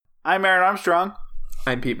I'm Aaron Armstrong.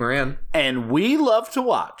 I'm Pete Moran. And we love to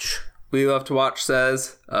watch. We Love to Watch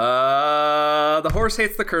says, the horse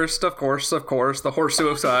hates the cursed, of course. The horse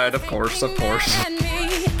suicide, of course.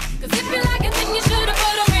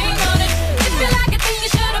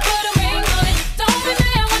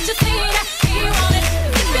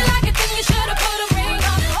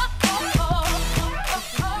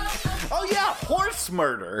 Oh yeah, horse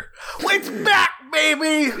murder. It's back,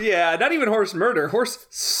 baby. Yeah, not even horse murder, horse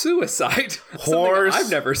suicide. Horse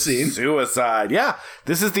I've never seen. Suicide. Yeah,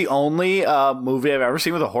 this is the only movie I've ever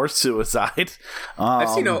seen with a horse suicide. I've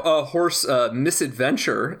seen a horse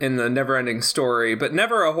misadventure in the Neverending Story, but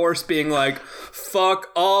never a horse being like, fuck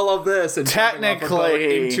all of this and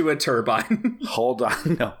technically into a turbine. Hold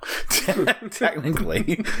on, no.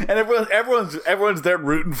 Technically. And everyone's there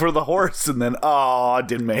rooting for the horse, and then,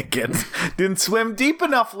 didn't make it. Didn't swim deep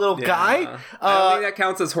enough, little guy. I don't think that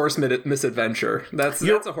counts as horse misadventure. That's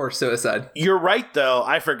a horse suicide. You're right, though.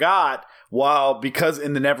 I forgot. Because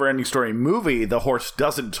in the Neverending Story movie, the horse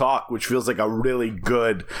doesn't talk, which feels like a really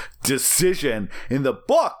good decision. In the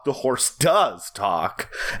book, the horse does talk,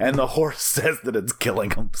 and the horse says that it's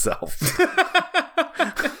killing himself.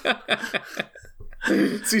 So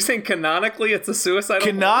you're saying canonically it's a suicide?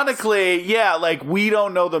 Canonically, yeah, like we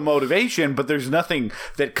don't know the motivation, but there's nothing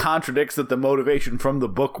that contradicts that the motivation from the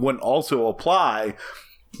book wouldn't also apply,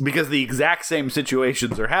 because the exact same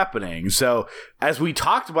situations are happening. So, as we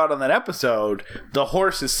talked about on that episode, the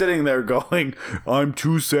horse is sitting there going, I'm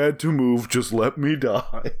too sad to move, just let me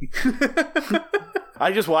die.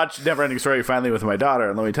 I just watched Neverending Story finally with my daughter,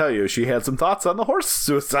 and let me tell you, she had some thoughts on the horse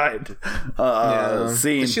suicide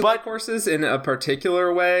scene. Does she like horses in a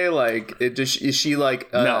particular way? Like, is she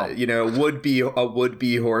like, no. would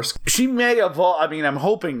be horse? She may evolve. I mean, I'm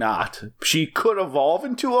hoping not. She could evolve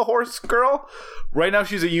into a horse girl. Right now,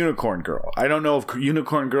 she's a unicorn girl. I don't know if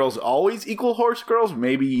unicorn girls always equal horse girls.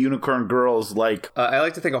 Maybe unicorn girls like... I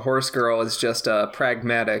like to think a horse girl is just a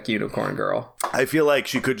pragmatic unicorn girl. I feel like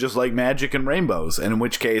she could just like magic and rainbows, and in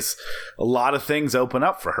which case, a lot of things open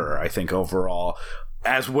up for her, I think, overall.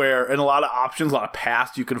 And a lot of options, a lot of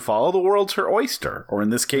paths you can follow. The world's her oyster. Or in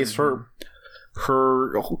this case, her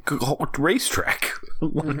racetrack.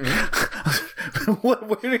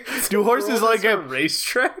 Do horses like a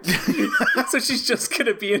racetrack? So she's just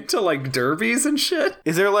gonna be into like derbies and shit?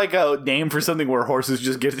 Is there like a name for something where horses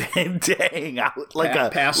just get to hang out? Like a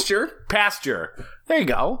pasture? Pasture. There you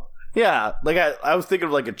go. Yeah, like I was thinking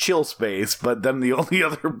of like a chill space, but then the only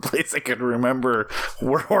other place I could remember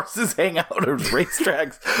where horses hang out are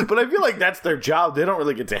racetracks. But I feel like that's their job. They don't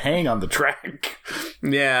really get to hang on the track.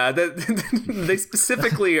 Yeah, they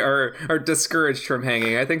specifically are discouraged from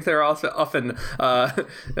hanging. I think they're often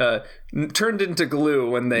turned into glue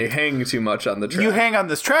when they hang too much on the track. You hang on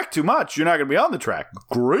this track too much, you're not going to be on the track.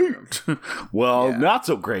 Great. Well, not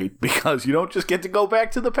so great, because you don't just get to go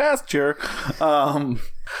back to the pasture.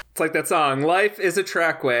 It's like that song, Life is a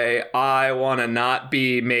Trackway, I want to not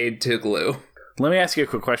be made to glue. Let me ask you a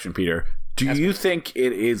quick question, Peter. Do you think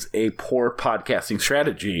it is a poor podcasting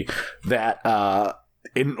strategy that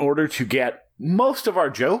in order to get most of our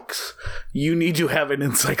jokes, you need to have an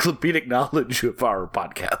encyclopedic knowledge of our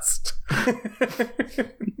podcast?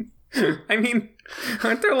 I mean,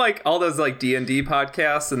 aren't there like all those like D&D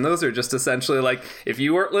podcasts, and those are just essentially like, if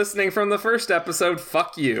you weren't listening from the first episode,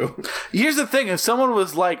 fuck you. Here's the thing, if someone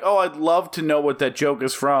was like, oh, I'd love to know what that joke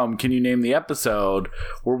is from, can you name the episode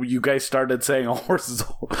where you guys started saying a horse is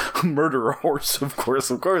a murder, a horse, of course.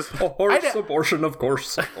 A horse, abortion, of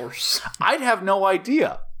course. I'd have no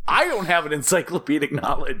idea. I don't have an encyclopedic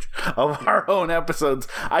knowledge of our own episodes.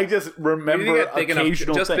 I just remember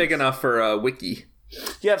occasional things. Big enough for a wiki.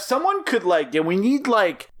 Yeah, if someone could, we need,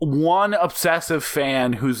 one obsessive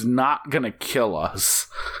fan who's not gonna kill us.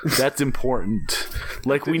 That's important.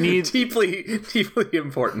 We need... deeply, deeply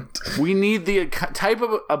important. We need the type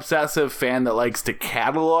of obsessive fan that likes to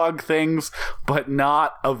catalog things, but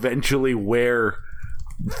not eventually wear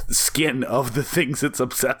skin of the things it's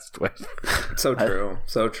obsessed with. So true.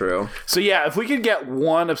 So true. So, yeah, if we could get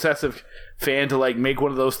one obsessive fan to make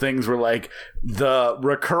one of those things where the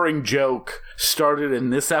recurring joke started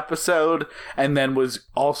in this episode and then was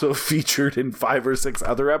also featured in 5 or 6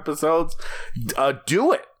 other episodes,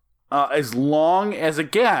 do it, as long as,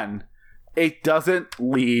 again, it doesn't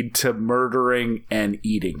lead to murdering and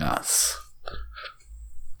eating us.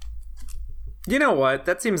 You know what,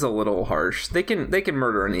 that seems a little harsh. They can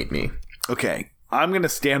murder and eat me. Okay, I'm gonna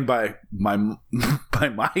stand by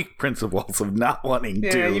my principles of not wanting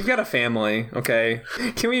to. Yeah, you've got a family, okay?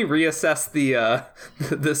 Can we reassess the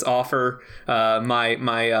this offer,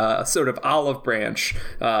 my sort of olive branch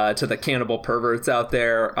to the cannibal perverts out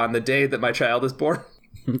there on the day that my child is born?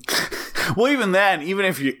 Well, even then, even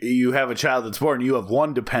if you have a child that's born, you have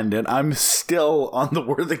one dependent. I'm still on the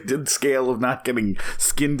Worthington scale of not getting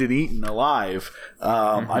skinned and eaten alive.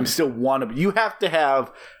 I'm still one of. You have to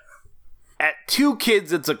have. At 2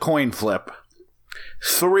 kids, it's a coin flip.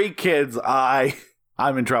 3 kids, I'm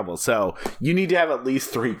in trouble. So you need to have at least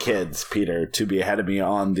 3 kids, Peter, to be ahead of me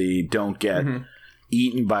on the don't get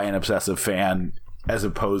eaten by an obsessive fan, as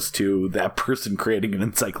opposed to that person creating an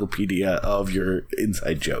encyclopedia of your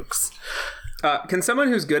inside jokes. Can someone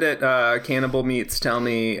who's good at cannibal meats tell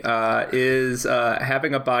me, is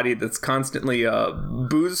having a body that's constantly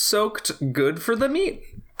booze-soaked good for the meat?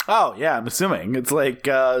 Oh, yeah, I'm assuming. It's like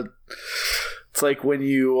when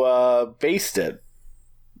you baste it.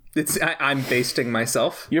 I'm basting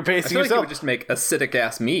myself. You're basting yourself. I feel yourself. like it would just make acidic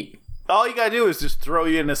ass meat. All you gotta do is just throw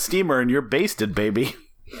you in a steamer and you're basted, baby.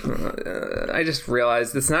 I just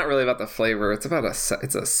realized it's not really about the flavor. It's about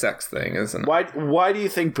it's a sex thing, isn't it? Why do you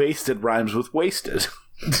think basted rhymes with wasted?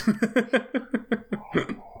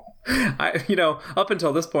 Up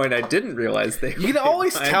until this point, I didn't realize they. You can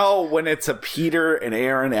always tell when it's a Peter and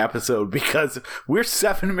Aaron episode because we're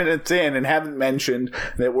 7 minutes in and haven't mentioned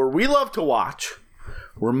that we love to watch.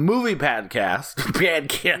 We're movie podcast.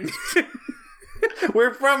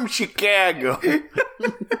 We're from Chicago.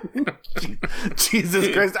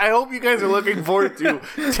 Jesus Christ. I hope you guys are looking forward to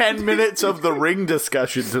 10 minutes of the Ring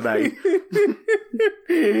discussion tonight.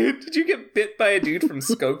 Did you get bit by a dude from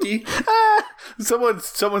Skokie?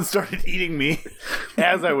 Someone started eating me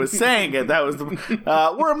as I was saying it. That was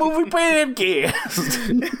we're a movie podcast.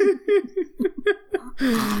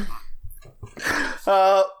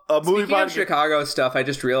 Speaking of Chicago stuff, I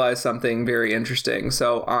just realized something very interesting.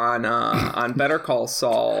 So on Better Call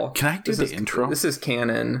Saul, can I do the intro? This is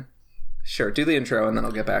canon. Sure, do the intro and then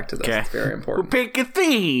I'll get back to this. Okay. It's very important. We'll pick a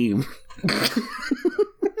theme.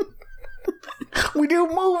 We do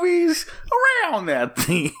movies around that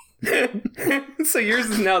theme. So yours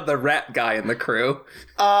is now the rat guy in the crew.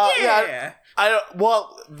 Yeah.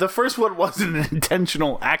 Well, the first one wasn't an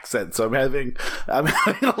intentional accent, so I'm having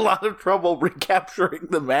a lot of trouble recapturing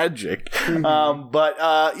the magic. But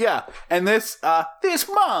yeah, and this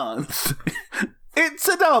month it's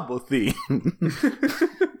a double theme.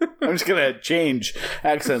 I'm just gonna change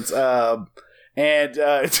accents, and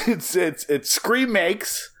it's Scream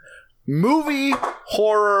makes movie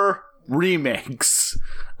horror remakes,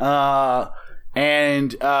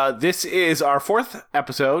 and this is our 4th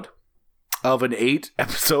episode of an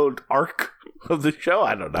 8-episode arc of the show.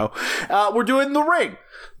 I don't know. We're doing The Ring,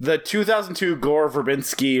 the 2002 Gore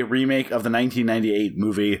Verbinski remake of the 1998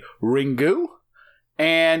 movie Ringu,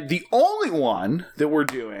 and the only one that we're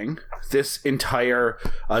doing this entire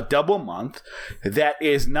double month that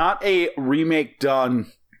is not a remake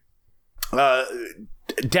done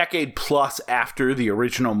decade plus after the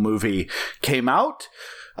original movie came out.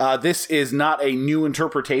 This is not a new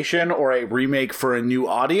interpretation or a remake for a new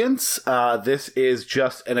audience. This is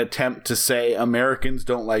just an attempt to say Americans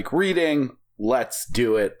don't like reading. Let's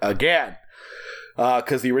do it again.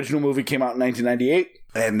 Because the original movie came out in 1998,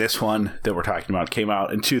 and this one that we're talking about came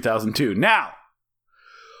out in 2002. Now,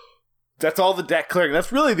 that's all the deck clearing.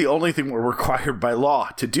 That's really the only thing we're required by law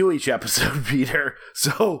to do each episode, Peter.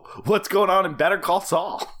 So, what's going on in Better Call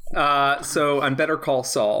Saul? So on Better Call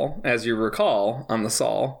Saul, as you recall, on the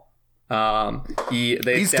Saul,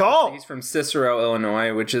 he's tall. He's from Cicero,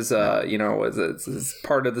 Illinois, which is it's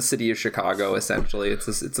part of the city of Chicago. Essentially,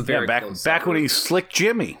 it's a very close back when he's Slick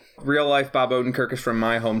Jimmy. Real life, Bob Odenkirk is from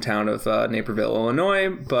my hometown of Naperville, Illinois,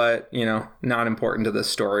 but not important to this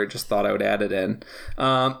story. Just thought I would add it in.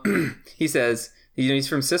 He says he's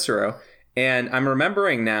from Cicero. And I'm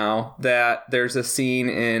remembering now that there's a scene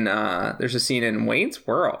in Wayne's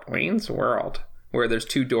World, where there's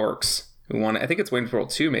 2 dorks who want. I think it's Wayne's World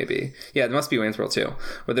 2, maybe. Yeah, it must be Wayne's World 2,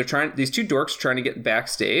 where these 2 dorks trying to get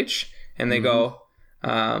backstage, and they go,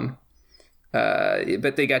 but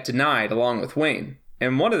they got denied along with Wayne.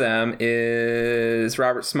 And one of them is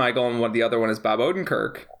Robert Smigel, and the other one is Bob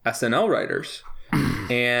Odenkirk, SNL writers.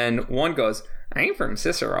 And one goes, I'm from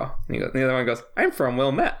Cicero. And the other one goes, I'm from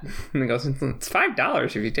Wilmette. And he goes, it's $5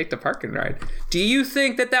 if you take the parking ride. Do you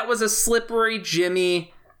think that was a Slippery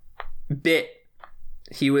Jimmy bit?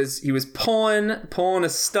 He was pulling a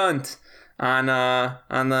stunt on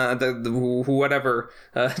the whatever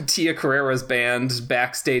Tia Carrera's band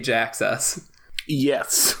Backstage Access.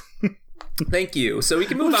 Yes. Thank you. So we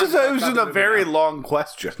can move on. It was just a very long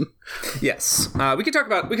question. Yes, we can talk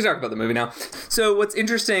about the movie now. So what's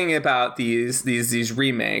interesting about these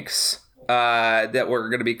remakes that we're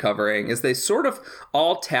going to be covering is they sort of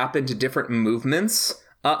all tap into different movements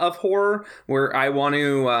of horror. Where I want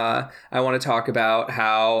to talk about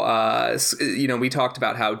how we talked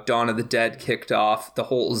about how Dawn of the Dead kicked off the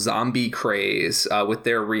whole zombie craze with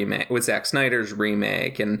their remake, with Zack Snyder's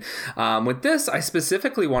remake, and with this I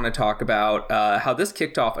specifically want to talk about how this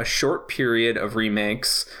kicked off a short period of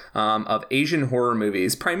remakes of Asian horror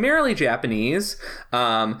movies, primarily Japanese,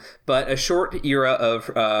 but a short era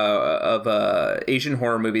of Asian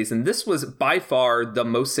horror movies, and this was by far the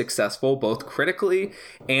most successful, both critically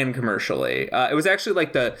and commercially. It was actually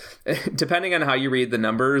like depending on how you read the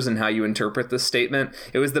numbers and how you interpret this statement,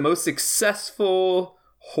 it was the most successful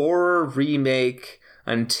horror remake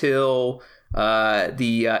until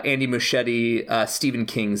the Andy Muschietti Stephen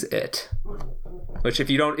King's It. Which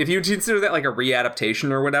if you consider that like a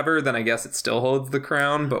readaptation or whatever, then I guess it still holds the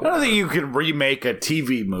crown. But I don't think you can remake a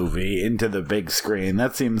TV movie into the big screen.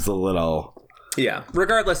 That seems a little... Yeah.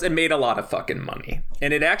 Regardless, it made a lot of fucking money.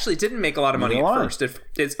 And it actually didn't make a lot of money at first.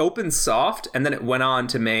 It's opened soft, and then it went on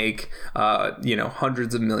to make,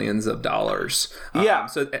 hundreds of millions of dollars. Yeah.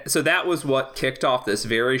 So that was what kicked off this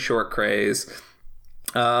very short craze.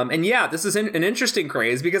 And yeah, this is an interesting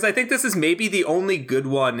craze because I think this is maybe the only good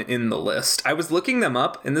one in the list. I was looking them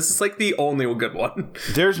up, and this is like the only good one.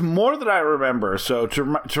 There's more that I remember. So to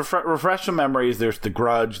refresh the memories, there's The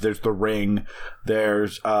Grudge, there's The Ring,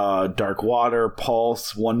 there's Dark Water,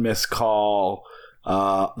 Pulse, One Missed Call,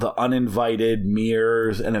 The Uninvited,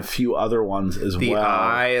 Mirrors, and a few other ones as well. The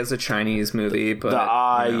Eye is a Chinese movie, but The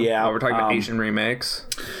Eye, yeah. We're talking about Asian remakes.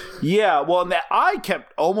 Yeah, well, and that I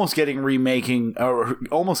kept almost getting remakes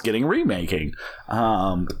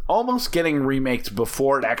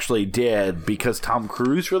before it actually did, because Tom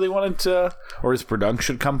Cruise really wanted to, or his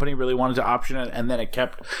production company really wanted to option it, and then it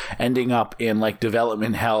kept ending up in like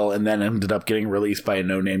development hell, and then ended up getting released by a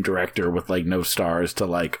no-name director with like no stars to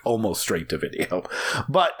like almost straight to video.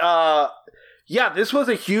 But yeah, this was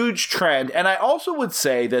a huge trend, and I also would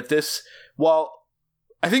say that this, well,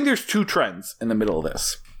 I think there's two trends in the middle of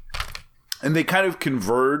this. And they kind of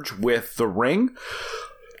converge with The Ring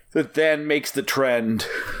that then makes the trend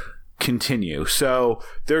continue. So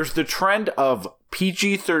there's the trend of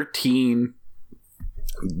PG-13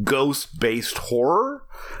 ghost-based horror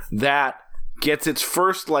that gets its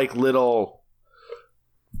first like little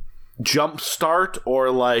jump start, or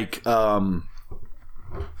like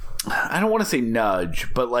I don't want to say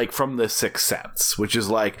nudge, but like from The Sixth Sense, which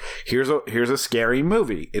is like, here's a scary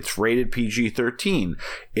movie. It's rated PG-13.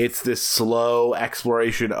 It's this slow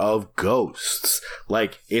exploration of ghosts.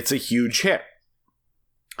 Like, it's a huge hit.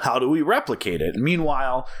 How do we replicate it?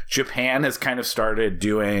 Meanwhile, Japan has kind of started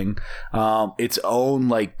doing its own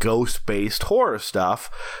like ghost-based horror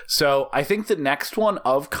stuff. So I think the next one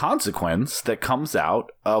of consequence that comes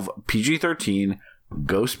out of PG-13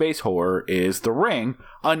 ghost-based horror is The Ring.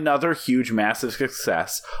 Another huge, massive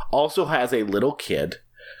success. Also has a little kid,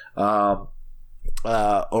 or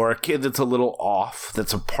a kid that's a little off,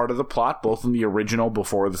 that's a part of the plot, both in the original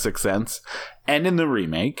before The Sixth Sense and in the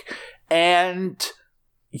remake. And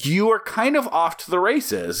you are kind of off to the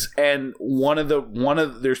races. And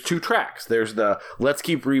there's two tracks. There's the let's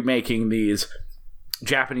keep remaking these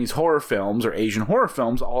Japanese horror films or Asian horror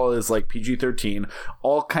films, all is like PG-13,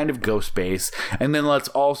 all kind of ghost-based, and then let's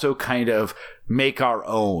also kind of make our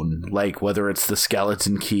own, like whether it's The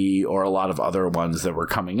Skeleton Key or a lot of other ones that were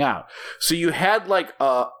coming out. So you had like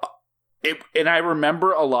and I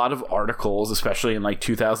remember a lot of articles, especially in like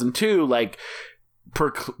 2002, like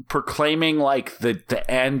proclaiming like the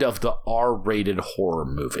end of the R-rated horror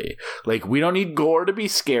movie. Like, we don't need gore to be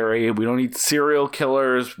scary. We don't need serial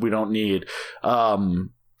killers. We don't need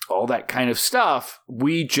all that kind of stuff.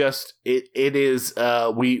 We just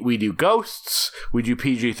we do ghosts. We do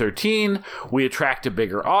PG-13. We attract a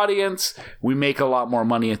bigger audience. We make a lot more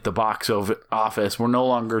money at the box office. We're no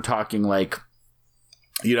longer talking like,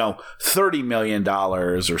 $30 million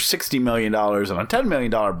or $60 million on a $10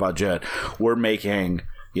 million budget. We're making,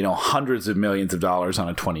 hundreds of millions of dollars on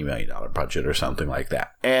a $20 million budget or something like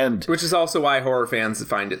that. And which is also why horror fans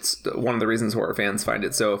find it, one of the reasons horror fans find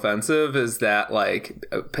it so offensive is that like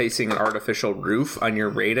placing an artificial roof on your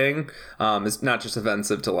rating is not just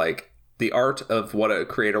offensive to like the art of what a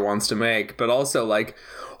creator wants to make, but also like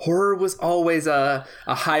horror was always a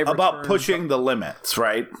high return about pushing the limits,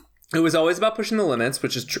 right? It was always about pushing the limits,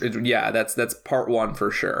 which is yeah, that's part one for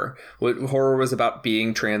sure. Horror was about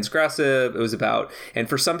being transgressive. It was about, and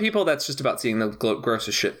for some people, that's just about seeing the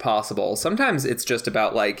grossest shit possible. Sometimes it's just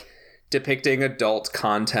about like depicting adult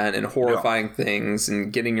content and horrifying things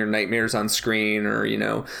and getting your nightmares on screen, or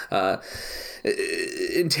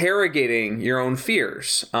interrogating your own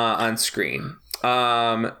fears on screen.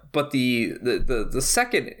 But the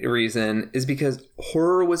second reason is because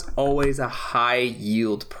horror was always a high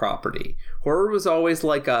yield property. Horror was always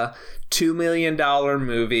like a $2 million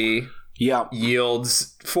movie. Yeah.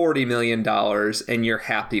 Yields $40 million, and you're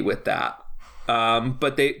happy with that.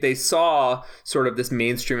 But they saw sort of this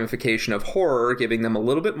mainstreamification of horror, giving them a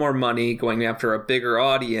little bit more money, going after a bigger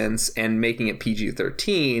audience, and making it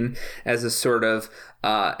PG-13 as a sort of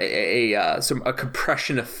a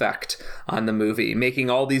compression effect on the movie, making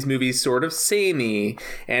all these movies sort of samey,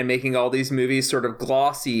 and making all these movies sort of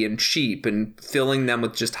glossy and cheap, and filling them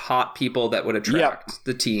with just hot people that would attract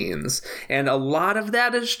the teens. And a lot of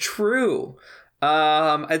that is true.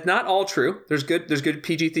 It's not all true. There's good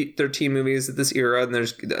PG-13 movies at this era, and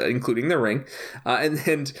there's including The Ring,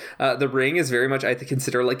 and The Ring is very much, I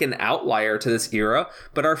consider, like an outlier to this era.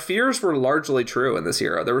 But our fears were largely true in this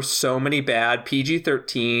era. There were so many bad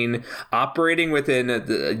PG-13 operating within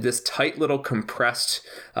this tight little compressed,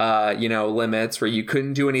 limits where you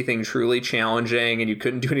couldn't do anything truly challenging and you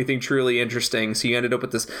couldn't do anything truly interesting. So you ended up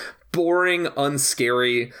with this boring,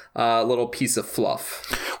 unscary little piece of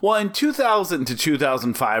fluff. Well, in 2000 to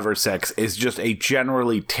 2005 or 6 is just a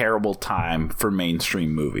generally terrible time for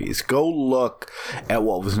mainstream movies. Go look at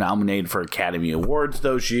what was nominated for Academy Awards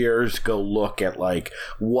those years. Go look at like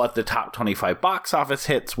what the top 25 box office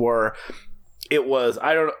hits were. It was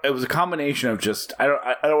it was a combination of just I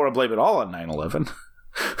don't want to blame it all on 9/11.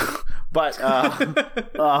 But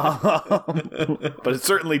but it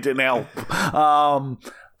certainly didn't help.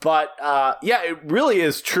 But it really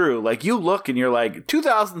is true. Like, you look and you're like,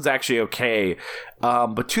 2000's actually okay.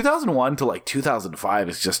 But 2001 to like 2005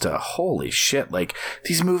 is just holy shit. Like,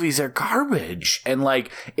 these movies are garbage. And like,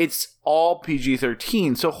 it's all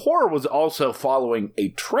PG-13. So horror was also following a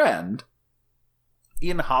trend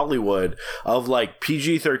in Hollywood of like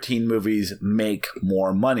PG-13 movies make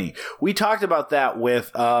more money. We talked about that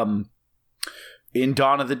with, in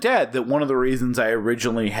Dawn of the Dead, that one of the reasons I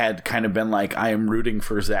originally had kind of been like, I am rooting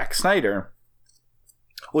for Zack Snyder,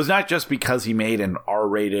 was not just because he made an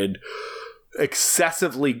R-rated,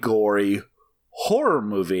 excessively gory horror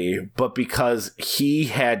movie, but because he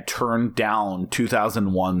had turned down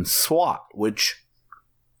 2001 SWAT, which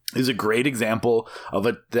is a great example of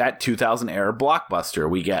that 2000 era blockbuster.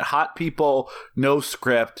 We get hot people, no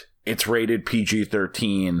script, it's rated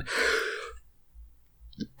PG-13.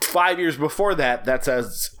 5 years before that, that's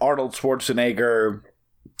as Arnold Schwarzenegger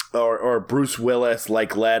or Bruce Willis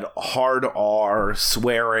led hard R,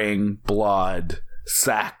 swearing, blood,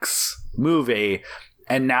 sex movie,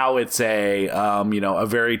 and now it's a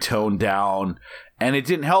very toned down. And it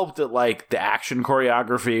didn't help that like the action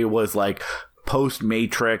choreography was like post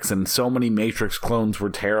Matrix, and so many Matrix clones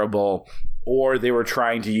were terrible. Or they were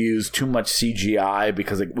trying to use too much CGI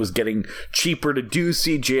because it was getting cheaper to do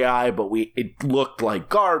CGI, but it looked like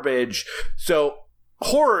garbage. So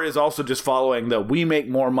horror is also just following the we make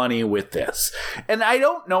more money with this. And I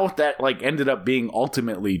don't know if that like ended up being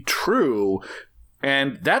ultimately true.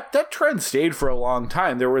 And that trend stayed for a long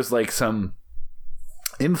time. There was like some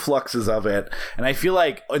influxes of it. And I feel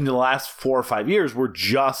like in the last 4 or 5 years, we're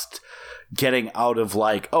just getting out of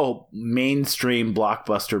like, mainstream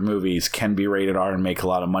blockbuster movies can be rated R and make a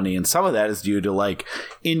lot of money. And some of that is due to like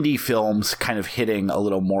indie films kind of hitting a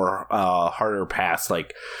little more harder past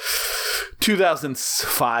like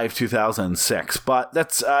 2005, 2006. But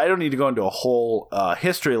that's I don't need to go into a whole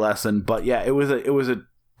history lesson. But yeah, it was a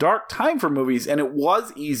dark time for movies, and it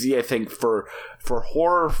was easy, I think, for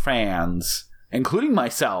horror fans, including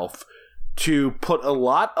myself, to put a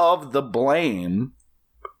lot of the blame,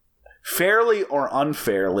 fairly or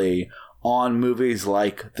unfairly, on movies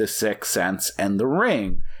like The Sixth Sense and The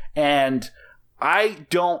Ring. And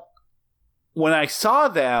when I saw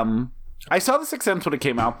them, I saw The Sixth Sense when it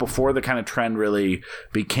came out before the kind of trend really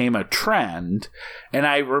became a trend. And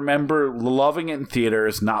I remember loving it in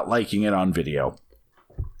theaters, not liking it on video.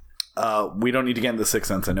 We don't need to get into The Sixth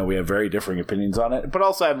Sense. I know we have very differing opinions on it, but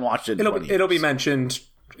also I haven't watched it in 20 years. It'll be mentioned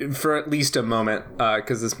for at least a moment,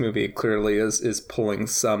 because this movie clearly is pulling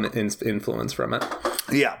some influence from it.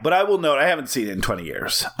 Yeah, but I will note I haven't seen it in 20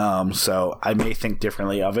 years, so I may think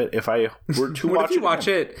differently of it if I were to watch it. What if you watch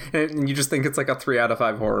it and you just think it's like a 3 out of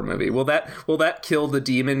 5 horror movie? Will that kill the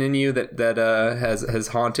demon in you that has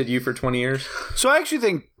haunted you for 20 years? So I actually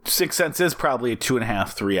think Sixth Sense is probably a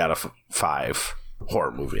 2.5, 3 out of 5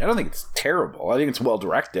 horror movie. I don't think it's terrible. I think it's well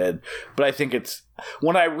directed, but I think it's,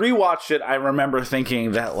 when I rewatched it, I remember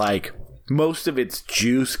thinking that like most of its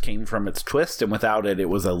juice came from its twist, and without it, it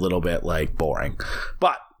was a little bit like boring.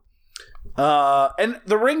 But and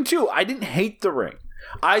The Ring too. I didn't hate The Ring.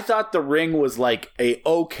 I thought The Ring was like a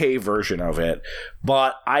okay version of it,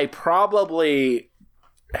 but I probably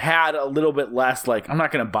had a little bit less like, I'm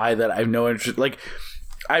not going to buy that. I have no interest. Like,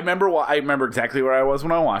 I remember exactly where I was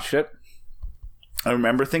when I watched it. I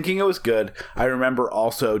remember thinking it was good. I remember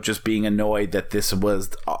also just being annoyed that this was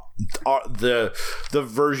the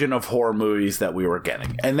version of horror movies that we were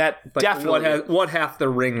getting, and that like definitely what hath The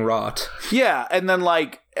Ring wrought. Yeah, and then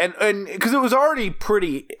like and because it was already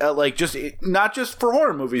pretty like just not just for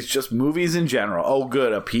horror movies, just movies in general. Oh,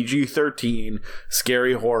 good, a PG-13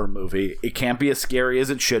 scary horror movie. It can't be as scary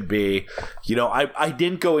as it should be. You know, I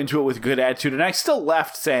didn't go into it with a good attitude, and I still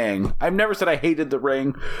left saying I've never said I hated The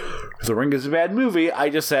Ring. The Ring is a bad movie. I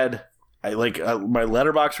just said I like my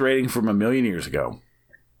Letterboxd rating from a million years ago.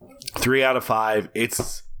 3 out of 5.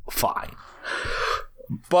 It's fine.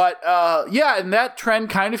 But yeah, and that trend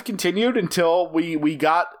kind of continued until we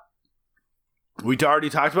already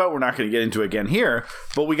talked about it. We're not going to get into it again here,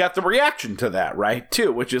 but we got the reaction to that, right?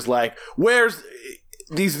 Too, which is like, where's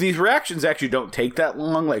these reactions actually don't take that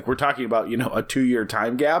long. Like, we're talking about, you know, a 2-year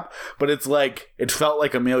time gap, but it's like it felt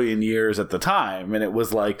like a million years at the time, and it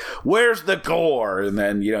was like, where's the gore? And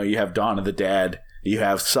then, you know, you have Dawn of the Dead, you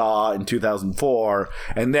have Saw in 2004,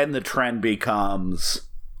 and then the trend becomes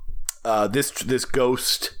this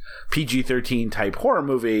ghost PG-13 type horror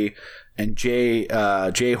movie, and J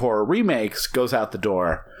horror remakes goes out the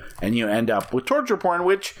door, and you end up with torture porn,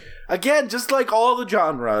 which, again, just like all the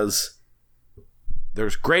genres,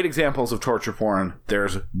 there's great examples of torture porn,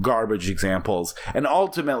 there's garbage examples, and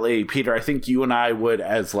ultimately, Peter, I think you and I would,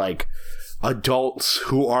 as like adults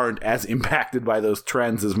who aren't as impacted by those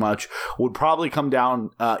trends as much, would probably come down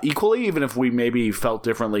equally, even if we maybe felt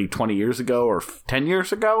differently 20 years ago or 10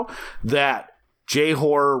 years ago, that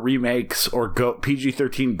J-horror remakes or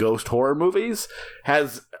PG-13 ghost horror movies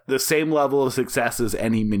has the same level of success as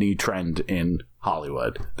any mini trend in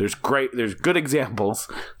Hollywood. There's good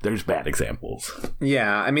examples, there's bad examples.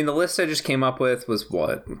 Yeah, I mean, the list I just came up with was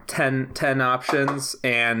what, 10 options,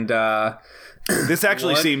 and this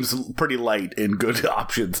actually seems pretty light in good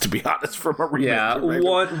options, to be honest, from a remake. Yeah,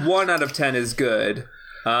 one out of 10 is good.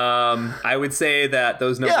 I would say that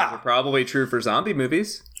those numbers are probably true for zombie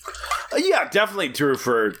movies. Yeah, definitely true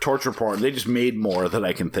for torture porn. They just made more that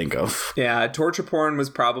I can think of. Yeah, torture porn was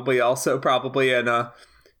probably in a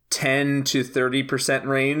 10 to 30%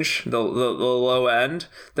 range, the low end.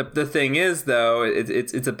 The thing is, though,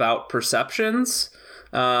 it's about perceptions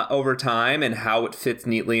over time and how it fits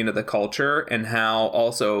neatly into the culture, and how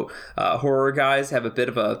also horror guys have a bit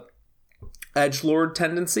of a edgelord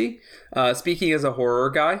tendency. Speaking as a horror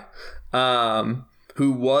guy,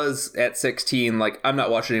 who was at 16, like, I'm not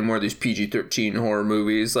watching any more of these PG-13 horror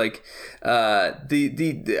movies. Like, I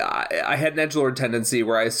had an edgelord tendency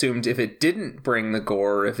where I assumed if it didn't bring the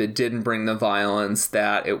gore, if it didn't bring the violence,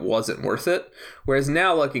 that it wasn't worth it. Whereas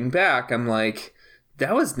now, looking back, I'm like,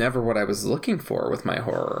 that was never what I was looking for with my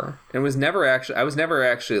horror. I was never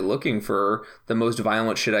actually looking for the most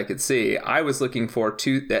violent shit I could see. I was looking for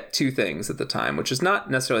two things at the time, which is not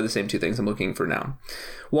necessarily the same two things I'm looking for now.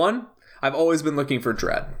 One, I've always been looking for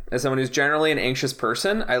dread. As someone who's generally an anxious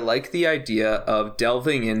person, I like the idea of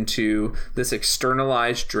delving into this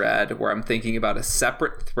externalized dread where I'm thinking about a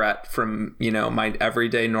separate threat from, you know, my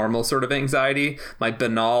everyday normal sort of anxiety, my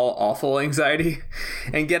banal, awful anxiety,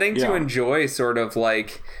 and getting to enjoy sort of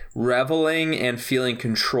like reveling and feeling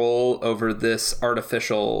control over this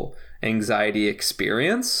artificial anxiety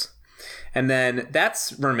experience. And then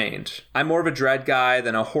that's remained. I'm more of a dread guy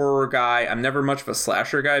than a horror guy. I'm never much of a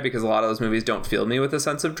slasher guy because a lot of those movies don't fill me with a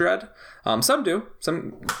sense of dread. Some do.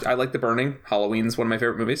 I like The Burning. Halloween's one of my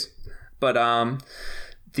favorite movies. But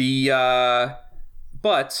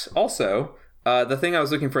but also the thing I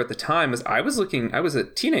was looking for at the time is I was a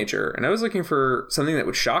teenager, and I was looking for something that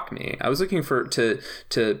would shock me. I was looking for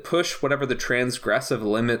to push whatever the transgressive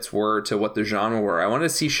limits were to what the genre were. I wanted to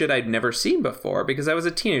see shit I'd never seen before because I was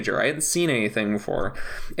a teenager. I hadn't seen anything before.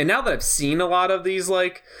 And now that I've seen a lot of these,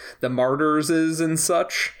 like the Martyrses and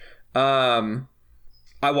such, while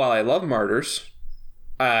I love Martyrs,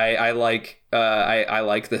 I like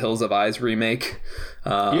the Hills of Eyes remake.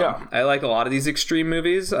 I like a lot of these extreme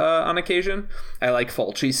movies on occasion. I like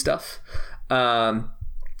Fulci stuff.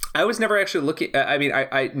 I was never actually looking. I mean,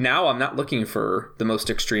 now I'm not looking for the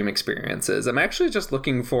most extreme experiences. I'm actually just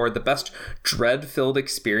looking for the best dread-filled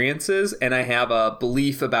experiences, and I have a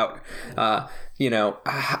belief about,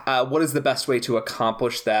 what is the best way to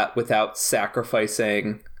accomplish that without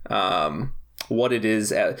sacrificing what it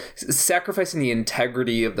is, sacrificing the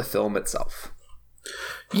integrity of the film itself.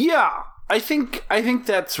 Yeah, I think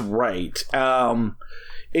that's right.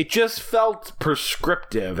 It just felt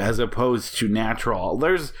prescriptive as opposed to natural.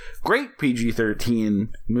 There's great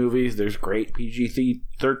PG-13 movies. There's great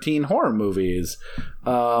PG-13 horror movies.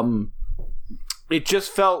 It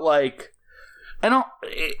just felt like,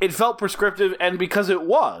 it felt prescriptive, and because it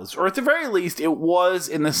was, or at the very least, it was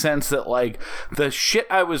in the sense that, like, the shit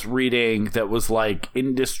I was reading that was, like,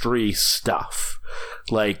 industry stuff,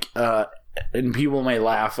 like, and people may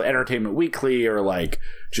laugh, Entertainment Weekly, or like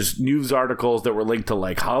just news articles that were linked to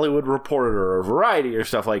like Hollywood Reporter or Variety or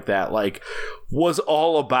stuff like that, like, was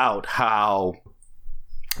all about how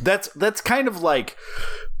that's kind of like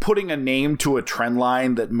putting a name to a trend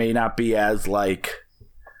line that may not be as like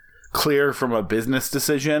clear from a business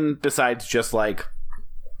decision, besides just like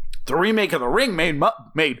the remake of The Ring made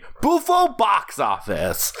buffo box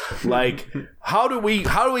office. Like, how do we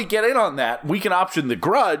get in on that? We can option The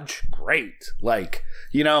Grudge. Great. Like,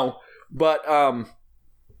 you know, but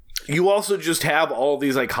you also just have all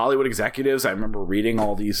these like Hollywood executives. I remember reading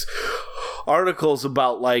all these articles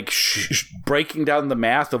about like breaking down the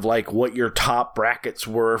math of like what your top brackets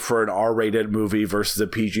were for an R-rated movie versus a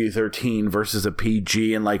PG-13 versus a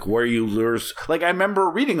PG, and like where you lose. Like, I remember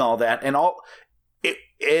reading all that, and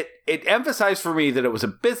it emphasized for me that it was a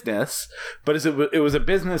business, but it was a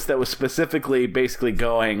business that was specifically basically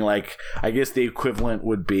going like, I guess the equivalent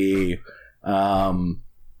would be,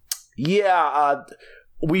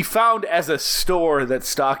 we found as a store that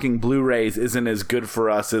stocking Blu-rays isn't as good for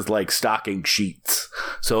us as like stocking sheets.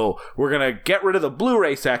 So we're going to get rid of the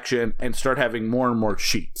Blu-ray section and start having more and more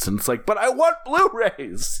sheets. And it's like, but I want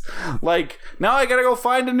Blu-rays. Like, now I got to go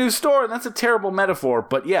find a new store. And that's a terrible metaphor.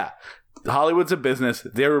 But yeah, Hollywood's a business.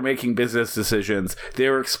 They were making business decisions. They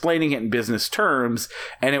were explaining it in business terms,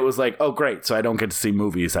 and it was like, oh, great, so I don't get to see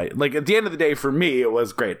movies. Like, at the end of the day, for me, it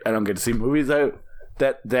was great. I don't get to see movies that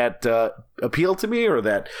appeal to me, or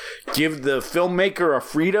that give the filmmaker a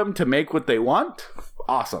freedom to make what they want.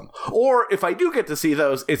 Awesome. Or if I do get to see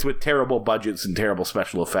those, it's with terrible budgets and terrible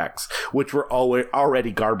special effects, which were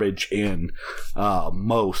already garbage in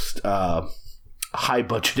most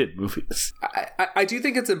high-budgeted movies. I do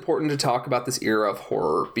think it's important to talk about this era of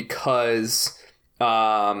horror because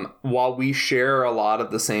while we share a lot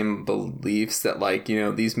of the same beliefs that, like, you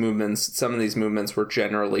know, some of these movements were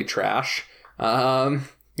generally trash,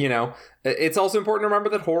 you know, it's also important to remember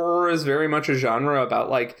that horror is very much a genre about,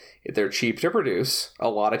 like, they're cheap to produce. A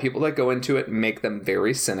lot of people that go into it make them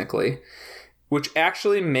very cynically, which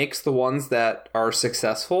actually makes the ones that are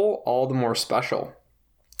successful all the more special,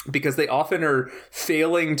 because they often are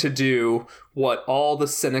failing to do what all the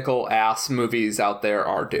cynical ass movies out there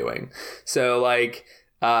are doing. So, like,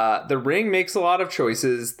 The Ring makes a lot of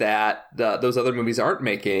choices that those other movies aren't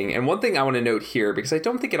making. And one thing I want to note here, because I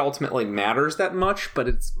don't think it ultimately matters that much, but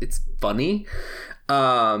it's funny.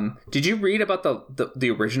 Did you read about the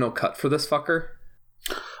original cut for this fucker?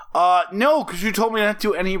 No, because you told me not to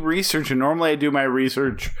do any research, and normally I do my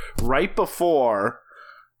research right before.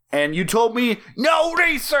 And you told me no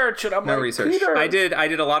research, and I'm no like, research. Peter. I did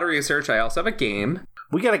a lot of research. I also have a game.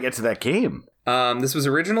 We got to get to that game. This was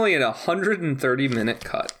originally in a 130-minute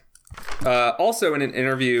cut. Also in an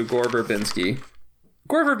interview, Gore Verbinski,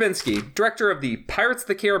 director of the Pirates of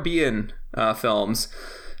the Caribbean films,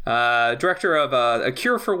 director of A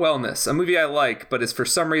Cure for Wellness, a movie I like, but is for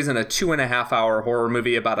some reason a 2.5-hour horror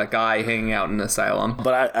movie about a guy hanging out in an asylum.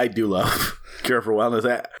 But I do love Cure for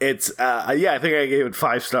Wellness. It's I think I gave it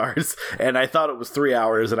 5 stars, and I thought it was 3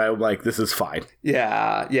 hours, and I'm like, this is fine.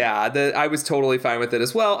 Yeah. I was totally fine with it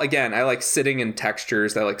as well. Again, I like sitting in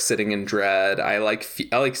textures. I like sitting in dread. I like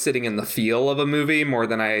sitting in the feel of a movie more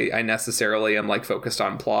than I necessarily am like focused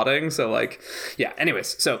on plotting. So like, yeah.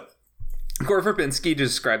 Anyways, so Gore Verbinski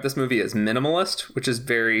described this movie as minimalist, which is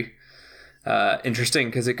very interesting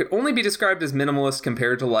because it could only be described as minimalist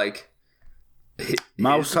compared to like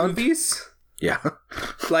Mouse Hunt movies. Yeah.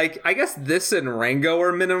 Like, I guess this and Rango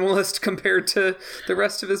are minimalist compared to the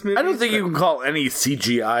rest of his movies. I don't think you can call any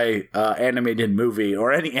CGI animated movie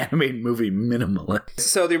or any animated movie minimalist.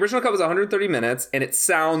 So the original cut was 130 minutes, and it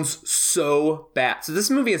sounds so bad. So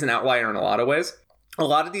this movie is an outlier in a lot of ways. A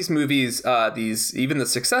lot of these movies, even the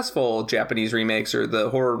successful Japanese remakes or the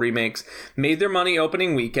horror remakes, made their money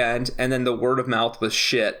opening weekend, and then the word of mouth was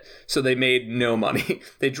shit, so they made no money.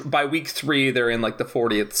 By week 3, they're in like the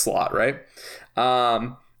 40th slot, right?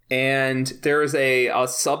 And there is a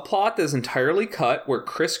subplot that is entirely cut where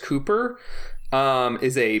Chris Cooper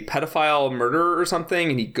is a pedophile murderer or something,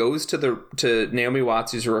 and he goes to Naomi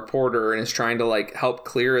Watts, who's a reporter, and is trying to like help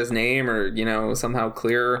clear his name or, you know, somehow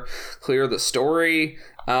clear the story.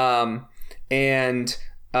 And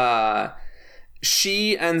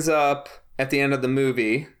she ends up at the end of the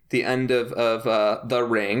movie, the end of The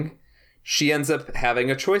Ring. She ends up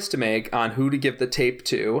having a choice to make on who to give the tape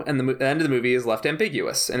to, and the end of the movie is left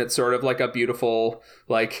ambiguous, and it's sort of like a beautiful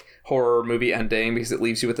like horror movie ending because it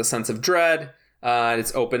leaves you with a sense of dread.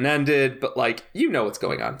 It's open-ended, but like you know what's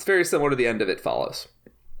going on. It's very similar to the end of It Follows.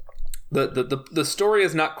 The story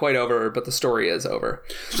is not quite over, but the story is over.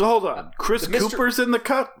 So hold on, Chris Cooper's in the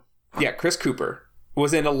cut? Yeah, Chris Cooper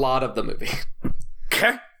was in a lot of the movie.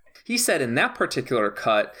 Okay. He said in that particular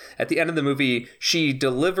cut, at the end of the movie, she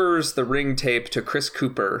delivers the Ring tape to Chris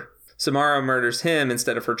Cooper. Samara murders him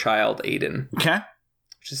instead of her child, Aiden. Okay.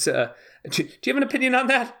 Which is, do you have an opinion on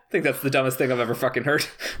that? I think that's the dumbest thing I've ever fucking heard.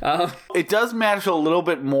 It does match a little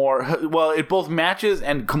bit more. Well, it both matches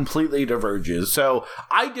and completely diverges. So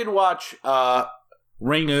I did watch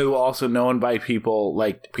Ringu, also known by people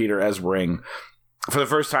like Peter as Ring, for the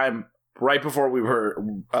first time right before we were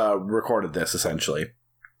recorded this, essentially.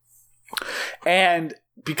 And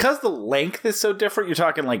because the length is so different, you're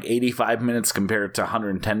talking like 85 minutes compared to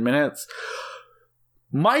 110 minutes,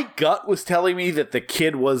 my gut was telling me that the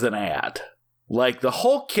kid was an ad. Like, the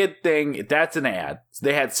whole kid thing, that's an ad.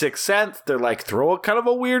 They had Sixth Sense. They're like, throw a kind of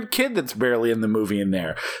a weird kid that's barely in the movie in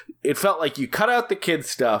there. It felt like you cut out the kid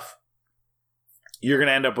stuff, you're going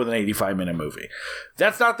to end up with an 85-minute movie.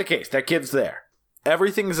 That's not the case. That kid's there.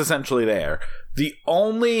 Everything is essentially there. The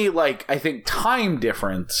only, like, I think time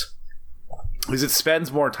difference is it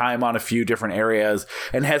spends more time on a few different areas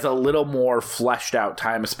and has a little more fleshed out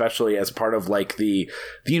time, especially as part of like the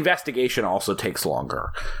investigation also takes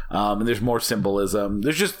longer. And there's more symbolism.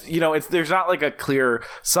 There's just, you know, there's not like a clear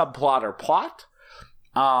subplot or plot.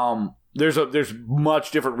 There's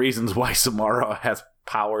much different reasons why Samara has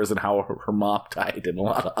powers and how her mom died and a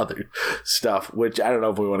lot of other stuff, which I don't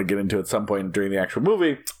know if we want to get into at some point during the actual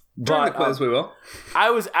movie. During the quiz, we will. I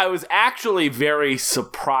was actually very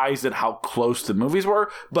surprised at how close the movies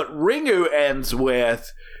were, but Ringu ends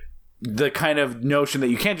with the kind of notion that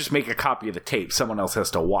you can't just make a copy of the tape. Someone else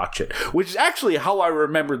has to watch it, which is actually how I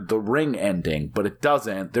remembered The Ring ending, but it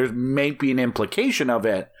doesn't. There may be an implication of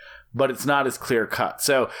it, but it's not as clear cut.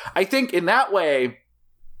 So I think in that way,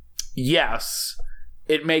 yes,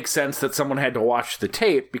 it makes sense that someone had to watch the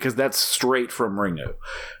tape because that's straight from Ringu.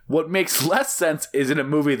 What makes less sense is in a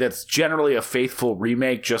movie that's generally a faithful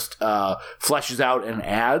remake, just fleshes out and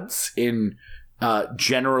adds in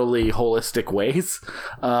generally holistic ways,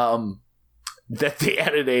 that they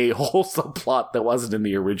added a whole subplot that wasn't in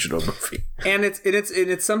the original movie. And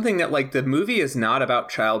it's something that, like, the movie is not about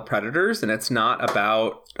child predators, and it's not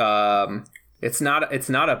about It's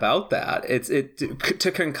not about that. It's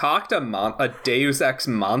to concoct a Deus Ex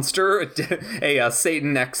monster, a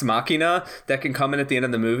Satan ex machina that can come in at the end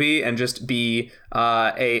of the movie and just be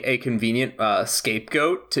a convenient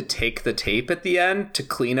scapegoat to take the tape at the end to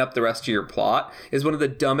clean up the rest of your plot is one of the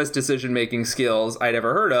dumbest decision-making skills I'd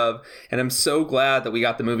ever heard of. And I'm so glad that we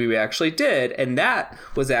got the movie we actually did. And that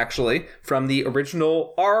was actually from the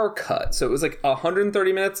original R cut. So it was like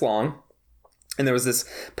 130 minutes long. And there was this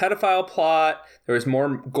pedophile plot. There was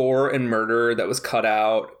more gore and murder that was cut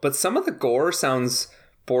out. But some of the gore sounds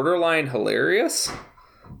borderline hilarious.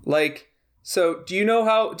 Like, so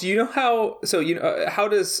how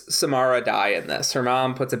does Samara die in this? Her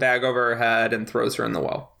mom puts a bag over her head and throws her in the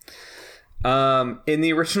well. In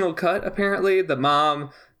the original cut, apparently, the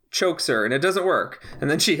mom chokes her and it doesn't work. And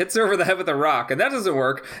then she hits her over the head with a rock and that doesn't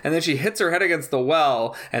work. And then she hits her head against the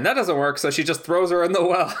well and that doesn't work. So she just throws her in the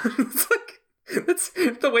well. It's like,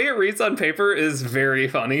 the way it reads on paper is very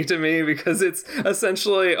funny to me because it's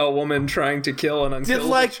essentially a woman trying to kill an unkillable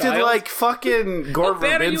child. Did like fucking Gore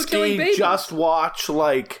Verbinski just watch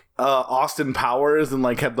like Austin Powers and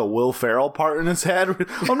like had the Will Ferrell part in his head?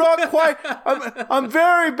 I'm not quite. I'm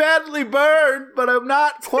very badly burned, but I'm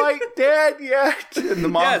not quite dead yet. And the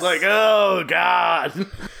mom's like, "Oh God."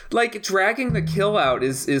 Like, dragging the kill out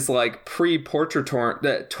is like torture porn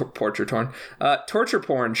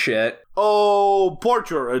shit. Oh,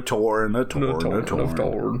 torn.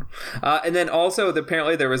 And then also,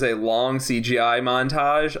 apparently there was a long CGI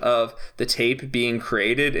montage of the tape being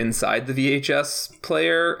created inside the VHS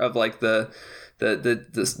player of like the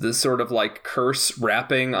sort of like curse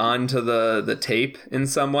wrapping onto the tape in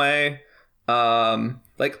some way.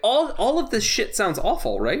 Like all of this shit sounds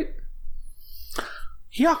awful, right?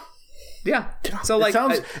 Yeah. So like,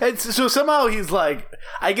 so somehow he's like,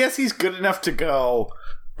 I guess he's good enough to go,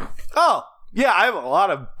 oh, Yeah, I have a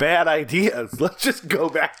lot of bad ideas. Let's just go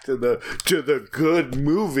back to the good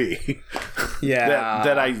movie. Yeah,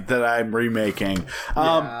 that I'm remaking.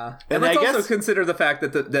 And let's also consider the fact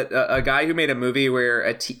that a guy who made a movie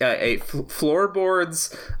where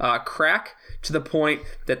floorboards crack to the point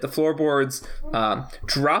that the floorboards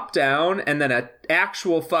drop down, and then an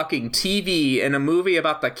actual fucking TV in a movie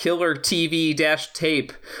about the killer TV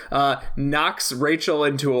tape knocks Rachel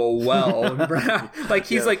into a well. Like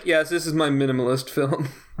he's like, yes, this is my minimalist film.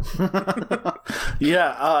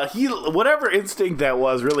 Yeah, he whatever instinct that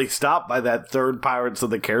was really stopped by that third Pirates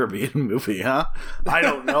of the Caribbean movie, huh? I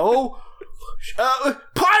don't know.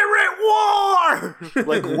 Pirate War!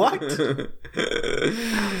 Like, what?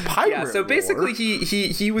 Pirate so basically War?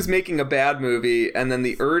 he was making a bad movie, and then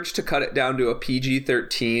the urge to cut it down to a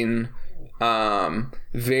PG-13,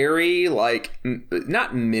 very, like,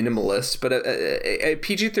 not minimalist, but a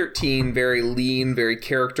PG-13, very lean, very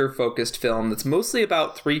character-focused film that's mostly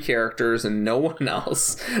about 3 characters and no one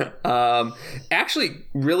else, actually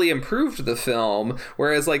really improved the film,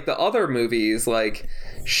 whereas, like, the other movies, like,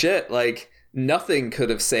 shit, like, nothing could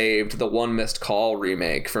have saved the One Missed Call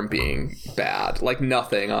remake from being bad. Like,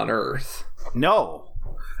 nothing on Earth. No.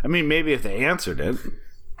 I mean, maybe if they answered it.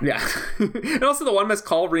 Yeah. And also the One Missed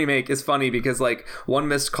Call remake is funny because, like, One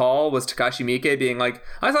Missed Call was Takashi Miike being like,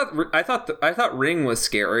 I thought Ring was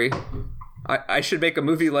scary. I should make a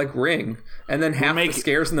movie like Ring. And then half the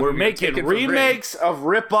scares in the movie. We're making remakes of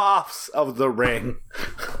rip-offs of The Ring.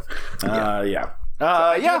 Yeah.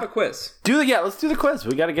 I have a quiz. Let's do the quiz.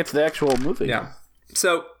 We got to get to the actual movie. Yeah.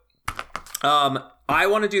 So, I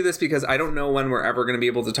want to do this because I don't know when we're ever going to be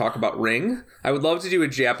able to talk about Ring. I would love to do a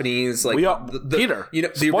Japanese, like, Peter. You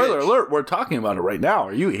know, spoiler alert. We're talking about it right now.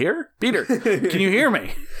 Are you here, Peter? Can you hear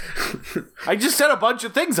me? I just said a bunch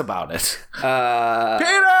of things about it.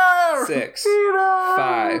 Peter. 6, Peter.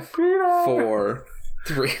 5, Peter. 4,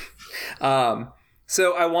 3.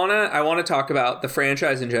 So I wanna talk about the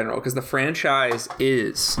franchise in general, because the franchise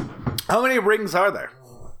is... How many rings are there?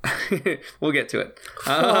 We'll get to it.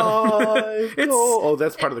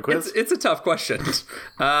 That's part of the quiz? It's a tough question.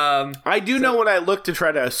 I do know when I looked to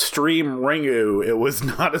try to stream Ringu, it was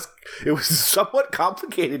somewhat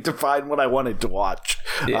complicated to find what I wanted to watch,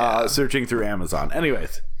 searching through Amazon.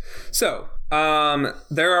 Anyways. So,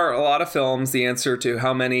 there are a lot of films. The answer to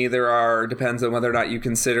how many there are depends on whether or not you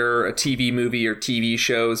consider a TV movie or TV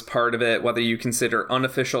shows part of it, whether you consider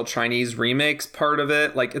unofficial Chinese remakes part of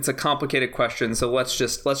it. Like, it's a complicated question, so let's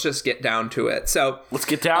just get down to it. So, let's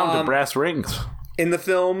get down to brass rings. In the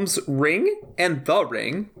films Ring and The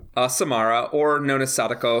Ring, Samara, or known as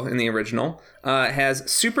Sadako in the original,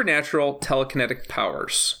 has supernatural telekinetic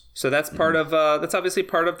powers. So that's part of that's obviously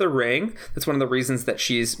part of The Ring. That's one of the reasons that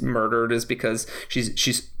she's murdered, is because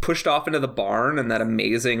she's pushed off into the barn, and that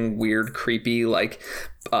amazing, weird, creepy, like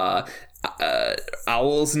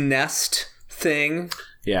owl's nest thing.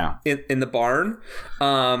 Yeah, in the barn.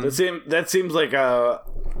 That seems like a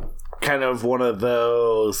kind of one of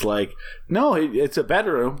those, like, no, it's a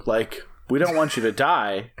bedroom. Like, we don't want you to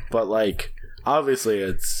die, but, like, obviously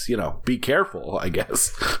it's, be careful, I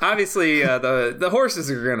guess. Obviously, the horses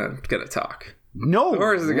are gonna talk. No, the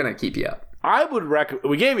horses are gonna keep you up. I would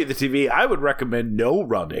we gave you the TV. I would recommend no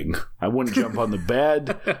running. I wouldn't jump on the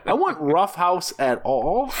bed. I wouldn't roughhouse at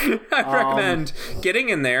all. I'd recommend getting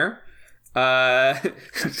in there,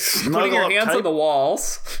 putting your hands on the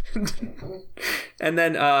walls, and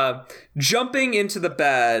then jumping into the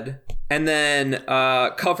bed, and then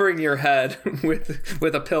covering your head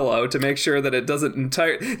with a pillow to make sure that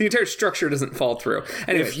the entire structure doesn't fall through.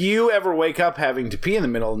 Anyway. If you ever wake up having to pee in the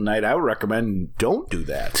middle of the night, I would recommend don't do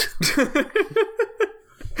that.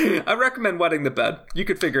 I recommend wetting the bed. You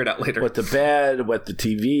could figure it out later. Wet the bed, wet the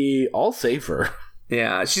TV, all safer.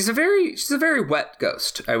 Yeah, she's a very wet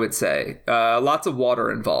ghost, I would say. Lots of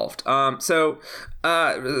water involved. So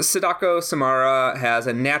Sadako Samara has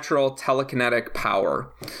a natural telekinetic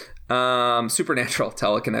power. Supernatural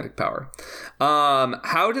telekinetic power.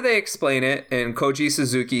 How do they explain it in Koji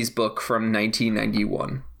Suzuki's book from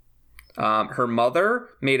 1991? Her mother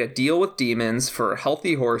made a deal with demons for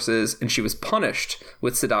healthy horses, and she was punished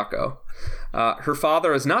with Sadako. Her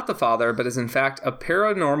father is not the father, but is in fact a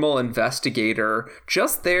paranormal investigator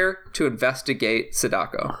just there to investigate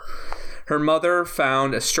Sadako. Her mother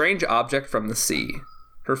found a strange object from the sea.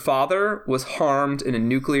 Her father was harmed in a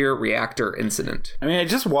nuclear reactor incident. I mean, I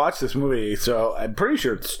just watched this movie, so I'm pretty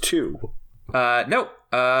sure it's 2. No.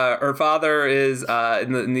 Her father is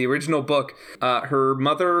in the original book. Her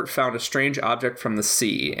mother found a strange object from the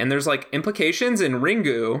sea, and there's like implications in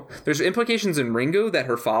Ringu. There's implications in Ringu that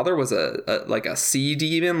her father was a sea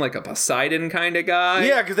demon, like a Poseidon kind of guy.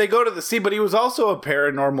 Yeah, because they go to the sea, but he was also a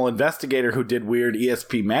paranormal investigator who did weird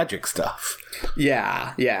ESP magic stuff.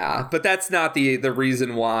 Yeah, but that's not the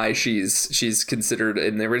reason why she's considered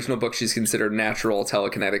in the original book. She's considered natural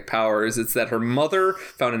telekinetic powers. It's that her mother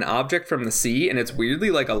found an object from the sea, and it's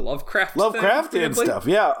weirdly like a Lovecraftian stuff.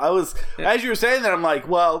 Yeah, as you were saying that, I'm like,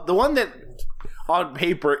 well, the one that on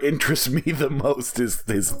paper interests me the most is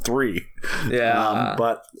 3. Yeah,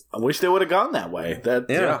 but I wish they would have gone that way.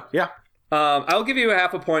 Yeah. I'll give you a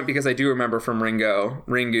half a point because I do remember from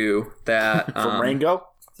Ringu that from Rango.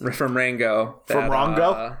 From Rango. From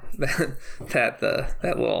Rongo?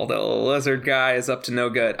 That little lizard guy is up to no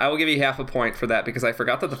good. I will give you half a point for that because I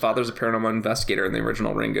forgot that the father's a paranormal investigator in the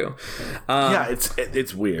original Ringu. Yeah,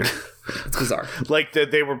 it's weird. It's bizarre. Like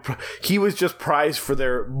that he was just prized for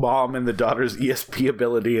their mom and the daughter's ESP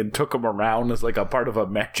ability and took him around as like a part of a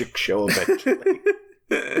magic show eventually.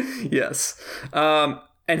 Yes.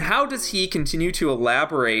 And how does he continue to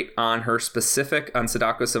elaborate on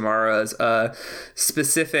Sadako Samara's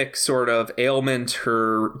specific sort of ailment,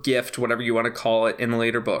 her gift, whatever you want to call it, in the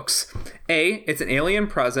later books? It's an alien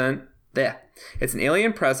presence. It's an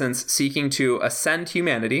alien presence seeking to ascend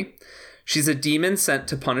humanity. She's a demon sent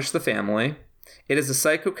to punish the family. It is a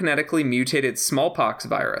psychokinetically mutated smallpox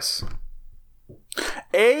virus.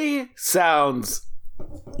 A sounds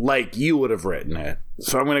like you would have written it,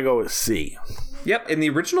 so I'm going to go with C. Yep, in the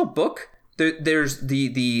original book, there's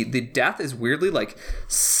the death is weirdly like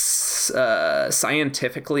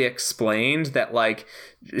scientifically explained that like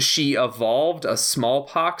she evolved a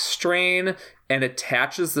smallpox strain and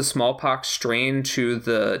attaches the smallpox strain to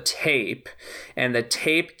the tape, and the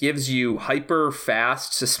tape gives you hyper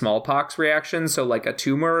fast to smallpox reactions. So like a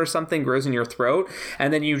tumor or something grows in your throat,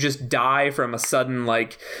 and then you just die from a sudden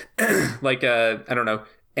like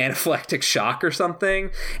anaphylactic shock or something.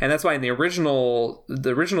 And that's why in the original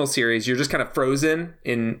series you're just kind of frozen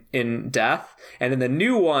in death, and in the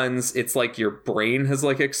new ones it's like your brain has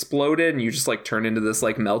like exploded and you just like turn into this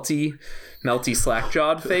like melty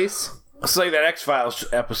slack-jawed face. It's like that X-Files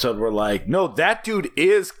episode where like, no, that dude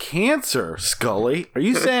is cancer, Scully. Are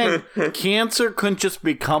you saying cancer couldn't just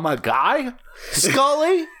become a guy,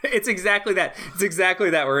 Scully? It's exactly that.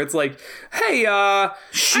 Where it's like, hey,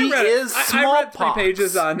 she is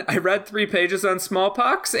smallpox. I read 3 pages on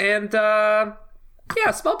smallpox, and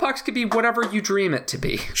smallpox could be whatever you dream it to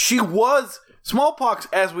be. Smallpox,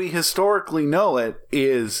 as we historically know it,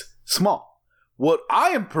 is small. What I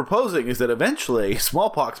am proposing is that eventually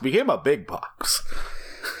smallpox became a big pox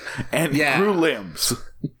and grew limbs.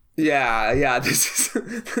 Yeah. This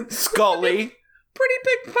is Scully. Pretty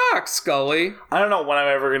big pox, Scully. I don't know when I'm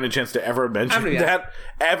ever going to chance to ever mention that.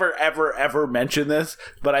 Ever mention this.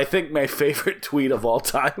 But I think my favorite tweet of all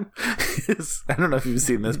time is, I don't know if you've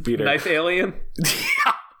seen this, Peter. Knife alien?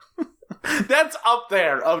 Yeah. That's up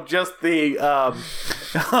there of just the of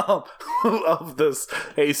this.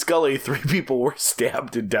 Hey, Scully, 3 people were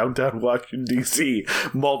stabbed in downtown Washington, D.C.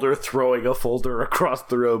 Mulder throwing a folder across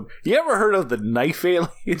the room. You ever heard of the knife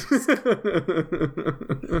aliens?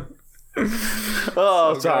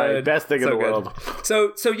 Oh, so sorry. Good. Best thing in the world.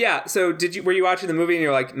 So were you watching the movie and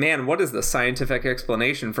you're like, man, what is the scientific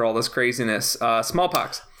explanation for all this craziness?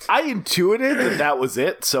 Smallpox. I intuited that was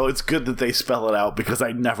it, so it's good that they spell it out because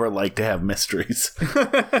I never like to have mysteries.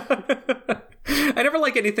 I never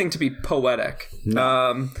like anything to be poetic.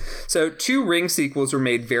 No. So 2 Ring sequels were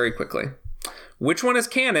made very quickly. Which one is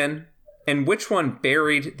canon? And which one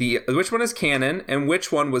is canon and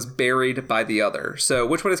which one was buried by the other? So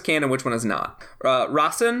which one is canon, which one is not?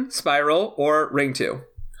 Rasen, Spiral, or Ring 2?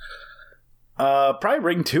 Probably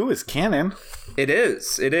Ring 2 is canon. It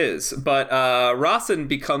is. But Rasen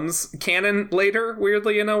becomes canon later,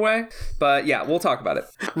 weirdly in a way. But yeah, we'll talk about it.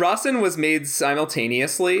 Rasen was made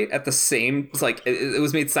simultaneously at the same, it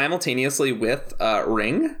was made simultaneously with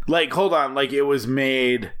Ring. Like, hold on, like it was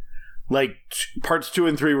made... Like, parts 2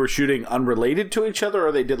 and 3 were shooting unrelated to each other,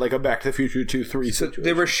 or they did like a Back to the Future 2, 3 situation?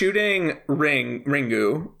 They were shooting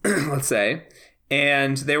Ringu, let's say,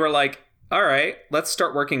 and they were like, all right, let's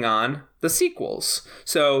start working on the sequels.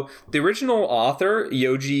 So the original author,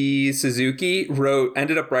 Yoji Suzuki,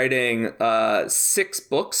 ended up writing 6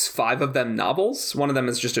 books, 5 of them novels. One of them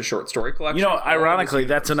is just a short story collection. You know, ironically,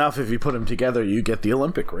 that's enough. If you put them together, you get the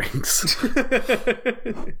Olympic rings.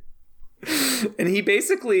 And he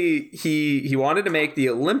basically he wanted to make the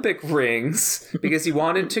Olympic rings because he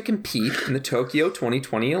wanted to compete in the Tokyo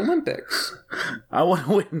 2020 Olympics. I want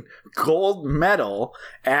to win gold medal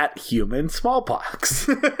at human smallpox.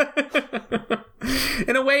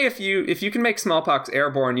 In a way, if you can make smallpox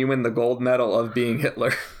airborne, you win the gold medal of being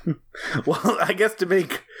Hitler. Well, I guess to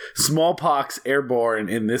make smallpox airborne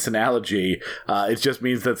in this analogy, it just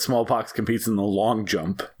means that smallpox competes in the long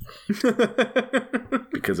jump.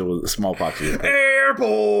 Because it was smallpox.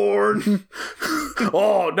 Airborne!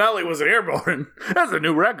 Oh, Nelly was airborne. That's a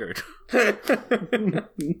new record.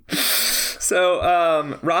 So,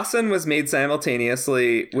 Rasen was made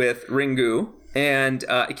simultaneously with Ringu, and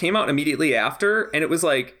it came out immediately after, and it was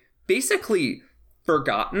like basically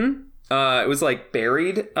forgotten. It was like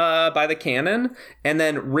buried by the canon, and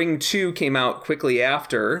then Ring 2 came out quickly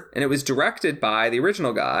after, and it was directed by the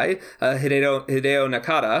original guy, Hideo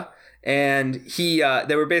Nakata. And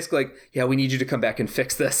they were basically like, yeah, we need you to come back and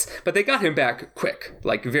fix this. But they got him back quick,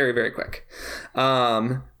 like very, very quick.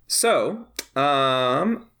 So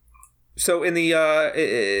in the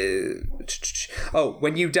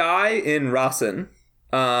when you die in Rasen,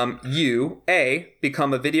 you A,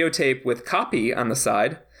 become a videotape with copy on the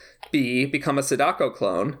side, B, become a Sadako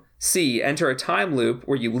clone, C, enter a time loop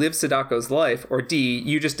where you live Sadako's life, or D,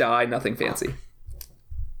 you just die, nothing fancy.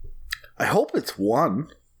 I hope it's one.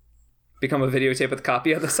 Become a videotape with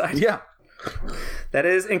copy on the side? Yeah. That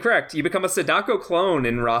is incorrect. You become a Sadako clone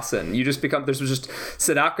in Rasen. You just become, there's just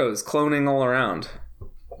Sadakos cloning all around.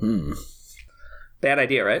 Bad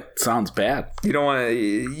idea, right? Sounds bad. You don't want to,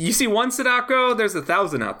 you see one Sadako, there's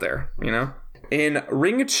 1,000 out there, you know? In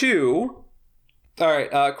Ring 2, all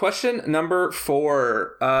right, question number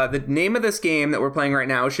 4. The name of this game that we're playing right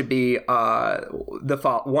now should be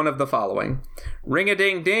one of the following.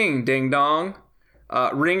 Ring-a-ding-ding, ding-dong.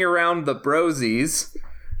 Ring around the brosies.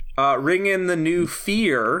 Ring in the new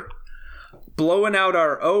fear. Blowing out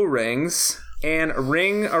our O-rings. And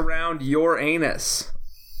ring around your anus.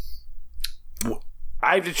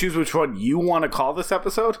 I have to choose which one you want to call this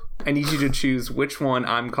episode? I need you to choose which one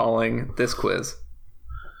I'm calling this quiz.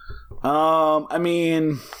 I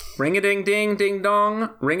mean... Ring-a-ding-ding,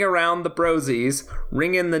 ding-dong, ring around the brosies,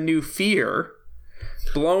 ring in the new fear,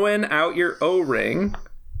 blowing out your O-ring,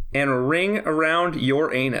 and ring around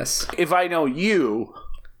your anus. If I know you,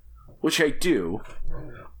 which I do,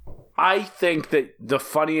 I think that the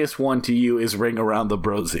funniest one to you is ring around the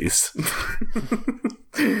brosies.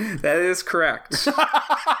 That is correct.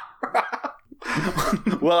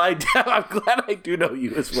 Well, I'm glad I do know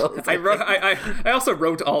you as well. As I also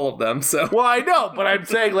wrote all of them, so. Well, I know, but I'm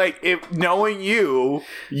saying, like, if knowing you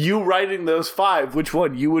writing those 5, which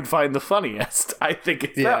one you would find the funniest? I think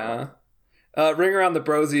it's that one. Ring around the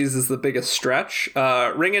brosies is the biggest stretch.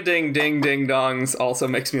 Ring-a-ding-ding-ding-dongs also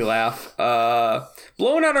makes me laugh.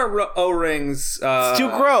 Blowing out our O-rings. It's too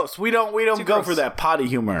gross. We don't go gross for that potty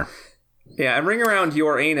humor. Yeah, and ring around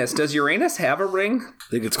your anus. Does Uranus have a ring? I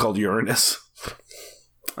think it's called Uranus.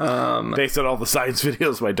 Based on all the science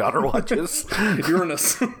videos my daughter watches.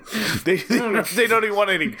 Uranus. they don't even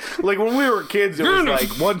want any. Like, when we were kids, it was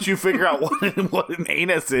like, once you figure out what an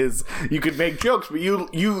anus is, you could make jokes, but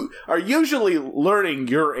you are usually learning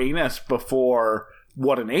your anus before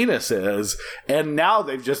what an anus is, and now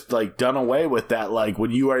they've just, like, done away with that, like,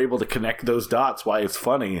 when you are able to connect those dots, why it's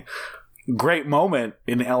funny. Great moment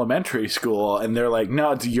in elementary school, and they're like,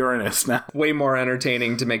 no, it's Uranus now. Way more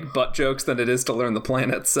entertaining to make butt jokes than it is to learn the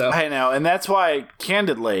planet, so. I know, and that's why,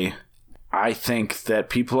 candidly, I think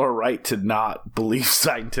that people are right to not believe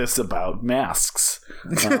scientists about masks.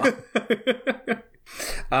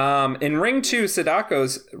 In Ring 2,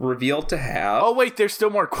 Sadako's revealed to have... Oh, wait, there's still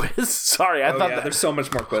more quiz? Sorry, I thought that... there's so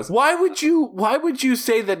much more quiz. Why would you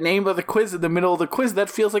say the name of the quiz in the middle of the quiz? That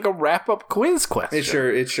feels like a wrap-up quiz question.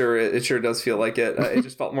 It sure does feel like it. It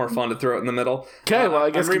just felt more fun to throw it in the middle. Okay, well, I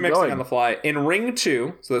guess I'm keep remixing going. on the fly. In Ring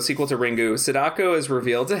 2, so the sequel to Ringu, Sadako is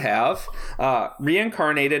revealed to have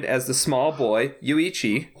reincarnated as the small boy,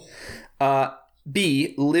 Yuichi,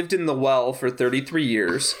 B, lived in the well for 33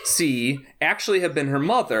 years. C, actually have been her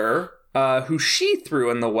mother, who she threw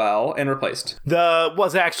in the well and replaced.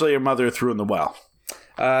 Was actually her mother threw in the well.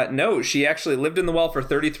 No, she actually lived in the well for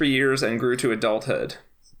 33 years and grew to adulthood.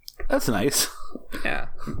 That's nice. Yeah,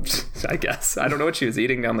 I guess. I don't know what she was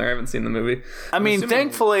eating down there. I haven't seen the movie. I mean,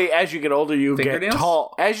 thankfully, as you get older, you get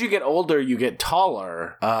tall. As you get older, you get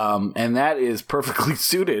taller, and that is perfectly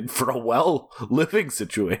suited for a well-living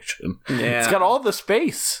situation. Yeah, it's got all the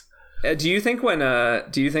space. Do you think when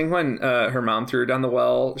her mom threw her down the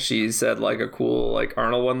well, she said like a cool like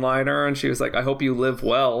Arnold one-liner, and she was like, "I hope you live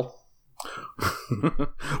well."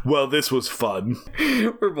 Well, this was fun.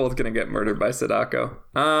 We're both gonna get murdered by Sadako.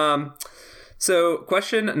 So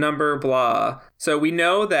question number blah. So we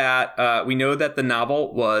know that the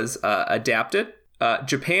novel was adapted.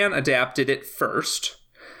 Japan adapted it first.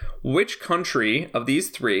 Which country of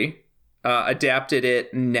these three adapted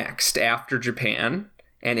it next after Japan,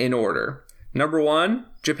 and in order? Number 1,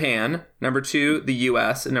 Japan. Number 2, the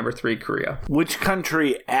U.S. And number 3, Korea. Which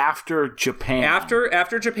country after Japan?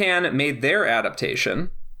 After Japan made their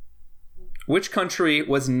adaptation, which country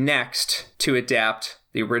was next to adapt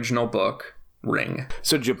the original book, Ring?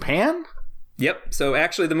 So Japan? Yep. So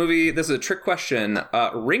actually the movie, this is a trick question.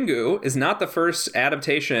 Ringu is not the first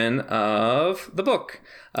adaptation of the book.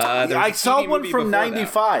 I saw one from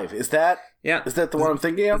 95. Is that the one I'm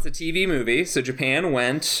thinking of? It's a TV movie. So Japan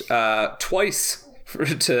went twice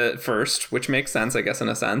to first, which makes sense, I guess, in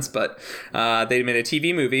a sense. But they made a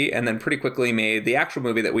TV movie and then pretty quickly made the actual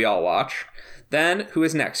movie that we all watch. Then who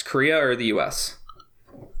is next, Korea or the U.S.?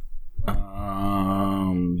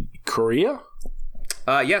 Korea?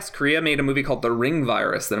 Yes, Korea made a movie called The Ring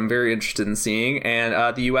Virus that I'm very interested in seeing,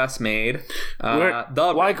 and the U.S. made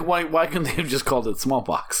why couldn't they have just called it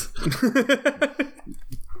Smallpox?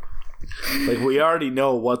 Like, we already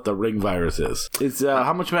know what the Ring Virus is. It's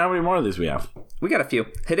how many more of these we have? We got a few.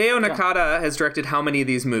 Hideo Nakata has directed how many of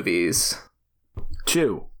these movies?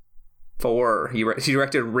 2. 4. He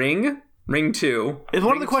directed Ring 2. Is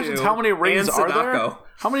one of the questions how many rings are there?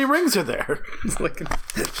 How many rings are there? It's like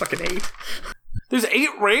fucking 8. There's 8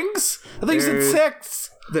 rings? I think you said 6.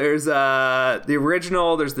 There's the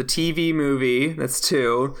original, there's the TV movie, that's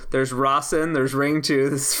 2. There's Rasen, there's Ring 2,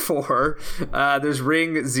 that's 4. There's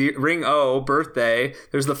Ring O, Birthday.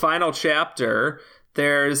 There's the final chapter.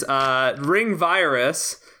 There's Ring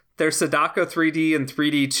Virus. There's Sadako 3D and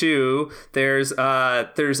 3D 2. There's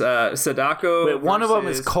Sadako. Wait, one of them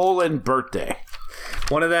is Birthday.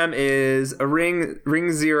 One of them is a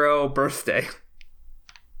Ring 0 Birthday.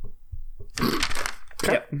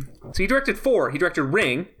 Okay. Yep. So he directed 4. He directed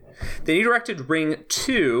Ring. Then he directed Ring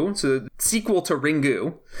 2, so the sequel to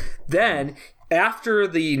Ringu. Then, after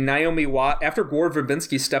after Gore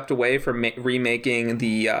Verbinski stepped away from remaking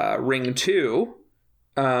the Ring 2,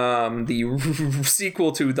 the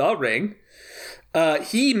sequel to The Ring,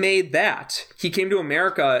 he made that. He came to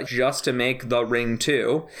America just to make The Ring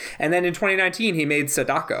 2. And then in 2019, he made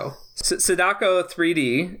Sadako. Sadako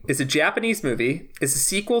 3D is a Japanese movie. It's a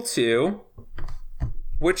sequel to...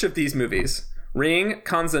 which of these movies? Ring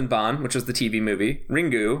Kanzenban, which was the TV movie,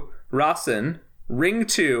 Ringu, Rasen, Ring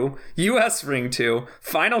 2, US Ring 2,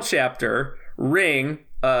 Final Chapter, Ring,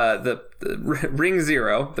 the Ring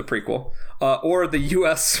 0, the prequel, or the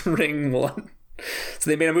US Ring 1. So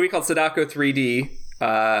they made a movie called Sadako 3D.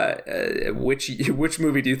 Which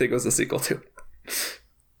movie do you think was the sequel to?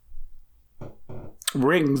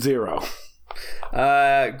 Ring 0.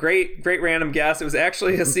 Great random guess. It was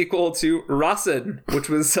actually a sequel to Rasen, which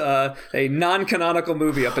was a non-canonical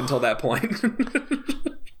movie up until that point.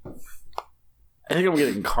 I think I'm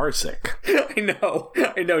getting car sick. I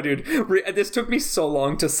know, dude. This took me so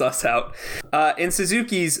long to suss out. In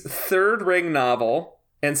Suzuki's third Ring novel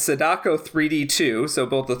and Sadako 3D 2, so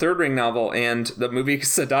both the third Ring novel and the movie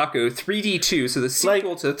Sadako 3D 2, so the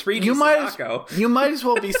sequel to 3D Sadako. You might as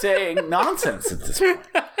well be saying nonsense at this point.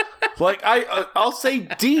 Like, I'll say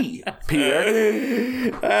D,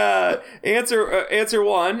 Peter. Answer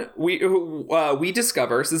 1. We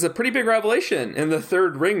discover, so this is a pretty big revelation in the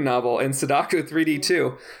third Ring novel in Sadako 3D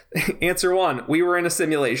 2. Answer 1. We were in a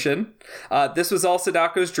simulation. This was all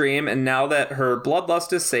Sadako's dream, and now that her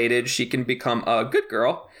bloodlust is sated, she can become a good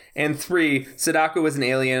girl. And 3. Sadako is an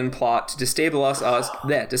alien plot to destabilize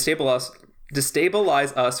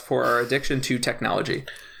us for our addiction to technology.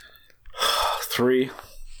 3.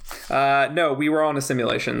 No, we were on a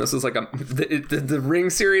simulation. This was like the Ring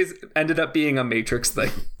series ended up being a Matrix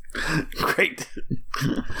thing. Great.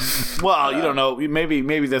 Well, you don't know. Maybe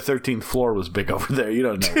the 13th floor was big over there. You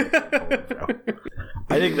don't know.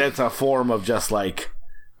 I think that's a form of just like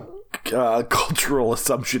cultural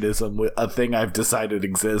assumptionism, a thing I've decided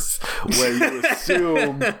exists, where you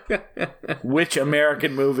assume which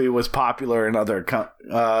American movie was popular in other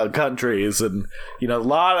countries, and a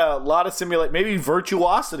lot of simulate, maybe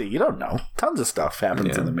Virtuosity. You don't know. Tons of stuff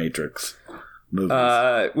happens in the Matrix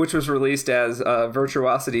movies, which was released as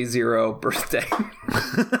Virtuosity 0 Birthday.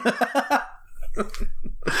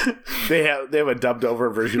 They have a dubbed over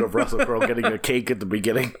version of Russell Crowe getting a cake at the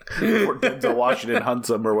beginning, or Denzel Washington hunts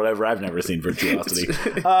him or whatever. I've never seen Virtuosity.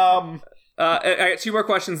 I got 2 more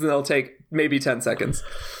questions and they'll take maybe 10 seconds.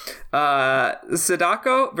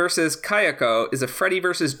 Sadako versus Kayako is a Freddy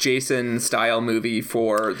versus Jason style movie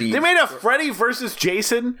for the... They made a Freddy versus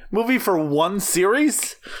Jason movie for one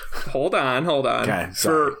series? Hold on. Okay,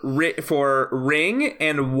 sorry. For Ring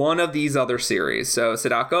and one of these other series. So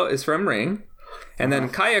Sadako is from Ring. And then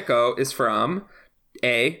Kayako is from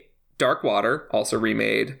A, Dark Water, also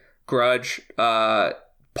remade, Grudge,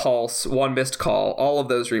 Pulse, One Missed Call, all of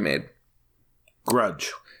those remade.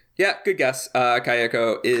 Grudge. Yeah, good guess.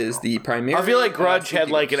 Kayako is the primary. I feel like Grudge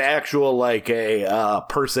had like an actual like a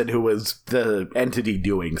person who was the entity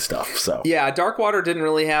doing stuff. So yeah, Dark Water didn't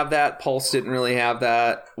really have that. Pulse didn't really have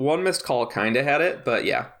that. One Missed Call kind of had it, but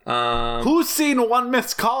yeah. Who's seen One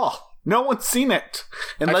Missed Call? No one's seen it.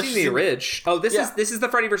 I've seen the original. Oh, this is the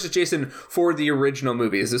Freddy vs. Jason for the original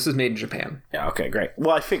movies. This was made in Japan. Yeah, okay, great.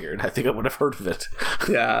 Well, I figured. I think I would have heard of it.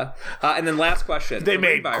 Yeah. And then last question. They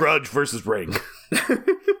made Grudge versus Ring.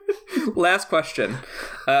 Last question.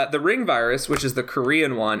 The Ring virus, which is the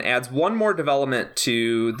Korean one, adds one more development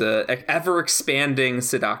to the ever-expanding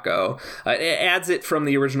Sadako. It adds it from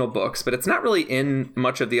the original books, but it's not really in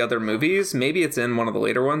much of the other movies. Maybe it's in one of the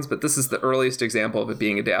later ones, but this is the earliest example of it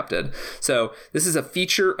being adapted. So this is a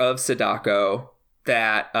feature of Sadako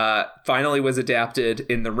that finally was adapted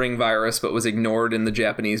in the Ring virus, but was ignored in the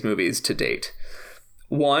Japanese movies to date.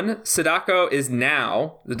 1, Sadako is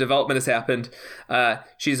now, the development has happened,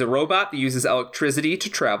 she's a robot that uses electricity to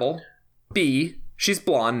travel. B, she's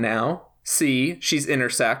blonde now. C, she's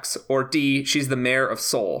intersex. Or D, she's the mayor of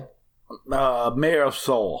Seoul. Mayor of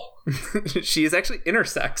Seoul. She is actually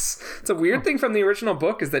intersex. It's a weird thing from the original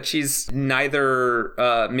book is that she's neither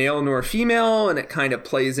male nor female, and it kind of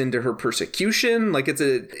plays into her persecution. Like, it's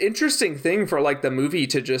an interesting thing for like the movie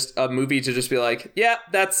to just be like, yeah,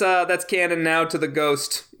 that's canon now to the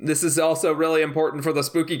ghost. This is also really important for the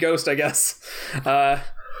spooky ghost, I guess. Yeah,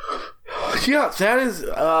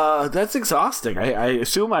 that's exhausting. I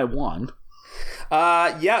assume I won.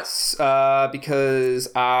 Yes, because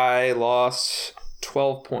I lost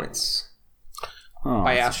 12 points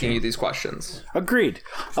by asking you these questions. Agreed.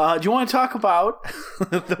 Do you want to talk about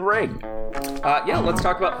The Ring? Yeah, let's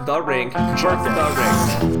talk about The Ring.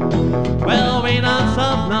 The Ring. Well, we done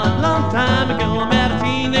something not a long time ago. I met a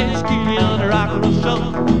teenage cutie on a rock and roll show.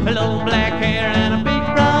 Hello, black hair and a big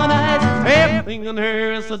brown eyes. Everything on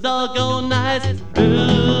her is so doggone nice.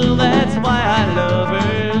 Ooh, that's why I love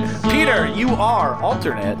her so. Peter, you are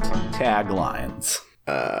alternate taglines.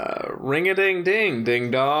 Ring-a-ding-ding,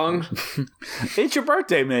 ding-dong. It's your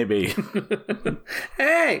birthday, maybe.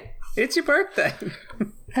 Hey, it's your birthday.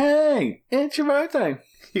 Hey, it's your birthday.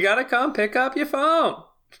 You gotta come pick up your phone.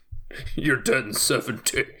 You're dead in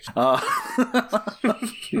 70. Oh,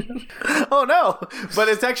 no. But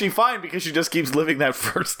it's actually fine because she just keeps living that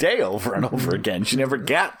first day over and over again. She never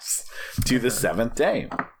gets to the 7th day.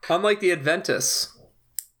 Unlike the Adventists.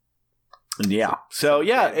 Yeah. So,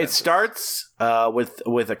 yeah, it starts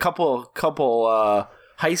with a couple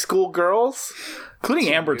high school girls, including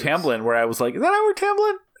Amber Tamblyn, where I was like, is that Amber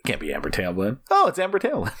Tamblyn? It can't be Amber Tamblyn. Oh, it's Amber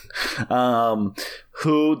Tamblyn.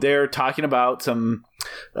 Who they're talking about some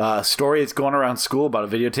story that's going around school about a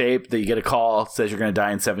videotape that you get a call, says you're going to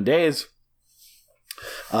die in 7 days.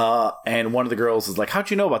 And one of the girls is like, how'd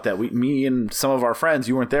you know about that? Me and some of our friends,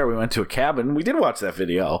 you weren't there. We went to a cabin. We did watch that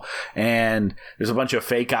video. And there's a bunch of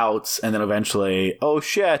fake outs. And then eventually, oh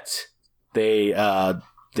shit,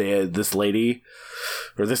 this lady,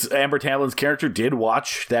 or this Amber Tamblyn's character did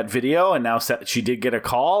watch that video. And now she did get a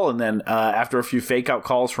call. And then after a few fake out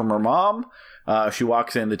calls from her mom, she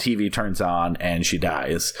walks in, the TV turns on, and she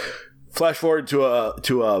dies. Flash forward to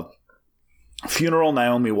a funeral.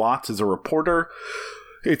 Naomi Watts is a reporter.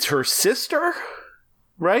 It's her sister,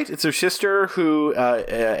 right? It's her sister who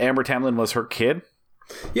Amber Tamblyn was her kid.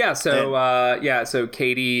 Yeah. So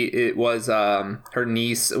Katie, it was her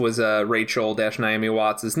niece was Rachel Naomi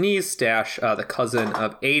Watts' niece the cousin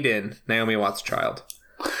of Aiden, Naomi Watts' child.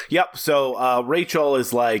 Yep. So Rachel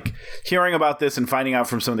is like hearing about this and finding out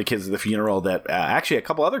from some of the kids at the funeral that actually a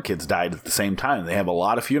couple other kids died at the same time. They have a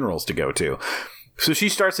lot of funerals to go to. So she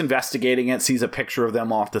starts investigating it, sees a picture of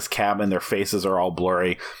them off this cabin. Their faces are all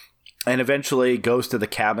blurry. And eventually goes to the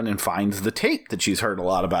cabin and finds the tape that she's heard a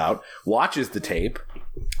lot about. Watches the tape.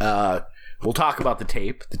 We'll talk about the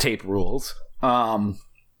tape. The tape rules. And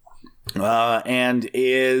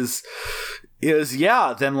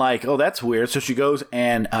then like, oh, that's weird. So she goes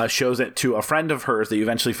and shows it to a friend of hers that you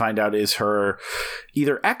eventually find out is her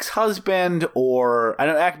either ex-husband or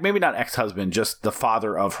maybe not ex-husband, just the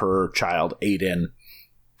father of her child, Aiden.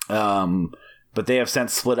 But they have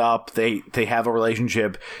since split up. They have a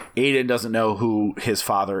relationship. Aiden doesn't know who his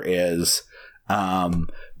father is.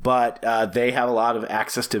 But they have a lot of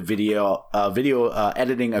access to video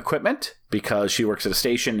editing equipment because she works at a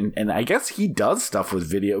station, and I guess he does stuff with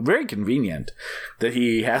video. Very convenient that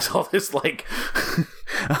he has all this like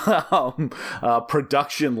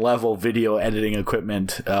production level video editing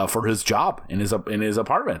equipment for his job in his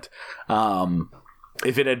apartment.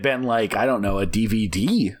 If it had been like, I don't know, a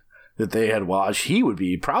DVD that they had watched, he would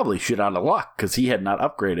be probably shit out of luck because he had not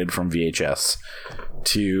upgraded from VHS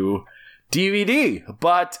to DVD.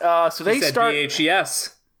 But so they start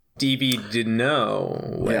VHS. DVD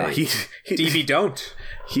no. Yeah, he DV don't.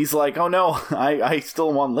 He's like, oh no, I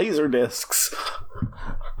still want laser discs.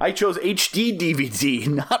 I chose HD DVD,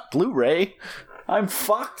 not Blu-ray. I'm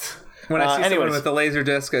fucked. When I see someone with a laser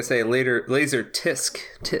disc, I say laser tisk.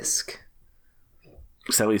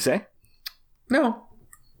 Is that what you say? No.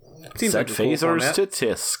 Seems Set like a cool phasers format. to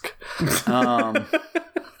tisk.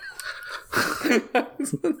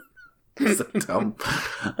 So dumb.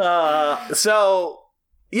 So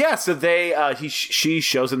they she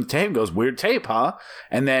shows him the tape and goes, weird tape, huh?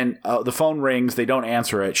 And then the phone rings. They don't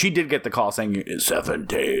answer it. She did get the call saying 7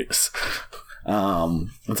 days.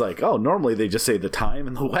 It's like, oh, normally they just say the time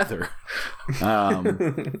and the weather.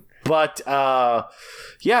 But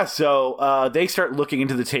so they start looking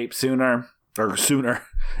into the tape sooner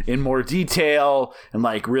in more detail and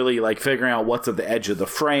like really like figuring out what's at the edge of the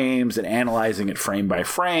frames and analyzing it frame by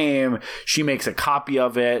frame. She makes a copy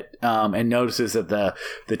of it and notices that the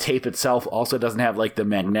tape itself also doesn't have like the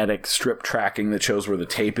magnetic strip tracking that shows where the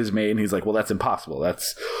tape is made. And he's like, well, that's impossible.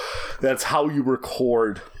 That's how you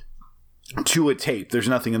record to a tape. There's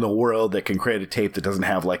nothing in the world that can create a tape that doesn't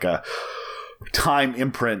have like a time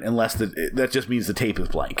imprint unless that just means the tape is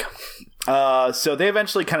blank. So they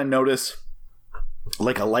eventually kind of notice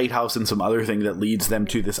like a lighthouse and some other thing that leads them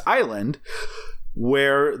to this island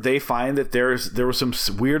where they find that there was some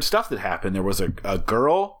weird stuff that happened. There was a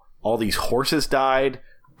girl, all these horses died,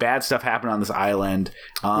 bad stuff happened on this island.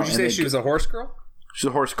 Would you say she was a horse girl? She's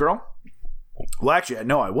a horse girl? Well, actually,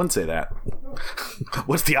 no, I wouldn't say that.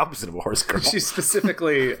 What's the opposite of a horse girl? She's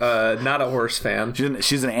specifically not a horse fan.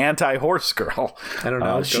 She's an anti-horse girl. I don't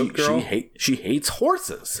know. Goat girl? She hates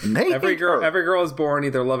horses. And every girl is born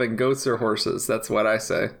either loving goats or horses. That's what I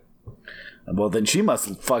say. Well, then she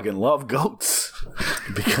must fucking love goats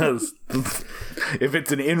because if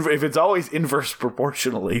it's always inverse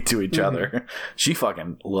proportionally to each other, she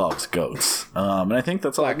fucking loves goats. And I think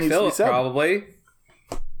that's all that needs to be said. Probably.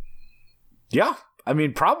 Yeah, I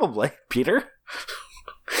mean, probably, Peter.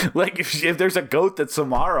 Like, if there's a goat that's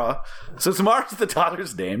Samara, so Samara's the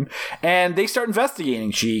daughter's name, and they start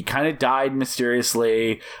investigating. She kind of died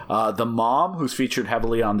mysteriously. The mom, who's featured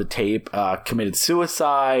heavily on the tape, committed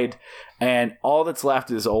suicide, and all that's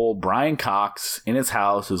left is old Brian Cox in his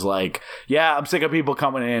house, who's like, yeah, I'm sick of people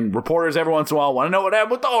coming in. Reporters every once in a while want to know what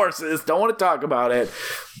happened with the horses. Don't want to talk about it.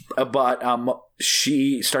 But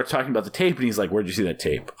she starts talking about the tape, and he's like, where'd you see that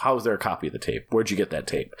tape? How is there a copy of the tape? Where'd you get that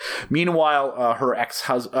tape? Meanwhile, her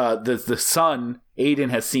ex-husband, the son, Aiden,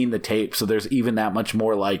 has seen the tape, so there's even that much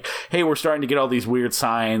more like, hey, we're starting to get all these weird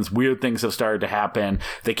signs. Weird things have started to happen.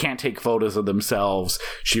 They can't take photos of themselves.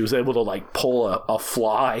 She was able to, like, pull a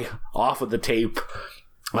fly off of the tape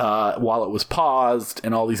while it was paused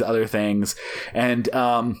and all these other things. And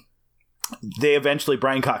they eventually,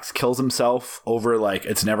 Brian Cox kills himself over, like,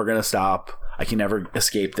 it's never going to stop. I can never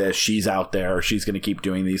escape this. She's out there. She's going to keep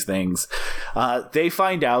doing these things. They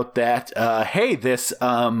find out that, hey, they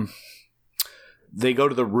go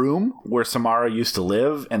to the room where Samara used to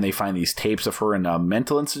live, and they find these tapes of her in a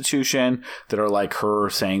mental institution that are like her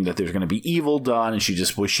saying that there's going to be evil done, and she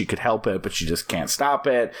just wish she could help it, but she just can't stop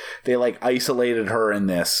it. They, like, isolated her in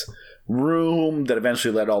this room that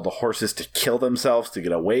eventually led all the horses to kill themselves to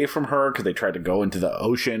get away from her because they tried to go into the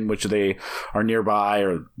ocean, which they are nearby,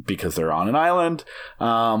 or because they're on an island.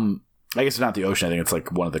 I guess it's not the ocean. I think it's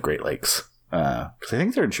like one of the Great Lakes. Because I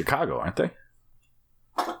think they're in Chicago, aren't they?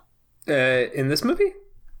 In this movie?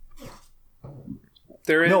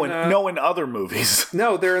 They're in in other movies.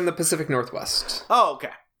 No, they're in the Pacific Northwest. Oh, okay.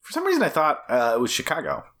 For some reason, I thought it was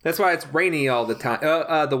Chicago. That's why it's rainy all the time.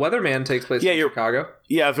 The Weatherman takes place in Chicago.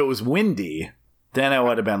 Yeah, if it was windy, then it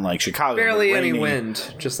would have been like Chicago. Barely any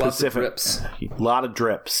wind, just lots of drips. A lot of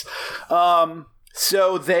drips.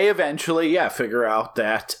 So they eventually, figure out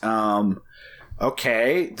that,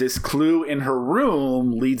 okay, this clue in her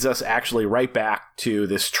room leads us actually right back to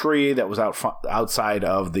this tree that was outside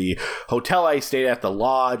of the hotel I stayed at, the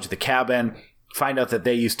lodge, the cabin. Find out that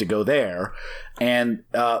they used to go there, and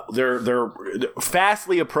they're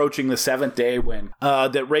fastly approaching the 7th day when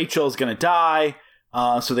that Rachel is going to die.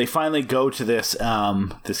 So they finally go to this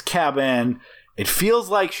cabin. It feels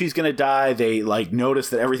like she's going to die. They like notice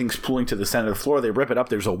that everything's pulling to the center of the floor. They rip it up.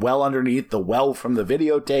 There's a well underneath the well from the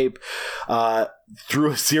videotape. Through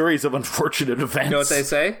a series of unfortunate events. You know what they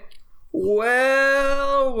say?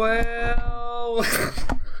 Well.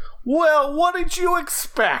 Well, what did you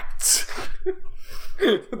expect?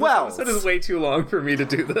 Well, this episode is way too long for me to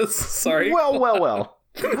do this. Sorry. Well.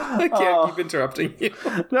 I can't keep interrupting you.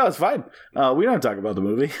 No, it's fine. We don't talk about the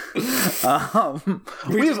movie.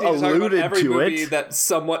 We've alluded to movie it. That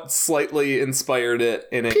somewhat slightly inspired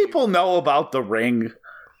it. People know about The Ring.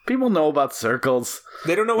 People know about circles.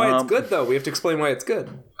 They don't know why it's good, though. We have to explain why it's good.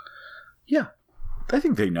 Yeah. I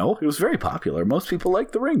think they know. It was very popular. Most people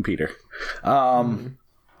like The Ring, Peter.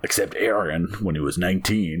 Except Aaron, when he was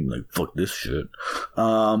 19. Like, fuck this shit.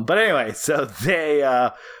 But anyway, so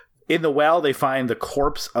they... in the well, they find the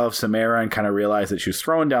corpse of Samara and kind of realize that she was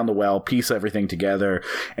thrown down the well, piece everything together.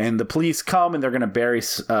 And the police come and they're going to bury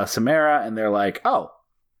Samara. And they're like, oh,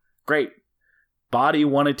 great. Body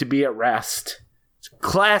wanted to be at rest.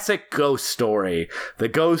 Classic ghost story. The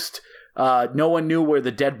ghost, no one knew where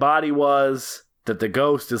the dead body was. That the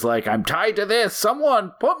ghost is like, I'm tied to this.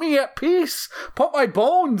 Someone put me at peace. Put my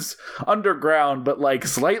bones underground, but like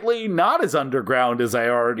slightly not as underground as I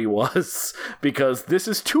already was, because this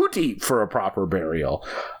is too deep for a proper burial.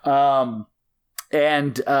 And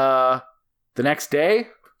the next day,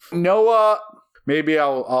 Noah... Maybe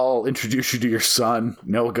I'll introduce you to your son.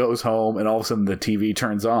 Noah goes home, and all of a sudden the TV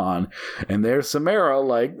turns on, and there's Samara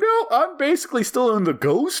like, no, I'm basically still in the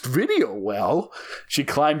ghost video well. She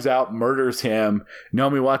climbs out, murders him.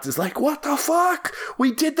 Naomi Watts is like, what the fuck?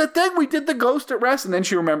 We did the thing. We did the ghost at rest. And then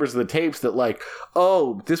she remembers the tapes that like,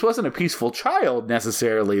 oh, this wasn't a peaceful child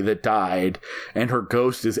necessarily that died, and her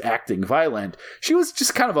ghost is acting violent. She was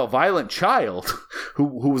just kind of a violent child who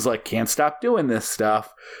was like, can't stop doing this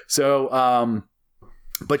stuff. So,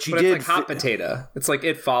 But it's like hot potato. It's like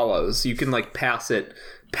It Follows. You can like pass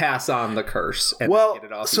on the curse and then get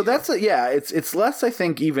it off. So that's it's less, I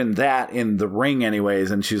think, even that in The Ring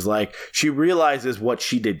anyways. And she's like, she realizes what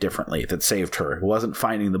she did differently that saved her. It wasn't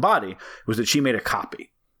finding the body. It was that she made a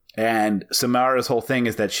copy. And Samara's whole thing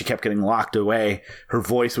is that she kept getting locked away. Her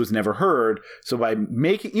voice was never heard. So by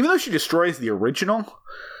even though she destroys the original,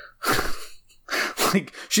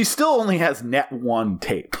 like she still only has net one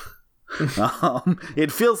tape.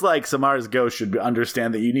 It feels like Samara's ghost should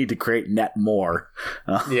understand that you need to create net more.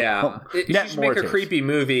 She should make a creepy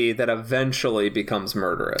movie that eventually becomes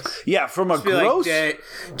murderous. Yeah, from a gross...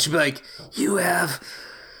 She'd be like, you have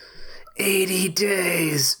 80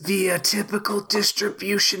 days via typical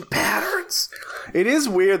distribution patterns. It is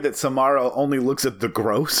weird that Samara only looks at the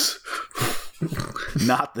gross,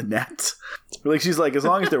 not the net. Like, she's like, as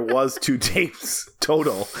long as there was 2 tapes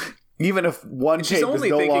total... Even if one tape is no longer...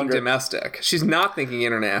 She's only thinking domestic. She's not thinking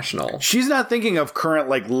international. She's not thinking of current,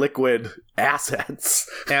 like, liquid assets.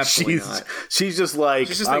 Absolutely not. She's just like,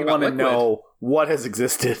 I want to know what has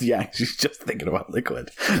existed. Yeah, she's just thinking about liquid.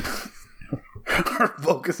 Her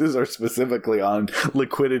focuses are specifically on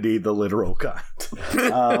liquidity, the literal kind.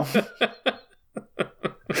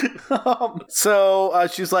 So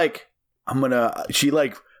she's like, she,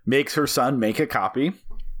 like, makes her son make a copy.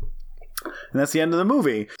 And that's the end of the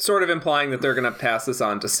movie. Sort of implying that they're going to pass this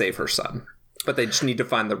on to save her son. But they just need to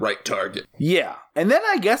find the right target. Yeah. And then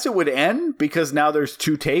I guess it would end because now there's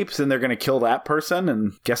 2 tapes and they're going to kill that person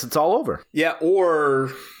and guess it's all over. Yeah,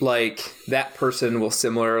 or like that person will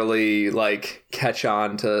similarly like catch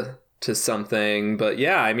on to something. But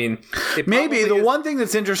yeah, I mean... Maybe the one thing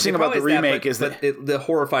that's interesting about the remake is that... the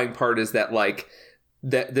horrifying part is that like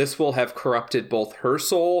that this will have corrupted both her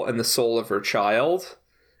soul and the soul of her child.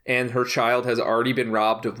 And her child has already been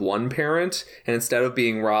robbed of one parent, and instead of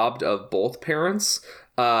being robbed of both parents,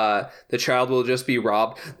 the child will just be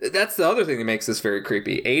robbed. That's the other thing that makes this very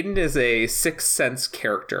creepy. Aiden is a Sixth Sense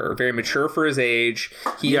character, very mature for his age.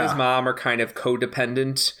 He and his mom are kind of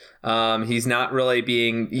codependent. He's not really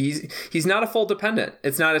being... He's not a full dependent.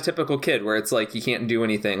 It's not a typical kid where it's like he can't do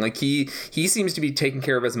anything. Like he seems to be taking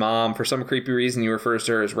care of his mom. For some creepy reason, he refers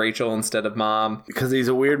to her as Rachel instead of mom. Because he's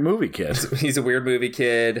a weird movie kid. He's a weird movie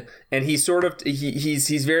kid. And he's sort of...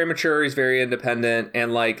 He's very mature. He's very independent.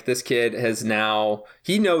 And like this kid has now...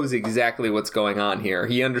 He knows exactly what's going on here.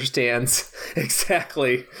 He understands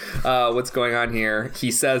exactly what's going on here.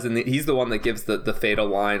 He says, and he's the one that gives the fatal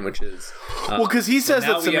line, which is... well, because he says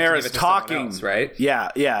that Samara's talking, else, right? Yeah,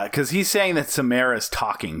 because he's saying that Samara's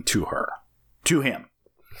talking to him.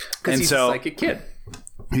 Because he's a psychic kid.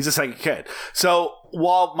 He's a psychic kid. So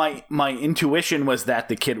while my intuition was that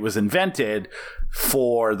the kid was invented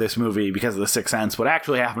for this movie because of the Sixth Sense, what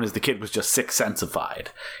actually happened is the kid was just Sixth Sensified.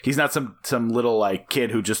 He's not some little like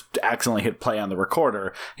kid who just accidentally hit play on the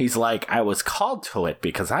recorder. He's like, I was called to it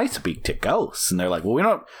because I speak to ghosts. And they're like, well, we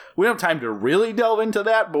don't have time to really delve into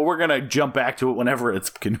that, but we're gonna jump back to it whenever it's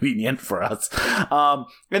convenient for us. And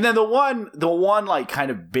then the one like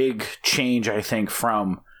kind of big change I think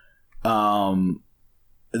from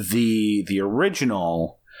the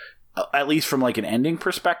original, at least from like an ending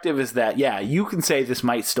perspective, is that you can say this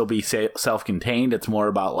might still be self-contained. It's more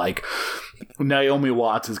about like Naomi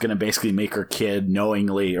Watts is going to basically make her kid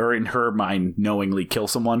knowingly, or in her mind knowingly, kill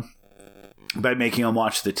someone by making them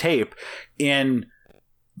watch the tape. In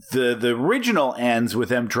the original ends with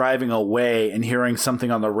them driving away and hearing something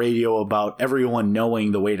on the radio about everyone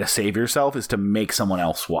knowing the way to save yourself is to make someone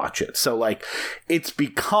else watch it. So like it's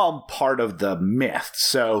become part of the myth.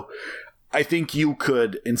 So I think you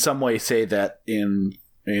could in some way say that in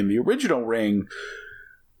the original Ring,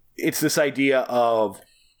 it's this idea of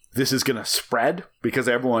this is going to spread because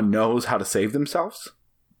everyone knows how to save themselves.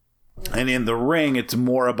 And in the Ring, it's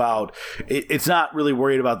more about it's not really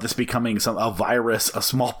worried about this becoming a virus, a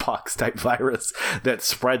smallpox type virus that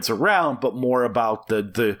spreads around, but more about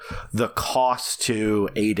the cost to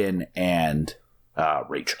Aiden and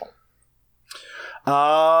Rachel.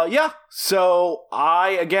 So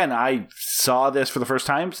I saw this for the first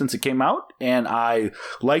time since it came out, and I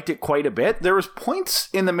liked it quite a bit. There was points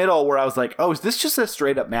in the middle where I was like, oh, is this just a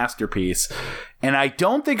straight up masterpiece? And I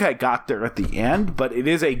don't think I got there at the end, but it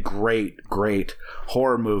is a great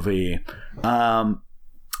horror movie.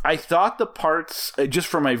 I thought the parts, just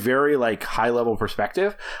from a very like high level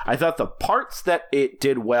perspective, I thought the parts that it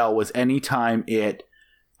did well was anytime it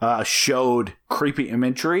showed creepy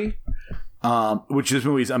imagery, which this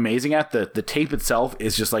movie is amazing at. The tape itself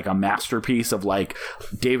is just like a masterpiece of like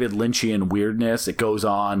David Lynchian weirdness. It goes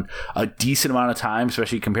on a decent amount of time,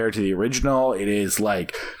 especially compared to the original. It is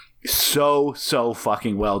like so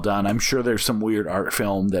fucking well done. I'm sure there's some weird art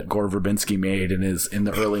film that Gore Verbinski made in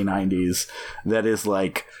the early 90s that is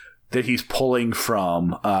like that he's pulling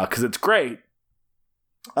from because it's great.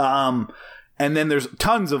 And then there's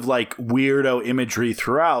tons of like weirdo imagery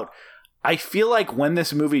throughout. I feel like when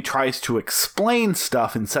this movie tries to explain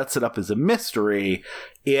stuff and sets it up as a mystery,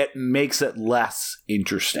 it makes it less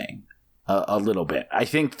interesting a little bit. I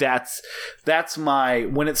think that's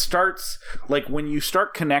when it starts, like when you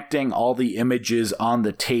start connecting all the images on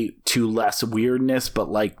the tape to less weirdness, but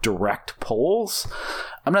like direct pulls.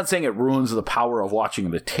 I'm not saying it ruins the power of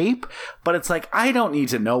watching the tape, but it's like, I don't need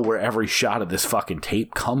to know where every shot of this fucking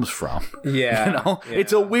tape comes from. Yeah. You know,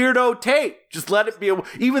 it's a weirdo tape. Just let it be.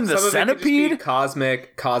 Even the centipede.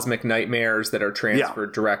 Cosmic nightmares that are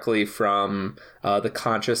transferred directly from the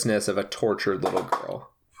consciousness of a tortured little girl.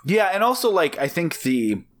 Yeah, and also like I think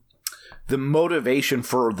the motivation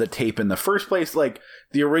for the tape in the first place, like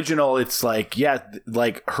the original, it's like,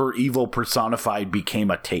 like her evil personified became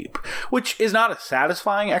a tape, which is not a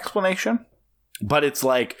satisfying explanation, but it's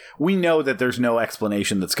like we know that there's no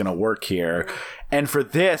explanation that's going to work here. And for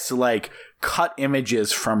this, like cut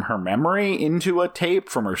images from her memory into a tape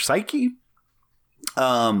from her psyche,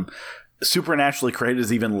 supernaturally created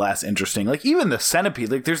is even less interesting. Like even the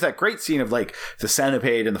centipede, like there's that great scene of like the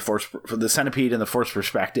centipede and the forced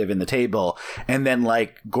perspective in the table, and then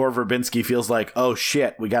like Gore Verbinski feels like, oh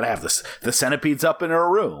shit, we gotta have the centipede's up in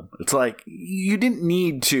her room. It's like you didn't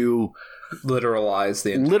need to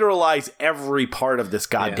literalize every part of this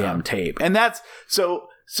goddamn tape. And that's so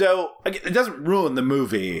it doesn't ruin the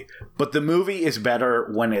movie, but the movie is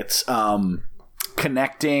better when it's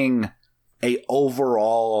connecting a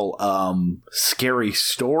overall scary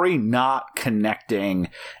story, not connecting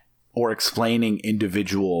or explaining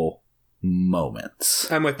individual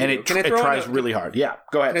moments. I'm with you. And it tries really hard. Yeah,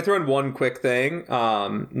 go ahead. Can I throw in one quick thing?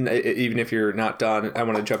 Even if you're not done, I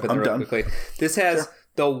want to jump in there real quickly. This has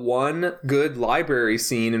the one good library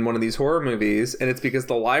scene in one of these horror movies, and it's because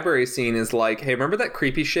the library scene is like, hey, remember that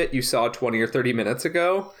creepy shit you saw 20 or 30 minutes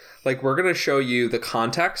ago? Like, we're going to show you the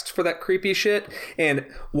context for that creepy shit. And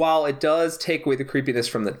while it does take away the creepiness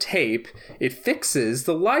from the tape, it fixes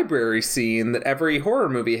the library scene that every horror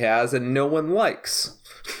movie has and no one likes.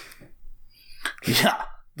 Yeah.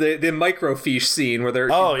 The microfiche scene where they're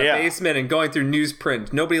in the basement and going through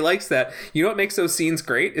newsprint. Nobody likes that. You know what makes those scenes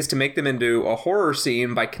great is to make them into a horror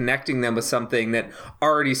scene by connecting them with something that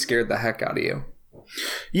already scared the heck out of you.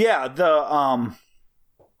 Yeah,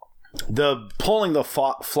 the pulling the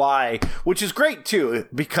fly, which is great too,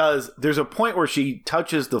 because there's a point where she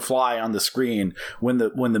touches the fly on the screen when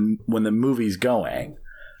the movie's going,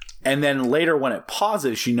 and then later when it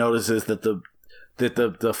pauses, she notices that that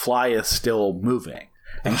the fly is still moving.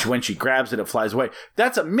 And when she grabs it, it flies away.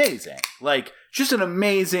 That's amazing. Like, just an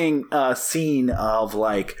amazing scene of,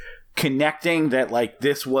 like, connecting that, like,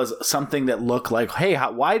 this was something that looked like, hey,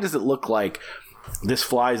 why does it look like this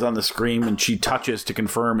fly's on the screen when she touches to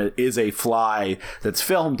confirm it is a fly that's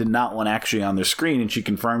filmed and not one actually on the screen, and she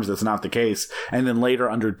confirms that's not the case. And then later,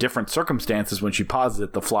 under different circumstances, when she pauses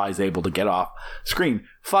it, the fly's able to get off screen.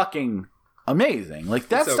 Fucking amazing. Like,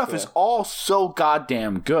 that stuff cool. Is all so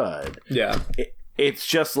goddamn good. Yeah. It's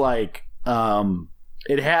just like,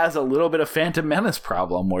 it has a little bit of Phantom Menace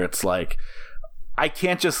problem where it's like, I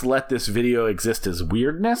can't just let this video exist as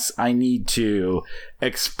weirdness. I need to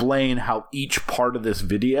explain how each part of this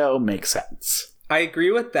video makes sense. I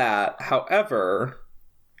agree with that. However,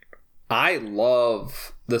 I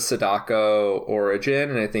love the Sadako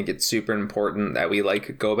origin, and I think it's super important that we,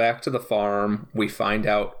 like, go back to the farm. We find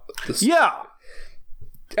out the story.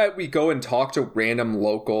 Yeah. We go and talk to random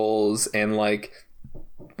locals, and, like,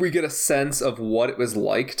 we get a sense of what it was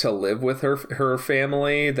like to live with her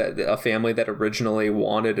family, a family that originally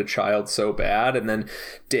wanted a child so bad, and then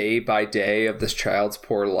day by day of this child's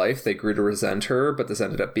poor life, they grew to resent her, but this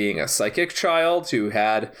ended up being a psychic child who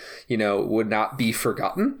had, would not be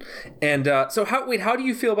forgotten. And so how do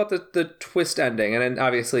you feel about the twist ending? And then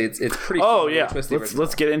obviously it's pretty twisty.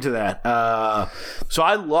 Let's get into that. So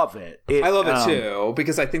I love it. I love it too,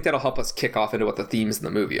 because I think that'll help us kick off into what the themes in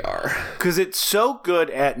the movie are. Because it's so good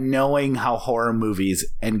at knowing how horror movies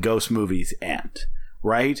and ghost movies end,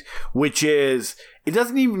 right? Which is, it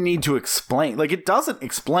doesn't even need to explain. Like, it doesn't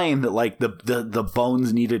explain that, like, the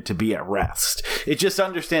bones needed to be at rest. It just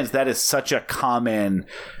understands that is such a common,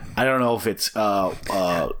 I don't know if it's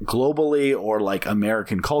globally or, like,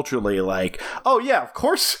 American culturally, like, oh yeah, of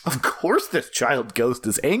course this child ghost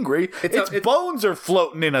is angry. Its bones are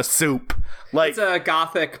floating in a soup. Like,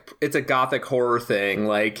 it's a gothic horror thing.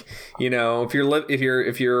 Like,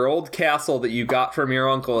 if your old castle that you got from your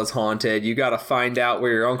uncle is haunted, you got to find out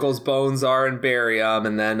where your uncle's bones are and bury them,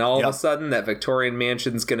 and then all of a sudden that Victorian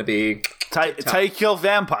mansion's going to be. It's how you kill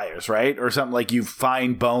vampires, right? Or something, like you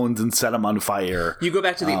find bones and set them on fire. You go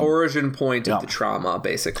back to the origin point of the trauma,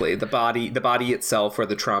 basically the body itself where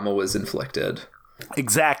the trauma was inflicted.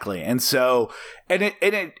 Exactly. And so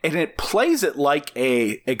it plays it like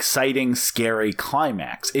a exciting, scary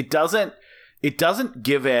climax. It doesn't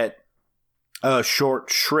give it a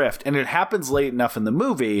short shrift, and it happens late enough in the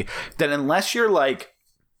movie that unless you're like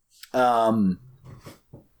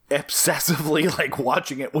obsessively like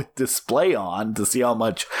watching it with display on to see how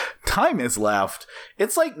much time is left,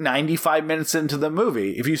 it's like 95 minutes into the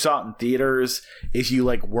movie. If you saw it in theaters, if you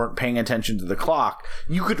like weren't paying attention to the clock,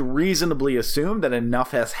 you could reasonably assume that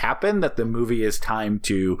enough has happened that the movie is time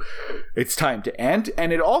to end.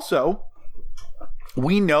 And it also,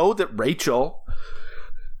 we know that Rachel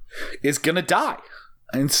is gonna die,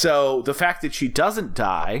 and so the fact that she doesn't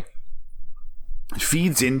die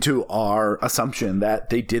feeds into our assumption that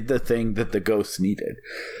they did the thing that the ghosts needed.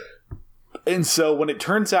 And so when it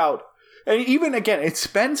turns out, and even again, it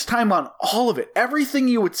spends time on all of it, everything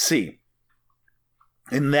you would see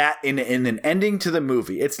in an ending to the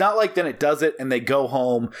movie. It's not like then it does it and they go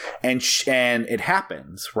home and it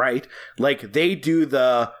happens, right? Like, they do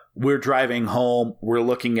we're driving home, we're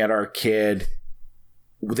looking at our kid.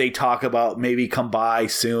 They talk about maybe come by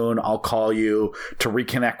soon, I'll call you to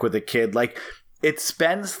reconnect with the kid. Like, it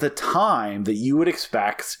spends the time that you would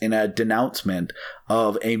expect in a denouncement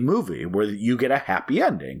of a movie where you get a happy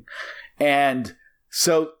ending. And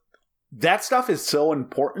so that stuff is so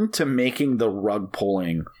important to making the rug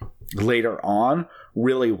pulling later on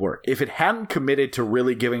really work. If it hadn't committed to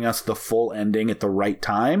really giving us the full ending at the right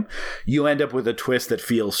time, you end up with a twist that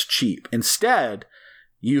feels cheap. Instead,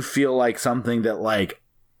 you feel like something that, like,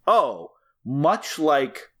 oh, much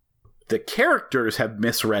like the characters have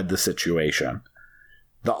misread the situation,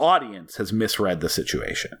 the audience has misread the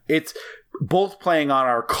situation. It's both playing on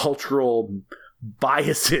our cultural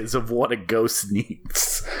biases of what a ghost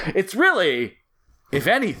needs. It's really, if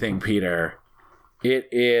anything, Peter, it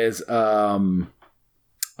is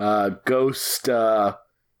ghost, but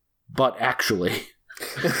actually.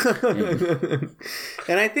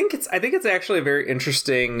 And I think it's actually a very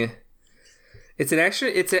interesting. It's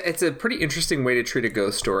a pretty interesting way to treat a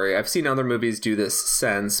ghost story. I've seen other movies do this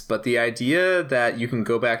since, but the idea that you can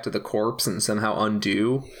go back to the corpse and somehow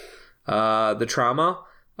undo the trauma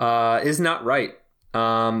is not right.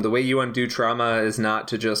 The way you undo trauma is not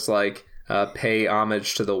to just like pay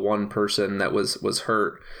homage to the one person that was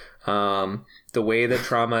hurt. The way that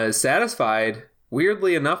trauma is satisfied,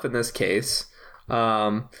 weirdly enough in this case,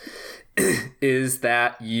 is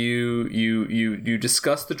that you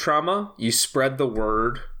discuss the trauma, you spread the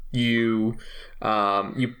word,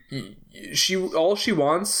 all she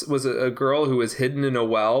wants was a girl who was hidden in a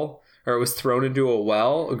well, or was thrown into a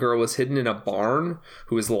well. A girl was hidden in a barn,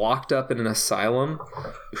 who was locked up in an asylum,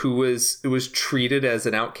 who was treated as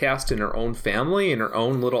an outcast in her own family, in her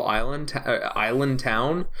own little island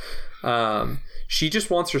town. She just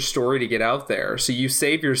wants her story to get out there. So you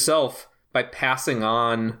save yourself by passing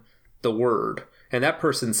on the word. And that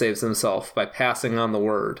person saves himself by passing on the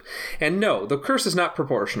word. And no, the curse is not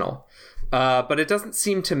proportional. But it doesn't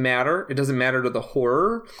seem to matter. It doesn't matter to the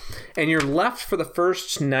horror. And you're left for the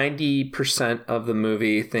first 90% of the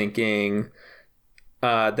movie thinking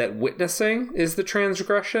that witnessing is the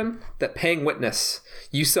transgression, that paying witness.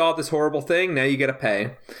 You saw this horrible thing, now you got to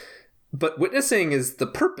pay. But witnessing is the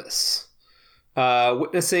purpose.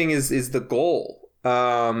 Witnessing is the goal.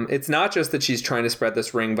 It's not just that she's trying to spread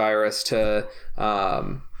this ring virus to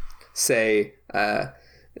not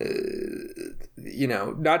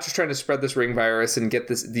just trying to spread this ring virus and get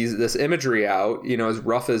this imagery out, as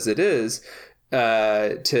rough as it is,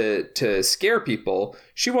 to scare people.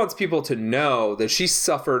 She wants people to know that she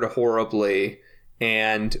suffered horribly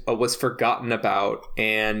and was forgotten about,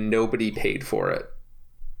 and nobody paid for it.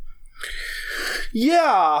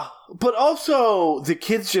 Yeah, but also the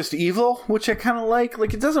kid's just evil, which I kind of like.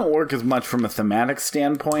 Like, it doesn't work as much from a thematic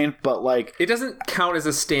standpoint, but like it doesn't count as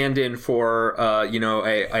a stand-in for a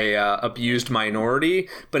abused minority,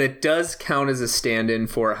 but it does count as a stand-in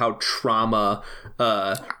for how trauma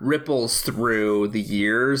ripples through the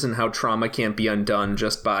years and how trauma can't be undone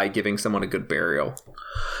just by giving someone a good burial.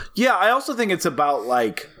 Yeah, I also think it's about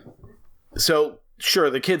sure,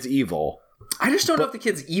 the kid's evil. I just don't know if the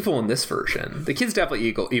kid's evil in this version. The kid's definitely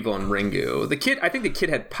evil in Ringu. I think the kid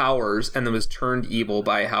had powers and then was turned evil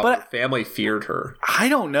by how her family feared her. I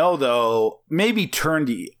don't know, though. Maybe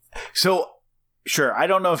turned so, sure, I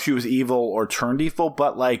don't know if she was evil or turned evil,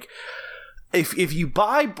 but if you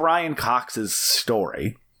buy Brian Cox's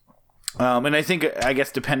story, and I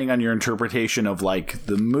guess depending on your interpretation of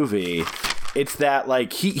the movie, it's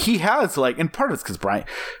that he has and part of it's because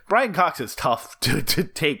Brian Cox is tough to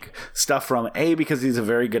take stuff from, A, because he's a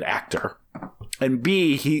very good actor, and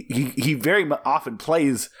B, he very often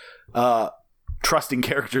plays trusting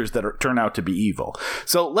characters that turn out to be evil.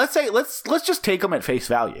 So let's just take him at face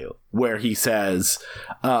value, where he says,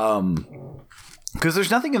 because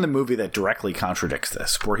there's nothing in the movie that directly contradicts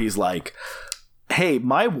this, where he's like, hey,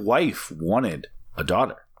 my wife wanted a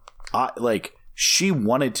daughter. She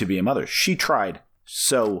wanted to be a mother. She tried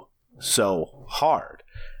so hard.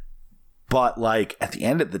 But, at the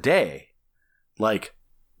end of the day,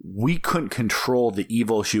 we couldn't control the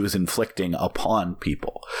evil she was inflicting upon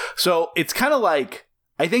people. So it's kind of I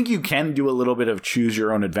think you can do a little bit of choose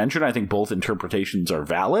your own adventure, and I think both interpretations are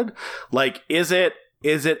valid. Is it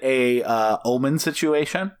a Omen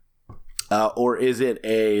situation? Or is it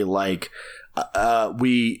a,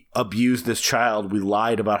 we abused this child, we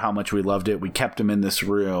lied about how much we loved it, we kept him in this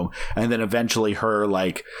room, and then eventually her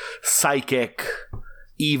psychic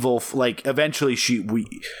evil, eventually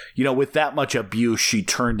with that much abuse, she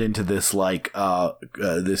turned into this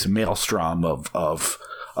this maelstrom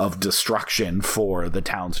of destruction for the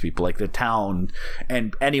townspeople, the town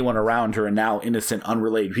and anyone around her, and now innocent,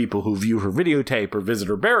 unrelated people who view her videotape or visit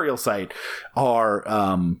her burial site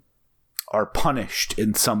are punished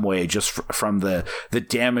in some way just from the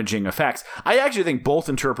damaging effects. I actually think both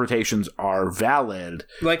interpretations are valid.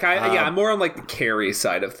 I'm more on the Carrie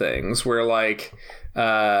side of things, where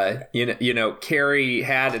Carrie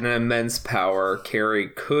had an immense power. Carrie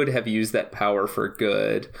could have used that power for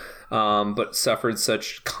good, but suffered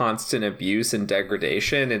such constant abuse and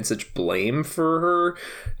degradation and such blame for her.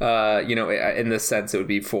 In the sense it would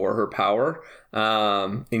be for her power.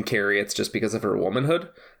 In Carrie, it's just because of her womanhood.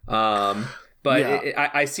 But yeah.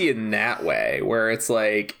 I see it in that way, where it's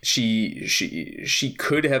she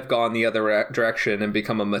could have gone the other direction and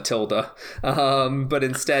become a Matilda, but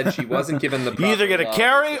instead she wasn't given the. You either get a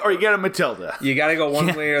Carrie or you get a Matilda. You got to go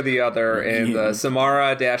one way or the other, and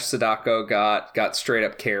Samara Sadako got straight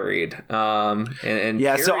up carried. And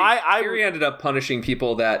yeah, Carrie, so Carrie ended up punishing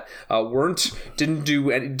people that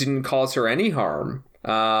didn't cause her any harm.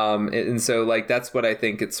 And so that's what I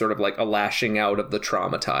think, it's sort of a lashing out of the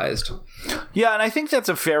traumatized. Yeah, and I think that's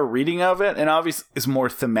a fair reading of it, and obviously is more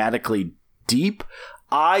thematically deep.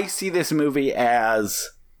 I see this movie as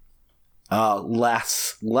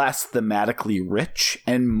less thematically rich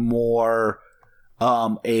and more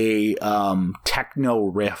a techno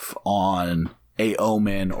riff on a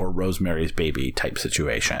Omen or Rosemary's Baby type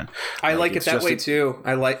situation. I like it that way too.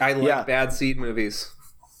 I like bad seed movies.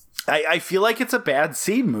 I feel like it's a bad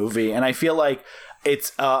seed movie, and I feel like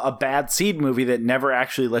it's a bad seed movie that never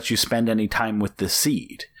actually lets you spend any time with the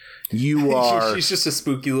seed. You are... She's just a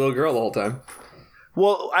spooky little girl the whole time.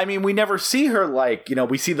 Well, I mean, we never see her, like, you know,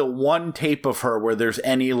 we see the one tape of her where there's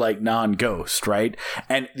any, like, non-ghost, right?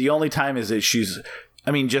 And the only time is that she's,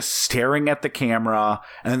 I mean, just staring at the camera,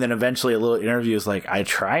 and then eventually a little interview is like, I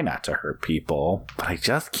try not to hurt people, but I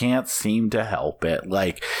just can't seem to help it.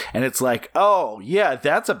 Like, and it's like, oh, yeah,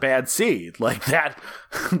 that's a bad seed. Like, that's,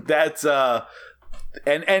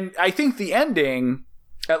 and I think the ending,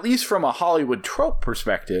 at least from a Hollywood trope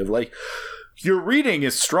perspective, like, your reading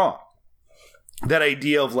is strong. That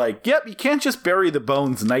idea of like, yep, you can't just bury the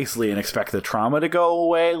bones nicely and expect the trauma to go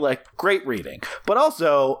away. Like, great reading. But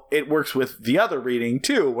also, it works with the other reading,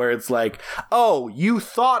 too, where it's like, oh, you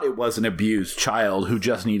thought it was an abused child who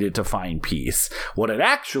just needed to find peace. What it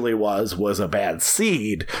actually was a bad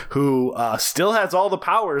seed who still has all the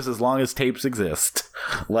powers as long as tapes exist.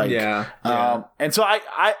 Like, yeah. And so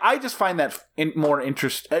I just find that more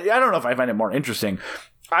interesting. I don't know if I find it more interesting.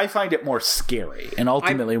 I find it more scary. And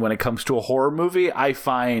ultimately, when it comes to a horror movie, I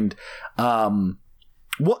find, I've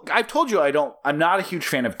told you I'm not a huge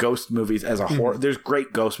fan of ghost movies as a horror. There's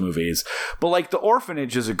great ghost movies, but like The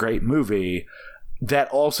Orphanage is a great movie that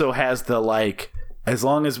also has the, like, as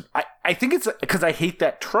long as I think it's because I hate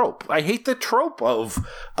that trope. I hate the trope of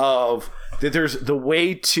that there's the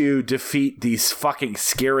way to defeat these fucking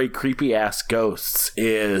scary, creepy ass ghosts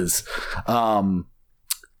is,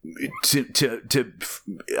 to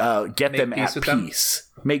get them at peace.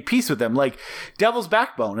 Make peace with them. Like Devil's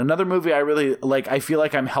Backbone, another movie I really like. I feel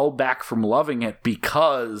like I'm held back from loving it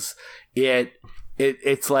because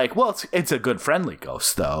it's like, well, it's a good friendly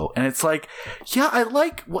ghost though, and it's like, yeah, I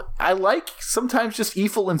like sometimes just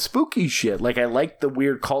evil and spooky shit. Like I like the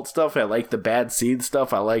weird cult stuff. I like the bad seed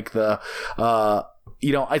stuff. I like the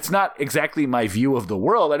you know, it's not exactly my view of the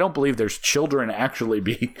world. I don't believe there's children actually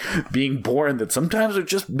being born that sometimes are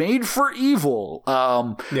just made for evil.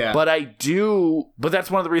 Yeah. But that's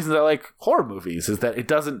one of the reasons I like horror movies is that it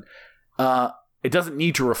doesn't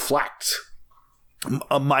need to reflect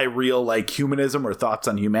my real, like, humanism or thoughts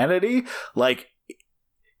on humanity. Like,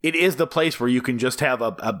 it is the place where you can just have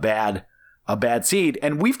a bad seed.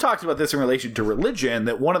 And we've talked about this in relation to religion,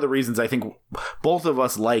 that one of the reasons I think both of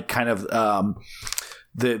us like kind of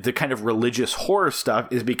the kind of religious horror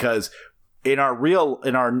stuff is because in our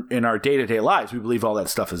day-to-day lives we believe all that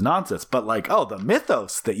stuff is nonsense, but like, oh, the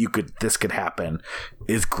mythos that this could happen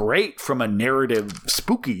is great from a narrative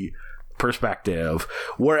spooky perspective.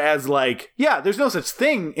 Whereas, like, yeah, there's no such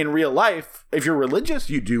thing in real life. If you're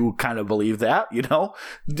religious, you do kind of believe that, you know.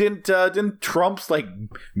 Didn't Trump's, like,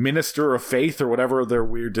 minister of faith or whatever their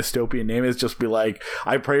weird dystopian name is just be like,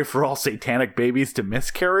 I pray for all satanic babies to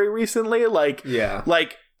miscarry recently? Like, yeah,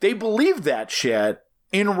 like they believe that shit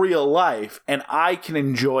in real life, and I can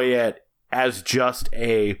enjoy it as just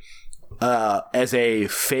a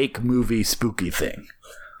fake movie spooky thing.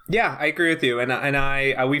 Yeah, I agree with you, and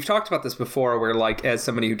I we've talked about this before. Where, like, as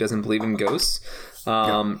somebody who doesn't believe in ghosts,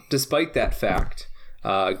 despite that fact,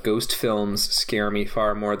 ghost films scare me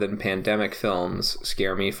far more than pandemic films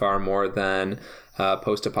scare me, far more than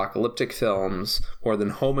post-apocalyptic films, more than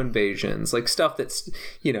home invasions, like stuff that's,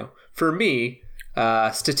 you know, for me,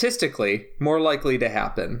 statistically more likely to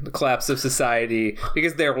happen, the collapse of society,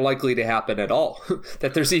 because they're likely to happen at all.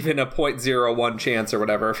 That there's even a 0.01 chance or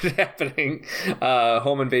whatever of it happening.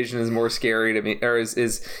 Home invasion is more scary to me, or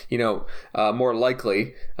is you know, more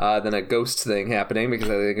likely than a ghost thing happening, because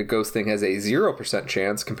I think a ghost thing has a 0%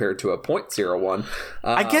 chance compared to a 0.01.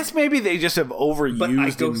 I guess maybe they just have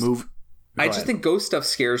overused and moved. I just think ghost stuff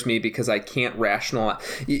scares me because I can't rationalize.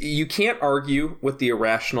 You can't argue with the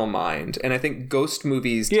irrational mind. And I think ghost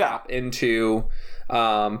movies tap into,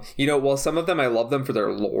 you know, while some of them, I love them for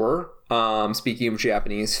their lore. Speaking of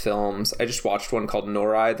Japanese films, I just watched one called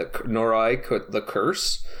Norai, the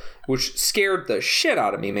Curse, which scared the shit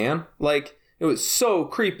out of me, man. Like, it was so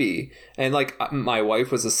creepy. And, like, my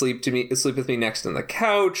wife was asleep with me next on the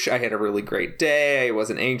couch. I had a really great day. I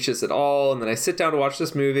wasn't anxious at all. And then I sit down to watch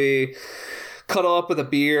this movie, cuddle up with a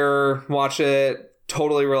beer, watch it,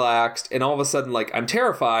 totally relaxed. And all of a sudden, like, I'm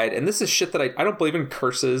terrified. And this is shit that I don't believe in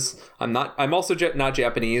curses. I'm also not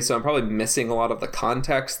Japanese, so I'm probably missing a lot of the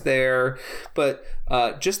context there. But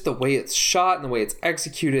just the way it's shot and the way it's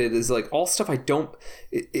executed is, like, all stuff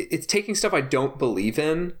it's taking stuff I don't believe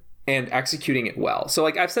in and executing it well. So,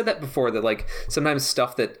 like, I've said that before, that, like, sometimes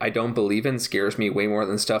stuff that I don't believe in scares me way more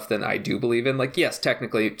than stuff that I do believe in. Like, yes,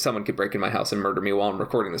 technically someone could break in my house and murder me while I'm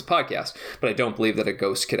recording this podcast, but I don't believe that a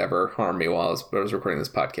ghost could ever harm me while I was recording this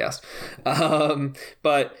podcast.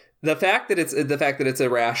 But the fact that it's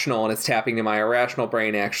irrational and it's tapping to my irrational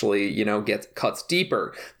brain actually, you know, cuts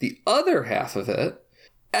deeper. The other half of it,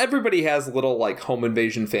 everybody has little like home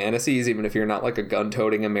invasion fantasies, even if you're not like a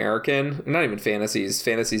gun-toting American. Not even fantasies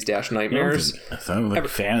dash nightmares. I thought like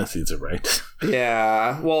fantasies are right.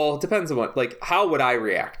 Yeah, well, it depends on what, like, how would I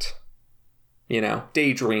react? You know,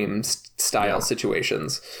 daydream style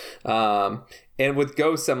situations. And with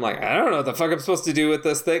ghosts, I'm like, I don't know what the fuck I'm supposed to do with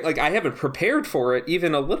this thing. Like, I haven't prepared for it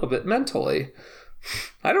even a little bit mentally.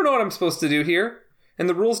 I don't know what I'm supposed to do here. And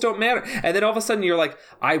the rules don't matter. And then all of a sudden you're like,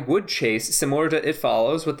 I would chase, similar to It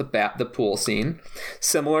Follows with the pool scene,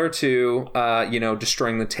 similar to,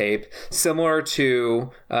 destroying the tape, similar to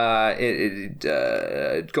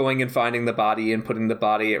going and finding the body and putting the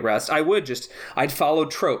body at rest. I'd follow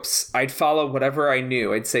tropes. I'd follow whatever I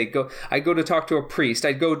knew. I'd go to talk to a priest.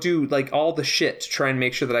 I'd go do like all the shit to try and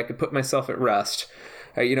make sure that I could put myself at rest.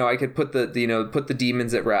 I could put the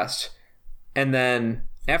demons at rest. And then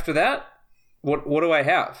after that, What do I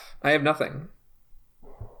have? I have nothing.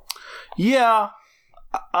 Yeah,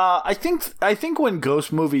 I think when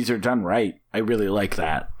ghost movies are done right, I really like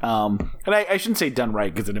that. And I shouldn't say done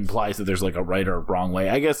right because it implies that there's like a right or a wrong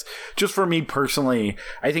way. I guess just for me personally,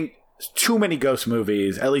 I think too many ghost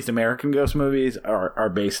movies, at least American ghost movies, are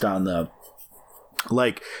based on the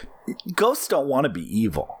like ghosts don't want to be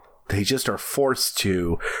evil. They just are forced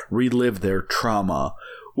to relive their trauma,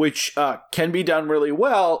 which can be done really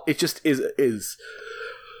well. It just is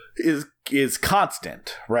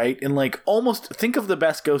constant, right? And like almost think of the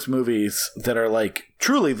best ghost movies that are like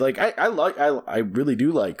truly like I really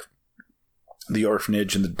do like The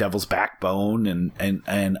Orphanage and The Devil's Backbone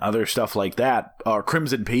and other stuff like that.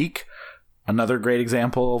 Crimson Peak, another great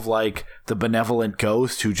example of like the benevolent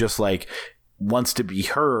ghost who just like wants to be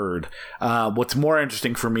heard. What's more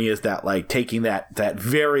interesting for me is that like taking that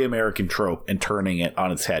very American trope and turning it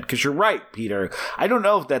on its head. Because you're right, Peter. I don't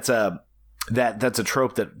know if that's a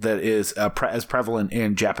trope that is as prevalent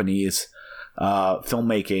in Japanese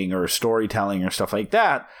filmmaking or storytelling or stuff like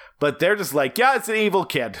that. But they're just like, yeah, it's an evil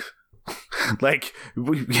kid. Like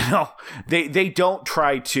they don't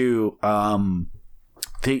try to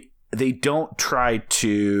they don't try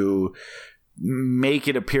to make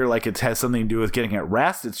it appear like it has something to do with getting at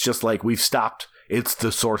rest. It's just like we've stopped. It's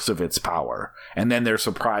the source of its power. And then they're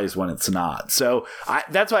surprised when it's not. So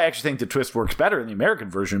that's why I actually think the twist works better in the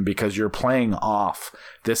American version because you're playing off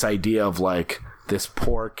this idea of like this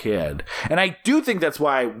poor kid. And I do think that's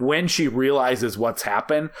why when she realizes what's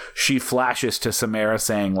happened, she flashes to Samara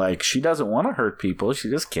saying like she doesn't want to hurt people.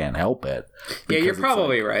 She just can't help it. Yeah, you're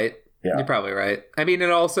probably right. Yeah. You're probably right. I mean,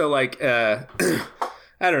 and also like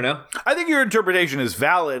I don't know. I think your interpretation is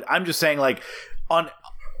valid. I'm just saying, like, on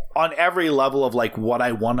every level of like what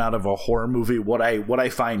I want out of a horror movie, what I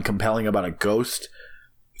find compelling about a ghost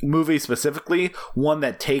movie specifically, one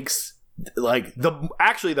that takes like the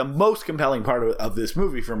most compelling part of this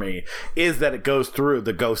movie for me is that it goes through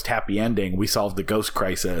the ghost happy ending. We solve the ghost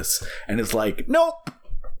crisis, and it's like, nope.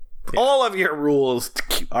 Yeah. All of your rules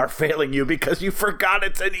are failing you because you forgot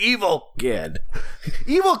it's an evil kid.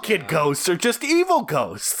 Evil kid ghosts are just evil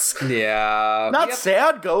ghosts. Yeah. Not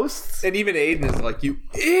sad ghosts. And even Aiden is like, you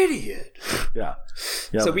idiot. Yeah.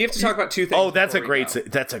 So we have to talk about two things. Oh, that's a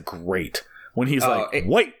great. When he's like,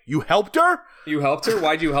 wait, you helped her? You helped her?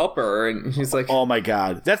 Why'd you help her? And he's like, oh my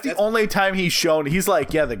God. That's the only time he's shown. He's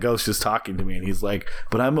like, yeah, the ghost is talking to me. And he's like,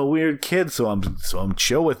 but I'm a weird kid, so I'm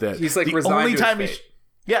chill with it. He's like, the resigned only to time his fate.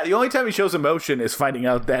 Yeah, the only time he shows emotion is finding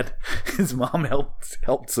out that his mom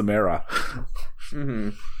helped Samara.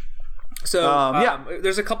 Mm-hmm. So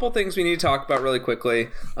there's a couple things we need to talk about really quickly.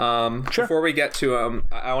 Sure. Before we get to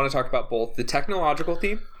I want to talk about both the technological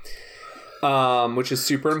theme, which is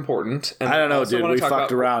super important. And I don't know, dude. We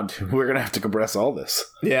fucked around. We're gonna have to compress all this.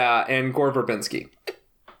 Yeah, and Gore Verbinski.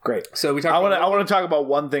 Great. So we talk. I want to talk about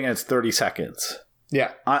one thing, and it's 30 seconds.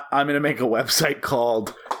 Yeah. I'm going to make a website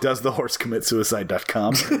called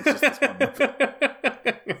doesthehorsecommit-suicide.com.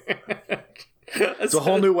 It's a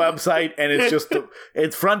whole new website, and it's just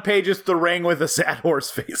it's front page is the ring with a sad horse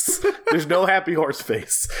face. There's no happy horse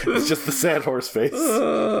face. It's just the sad horse face.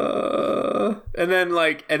 And then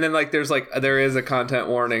there is a content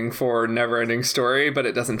warning for Neverending Story, but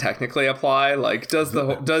it doesn't technically apply. Like, does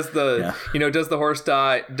the horse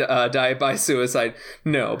die by suicide?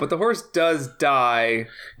 No, but the horse does die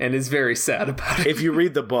and is very sad about it. If you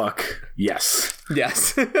read the book, yes.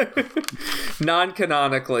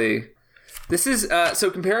 Non-canonically. This is, so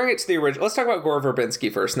comparing it to the original, let's talk about Gore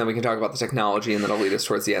Verbinski first, and then we can talk about the technology, and then it'll lead us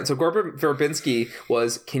towards the end. So Gore Verbinski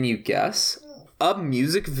was, can you guess, a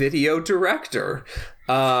music video director.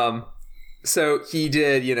 So he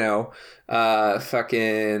did,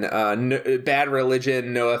 fucking Bad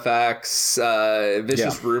Religion, NoFX,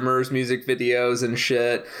 Vicious Rumors music videos and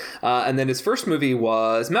shit. And then his first movie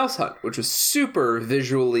was Mouse Hunt, which was super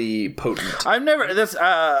visually potent. I've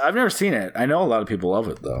never seen it. I know a lot of people love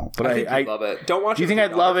it though, but I love it. Don't watch it. Do you think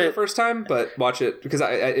I'd love it the first time? But watch it because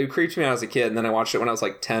it creeped me out as a kid, and then I watched it when I was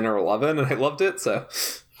like 10 or 11, and I loved it. So.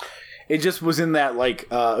 It just was in that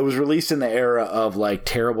it was released in the era of like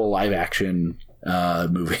terrible live action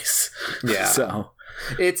movies. Yeah. So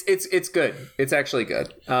it's good. It's actually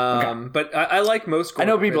good. But I like most. I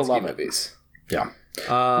know people love movies. It. Yeah.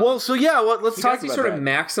 Let's talk about sort of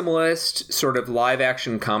maximalist, sort of live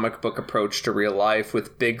action comic book approach to real life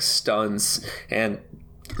with big stunts and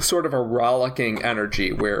sort of a rollicking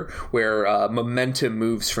energy where momentum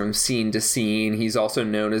moves from scene to scene. He's also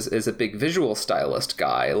known as a big visual stylist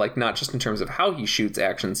guy, like not just in terms of how he shoots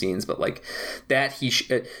action scenes, but like that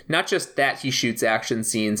not just that he shoots action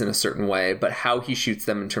scenes in a certain way, but how he shoots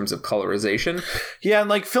them in terms of colorization. Yeah, and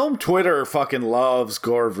like Film Twitter fucking loves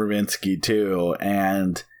Gore Verbinski too,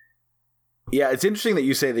 and yeah, it's interesting that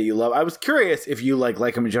you say that you love. I was curious if you like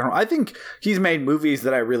him in general. I think he's made movies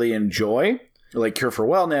that I really enjoy. Like Cure for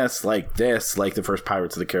Wellness, like this, like the first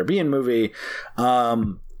Pirates of the Caribbean movie.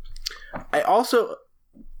 I also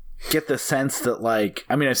get the sense that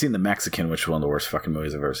I've seen The Mexican, which is one of the worst fucking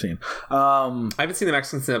movies I've ever seen. I haven't seen The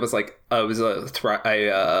Mexican since I was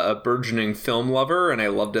a burgeoning film lover, and I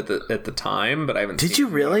loved it at the time, but I haven't. Did you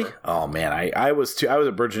really? Oh man, I was too. I was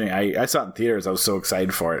a burgeoning. I saw it in theaters. I was so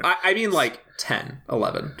excited for it. I mean, like 10,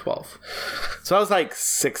 11, 12. So I was like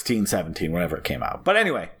 16, 17, whenever it came out. But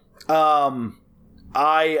anyway.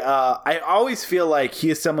 I always feel like he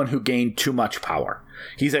is someone who gained too much power.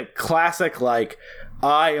 He's a classic,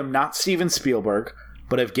 I am not Steven Spielberg,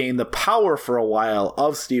 but I've gained the power for a while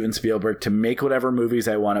of Steven Spielberg to make whatever movies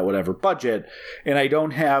I want at whatever budget, and I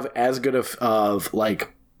don't have as good of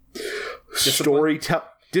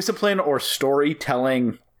discipline or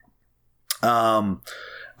storytelling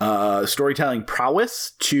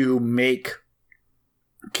prowess to make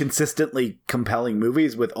consistently compelling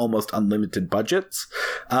movies with almost unlimited budgets.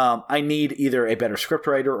 I need either a better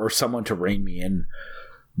scriptwriter or someone to rein me in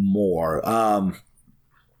more. I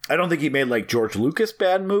don't think he made George Lucas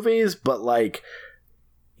bad movies, but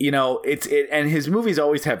and his movies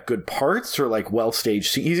always have good parts or well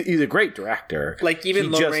staged. He's a great director.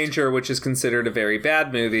 Even Lone Ranger, which is considered a very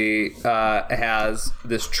bad movie, has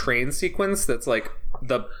this train sequence that's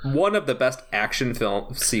one of the best action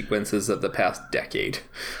film sequences of the past decade.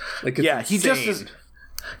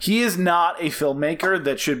 He is not a filmmaker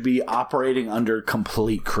that should be operating under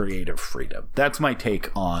complete creative freedom. That's my take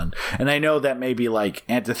on, and I know that may be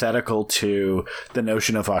antithetical to the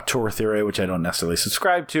notion of auteur theory, which I don't necessarily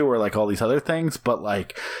subscribe to, or all these other things, but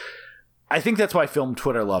I think that's why Film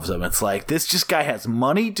Twitter loves him. It's this guy has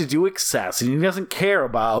money to do excess, and he doesn't care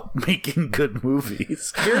about making good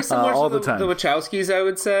movies. Very similar all to the time. The Wachowskis, I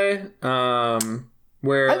would say.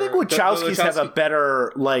 Where I think Wachowskis have a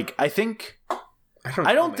better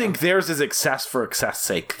I don't think theirs is excess for excess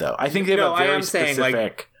sake, though. I think they have a very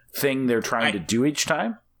specific thing they're trying to do each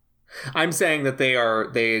time. I'm saying that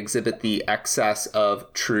they exhibit the excess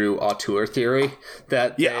of true auteur theory,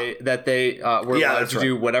 that they were allowed to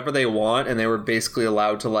do whatever they want, and they were basically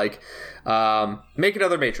allowed to make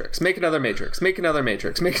another Matrix, make another Matrix, make another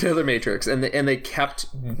Matrix, make another Matrix, and they kept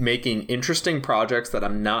making interesting projects that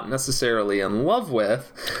I'm not necessarily in love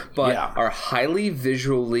with, but are highly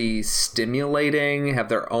visually stimulating, have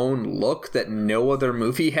their own look that no other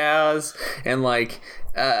movie has, and I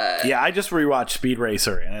just rewatched Speed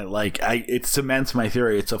Racer, and it cements my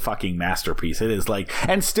theory. It's a fucking masterpiece. It is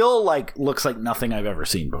and still looks like nothing I've ever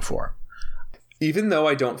seen before. Even though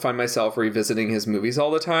I don't find myself revisiting his movies all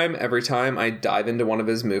the time, every time I dive into one of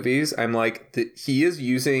his movies, I'm he is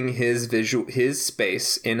using his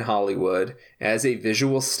space in Hollywood as a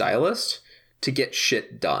visual stylist to get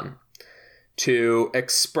shit done, to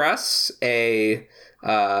express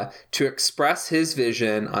his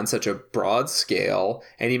vision on such a broad scale,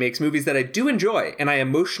 and he makes movies that I do enjoy and I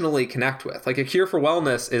emotionally connect with. A Cure for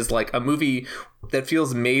Wellness is a movie that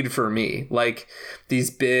feels made for me. These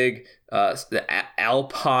big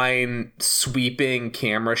alpine sweeping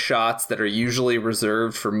camera shots that are usually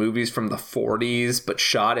reserved for movies from the 40s but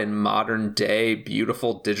shot in modern day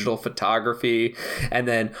beautiful digital photography, and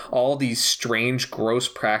then all these strange gross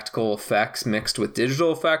practical effects mixed with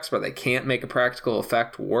digital effects where they can't make a practical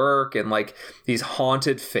effect work, and these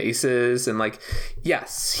haunted faces, and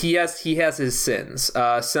yes, he has his sins,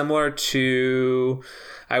 similar to,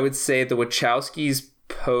 I would say, the Wachowskis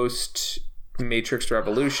post Matrix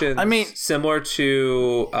Revolutions. I mean, similar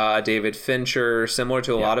to David Fincher, similar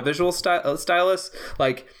to a lot of visual stylists.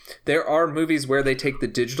 Like, there are movies where they take the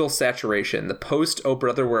digital saturation, the post "Oh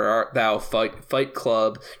Brother, Where Art Thou" Fight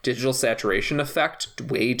Club digital saturation effect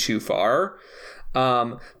way too far.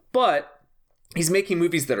 But he's making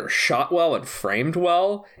movies that are shot well and framed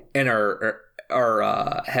well, and have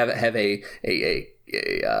a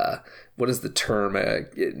what is the term?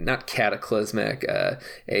 Not cataclysmic.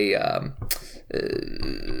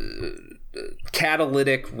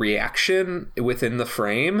 Catalytic reaction within the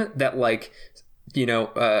frame that, like, you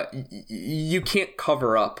know, you can't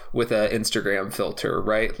cover up with an Instagram filter,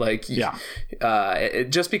 right? Like,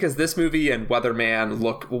 just because this movie and Weatherman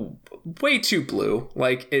look way too blue,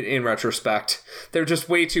 like, in retrospect, they're just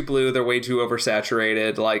way too blue. They're way too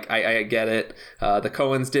oversaturated. Like, I get it. The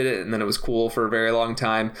Coens did it, and then it was cool for a very long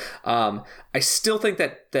time. I still think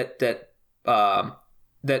that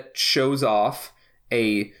shows off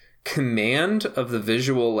a command of the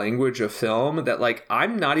visual language of film that, like,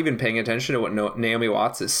 I'm not even paying attention to what Naomi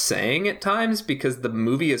Watts is saying at times, because the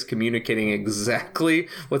movie is communicating exactly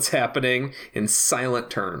what's happening in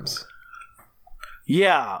silent terms.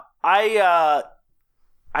 Yeah, I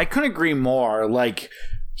couldn't agree more. Like,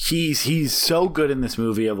 he's so good in this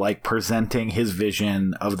movie of, like, presenting his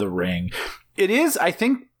vision of the Ring. It is, I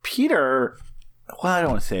think, Peter. Well, I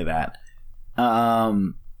don't want to say that.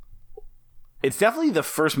 It's definitely the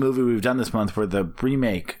first movie we've done this month where the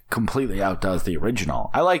remake completely outdoes the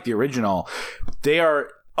original. I like the original. They are...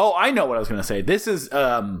 Oh, I know what I was going to say. This is...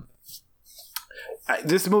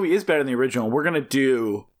 this movie is better than the original. We're going to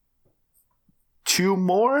do 2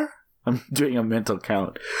 more? I'm doing a mental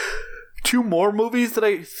count. 2 more movies that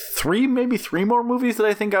I... 3 more movies that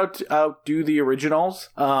I think outdo the originals.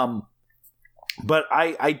 But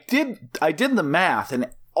I did the math,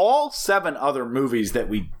 and all 7 other movies that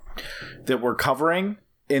we're covering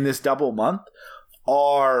in this double month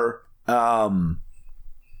are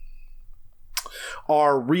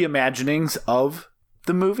reimaginings of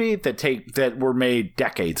the movie that were made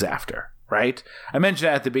decades after, right? I mentioned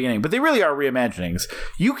that at the beginning, but they really are reimaginings.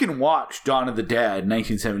 You can watch Dawn of the Dead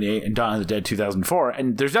 1978 and Dawn of the Dead 2004,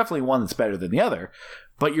 and there's definitely one that's better than the other,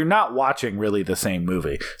 but you're not watching really the same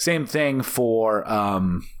movie. Same thing for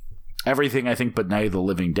everything, I think, but Night of the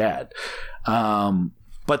Living Dead.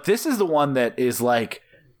 But this is the one that is like,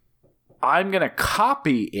 I'm going to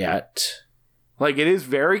copy it. Like, it is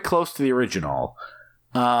very close to the original.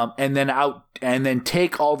 And then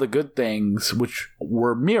take all the good things, which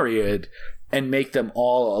were myriad, and make them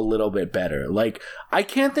all a little bit better. Like, I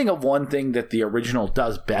can't think of one thing that the original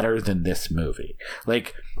does better than this movie.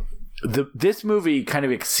 Like, this movie kind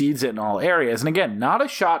of exceeds it in all areas. And again, not a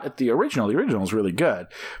shot at the original. The original is really good.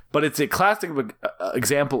 But it's a classic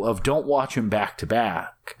example of don't watch them back to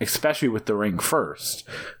back, especially with The Ring first,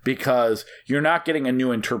 because you're not getting a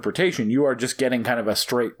new interpretation. You are just getting kind of a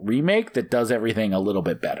straight remake that does everything a little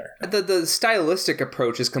bit better. The stylistic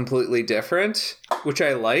approach is completely different, which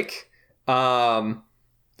I like.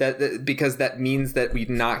 Because that means that we're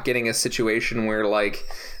not getting a situation where, like,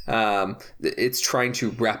 it's trying to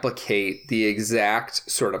replicate the exact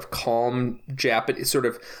sort of calm Japanese, sort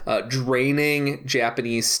of draining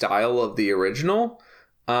Japanese style of the original,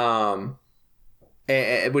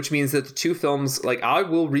 which means that the 2 films, like, I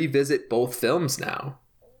will revisit both films now.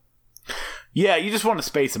 Yeah, you just want to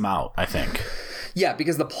space them out, I think. Yeah,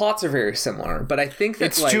 because the plots are very similar, but I think that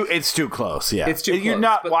it's too close. Yeah, it's too close. You're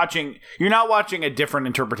not watching a different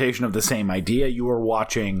interpretation of the same idea. You are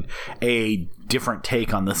watching a different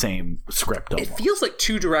take on the same script. Almost. It feels like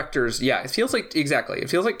 2 directors. Yeah, it feels like 2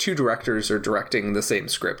 directors are directing the same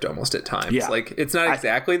script almost at times. Yeah. Like, it's not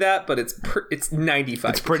exactly that, but it's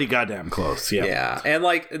 95. It's pretty goddamn close. Yeah. Yeah, and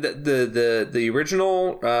like the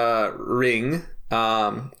original Ringu.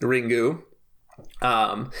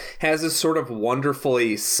 Has this sort of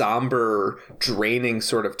wonderfully somber, draining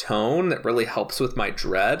sort of tone that really helps with my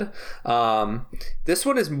dread. This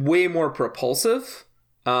one is way more propulsive,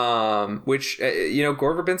 which,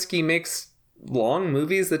 Gore Verbinski makes long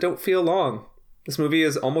movies that don't feel long. This movie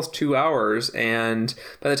is almost 2 hours, and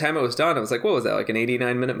by the time it was done, I was like, what was that, like an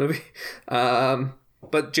 89-minute movie?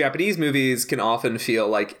 But Japanese movies can often feel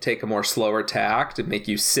like take a more slower tact and make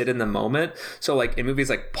you sit in the moment. So, like, in movies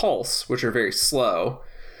like Pulse, which are very slow,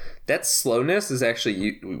 that slowness is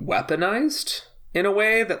actually weaponized in a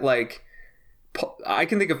way that, like, I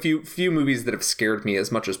can think of few movies that have scared me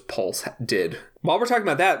as much as Pulse did. While we're talking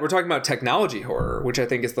about that, we're talking about technology horror, which I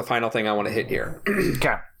think is the final thing I want to hit here.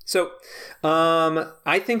 Okay. So,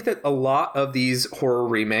 I think that a lot of these horror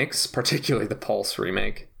remakes, particularly the Pulse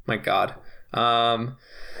remake, my God,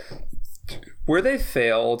 were Where they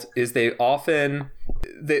failed is this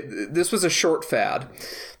was a short fad.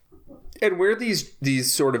 And where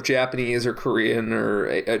these sort of Japanese or Korean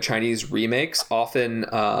or Chinese remakes often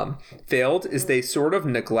failed is they sort of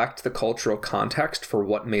neglect the cultural context for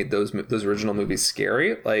what made those original movies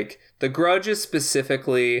scary. Like The Grudge is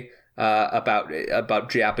specifically about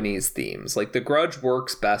Japanese themes. Like The Grudge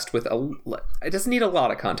works best with it doesn't need a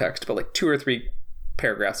lot of context, but like 2 or 3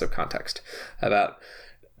 paragraphs of context about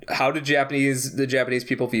how did the Japanese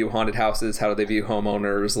people view haunted houses? How do they view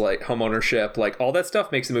homeowners, like home ownership? Like all that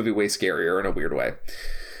stuff makes the movie way scarier in a weird way.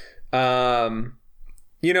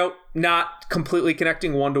 Not completely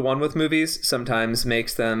connecting one-to-one with movies sometimes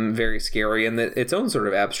makes them very scary in its own sort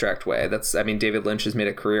of abstract way. David Lynch has made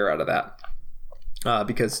a career out of that.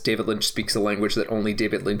 Because David Lynch speaks a language that only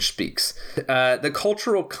David Lynch speaks. The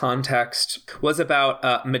cultural context was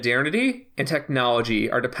about modernity and technology,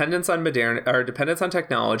 our dependence on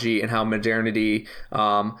technology, and how modernity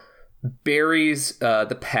buries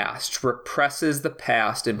the past, represses the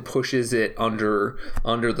past, and pushes it under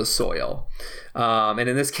the soil, and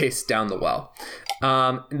in this case, down the well.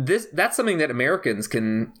 That's something that Americans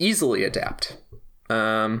can easily adapt.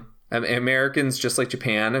 Americans, just like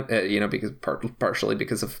Japan, because partially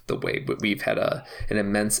because of the way we've had an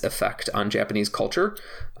immense effect on Japanese culture,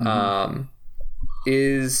 can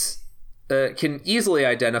easily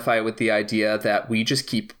identify with the idea that we just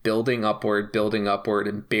keep building upward,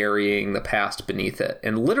 and burying the past beneath it.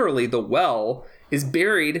 And literally, the well is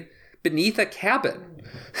buried beneath a cabin.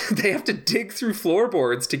 They have to dig through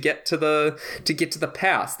floorboards to get to the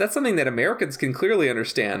past. That's something that Americans can clearly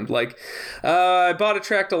understand. Like, I bought a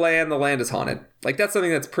tract of land, the land is haunted. Like, that's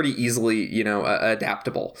something that's pretty easily,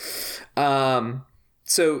 adaptable.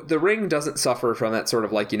 So The Ring doesn't suffer from that sort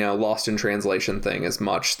of like, lost in translation thing as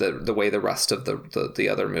much the way the rest of the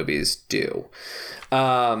other movies do.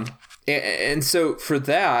 And so for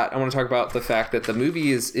that, I want to talk about the fact that the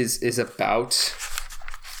movie is about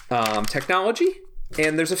technology.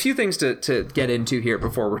 And there's a few things to get into here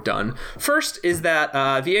before we're done. First is that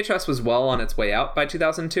VHS was well on its way out by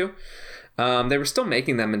 2002. They were still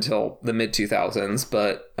making them until the mid 2000s,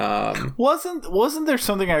 but wasn't there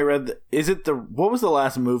something I read? What was the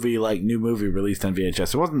last new movie released on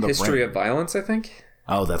VHS? It wasn't The History Ring. of Violence, I think.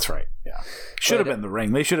 Oh, that's right. Yeah, should have been The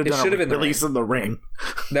Ring. They should have done a release in The Ring.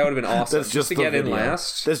 That would have been awesome. That's just to the get video. In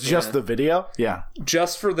last. That's just the video. Yeah,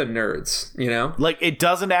 just for the nerds, Like it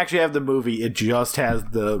doesn't actually have the movie. It just has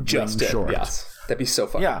the Ring short. Yes, that'd be so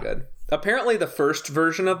fucking good. Apparently, the first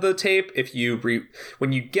version of the tape, if you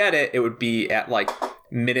when you get it, it would be at like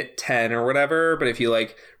minute 10 or whatever. But if you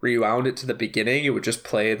like rewound it to the beginning, it would just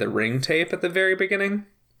play the Ring tape at the very beginning.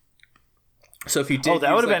 So if you did,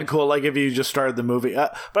 that would have been cool. Like if you just started the movie,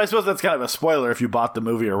 but I suppose that's kind of a spoiler if you bought the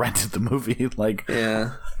movie or rented the movie.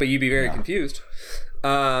 Yeah, but you'd be very confused.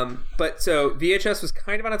 But so VHS was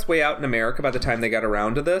kind of on its way out in America by the time they got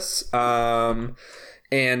around to this.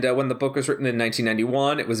 And when the book was written in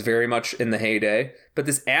 1991, it was very much in the heyday. But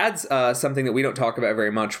this adds something that we don't talk about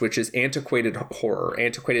very much, which is antiquated horror,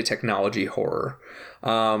 antiquated technology horror.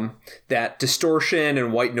 That distortion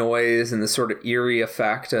and white noise and the sort of eerie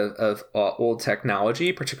effect of old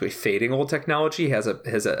technology, particularly fading old technology, has an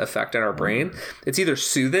effect on our brain. It's either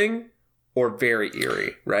soothing or very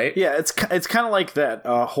eerie, right? Yeah, it's kind of like that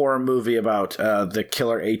horror movie about the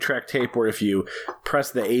Killer 8-track tape, where if you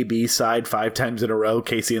press the A-B side 5 times in a row,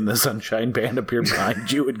 Casey and the Sunshine Band appear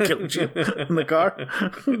behind you and killed you in the car.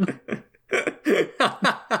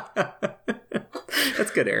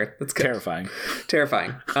 That's good, Aaron. That's good.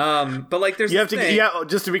 Terrifying. But like, there's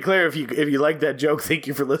just to be clear, if you like that joke, thank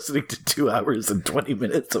you for listening to 2 hours and 20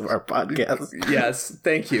 minutes of our podcast. Yes,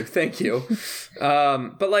 thank you.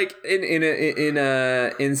 But like in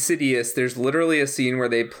Insidious, there's literally a scene where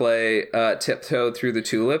they play "Tiptoe Through the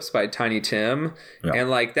Tulips" by Tiny Tim, and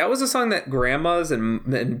like that was a song that grandmas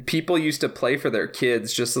and people used to play for their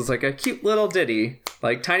kids, just as like a cute little ditty.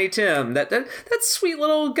 Like Tiny Tim, that sweet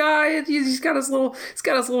little guy. He's got his little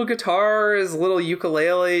guitar, his little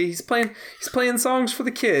ukulele. He's playing songs for the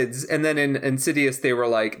kids. And then in Insidious, they were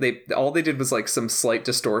like all they did was like some slight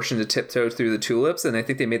distortion to "Tiptoe Through the Tulips," and I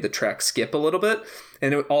think they made the track skip a little bit.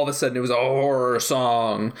 And all of a sudden, it was a horror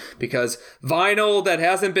song because vinyl that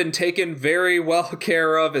hasn't been taken very well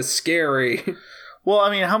care of is scary. Well, I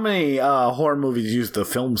mean, how many horror movies use the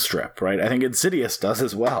film strip, right? I think Insidious does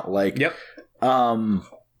as well. Like, yep.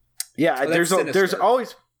 There's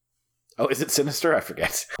always. Oh, is it Sinister? I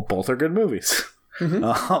forget. Both are good movies.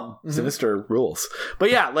 Sinister rules.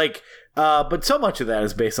 But yeah, like, but so much of that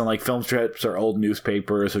is based on like film strips or old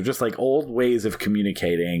newspapers or just like old ways of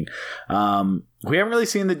communicating. We haven't really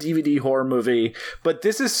seen the DVD horror movie, but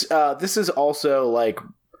this is also like,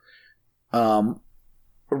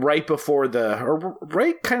 right before or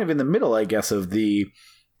right kind of in the middle, I guess, of the,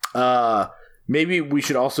 maybe we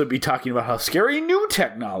should also be talking about how scary new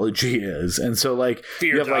technology is. And so like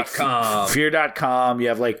Fear.com. you have like Fear.com, you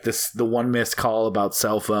have like the one missed call about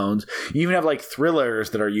cell phones. You even have like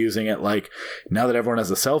thrillers that are using it, like now that everyone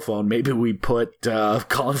has a cell phone, maybe we put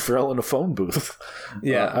Colin Farrell in a phone booth.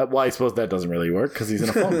 Yeah. Well, I suppose that doesn't really work because he's in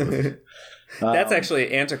a phone booth. That's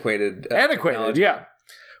actually antequated. Antiquated, yeah.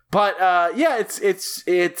 But yeah, it's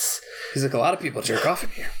He's like, a lot of people jerk off in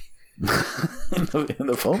here. in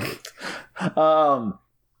the phone booth.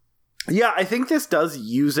 Yeah, I think this does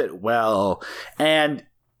use it well. And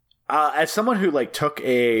as someone who like took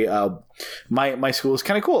my school was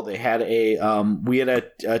kind of cool. They had we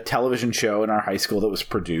had a television show in our high school that was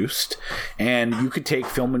produced, and you could take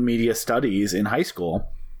film and media studies in high school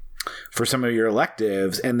for some of your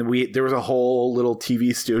electives, and there was a whole little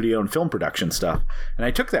TV studio and film production stuff, and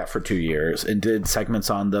I took that for 2 years and did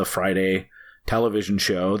segments on the Friday television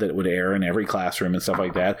show that would air in every classroom and stuff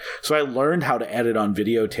like that. So I learned how to edit on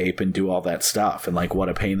videotape and do all that stuff, and like what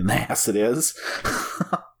a pain in the ass it is.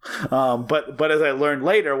 But as I learned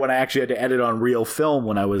later, when I actually had to edit on real film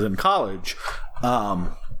when I was in college,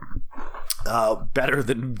 better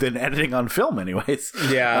than editing on film anyways.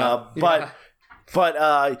 Yeah.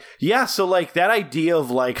 But yeah, so like that idea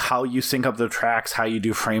of like how you sync up the tracks, how you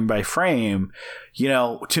do frame by frame, you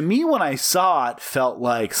know, to me when I saw it felt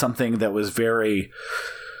like something that was very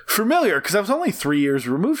familiar because I was only 3 years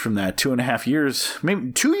removed from that, 2.5 years,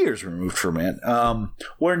 maybe 2 years removed from it.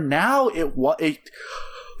 Where now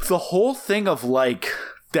the whole thing of like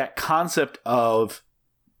that concept of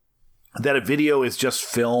that a video is just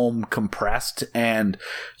film compressed and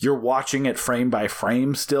you're watching it frame by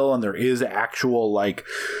frame still, and there is actual like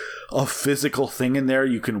a physical thing in there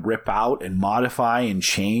you can rip out and modify and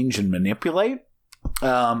change and manipulate,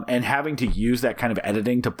 and having to use that kind of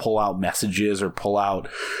editing to pull out messages or pull out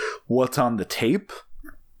what's on the tape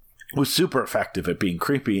was super effective at being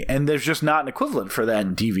creepy. And there's just not an equivalent for that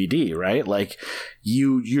in DVD, right? Like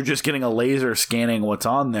you're just getting a laser scanning what's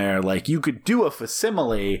on there. Like you could do a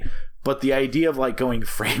facsimile, but the idea of like going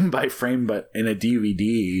frame by frame, but in a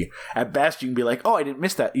DVD, at best you can be like, oh, I didn't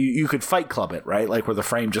miss that. You could Fight Club it, right? Like where the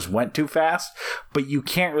frame just went too fast, but you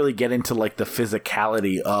can't really get into like the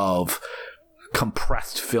physicality of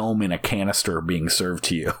compressed film in a canister being served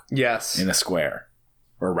to you. Yes. In a square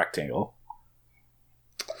or a rectangle.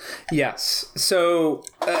 Yes. So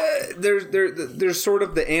there's sort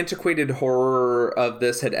of the antiquated horror of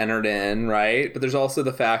this had entered in, right? But there's also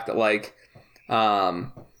the fact that like,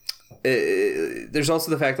 there's also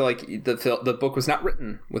the fact that like the book was not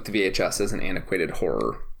written with the VHS as an antiquated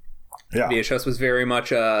horror. Yeah. VHS was very much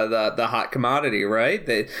the hot commodity, right?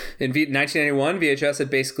 In 1991, VHS had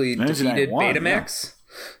basically defeated Betamax.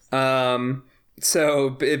 Yeah.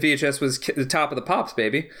 So VHS was the top of the pops,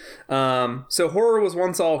 baby. So horror was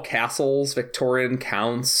once all castles, Victorian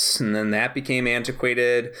counts, and then that became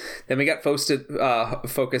antiquated. Then we got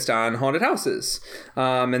focused on haunted houses.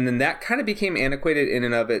 And then that kind of became antiquated in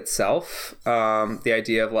and of itself. The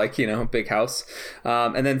idea of like, you know, big house.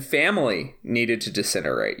 And then family needed to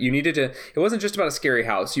disintegrate. It wasn't just about a scary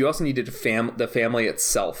house. You also needed the family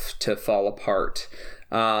itself to fall apart.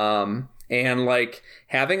 And like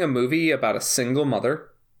having a movie about a single mother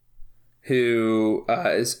who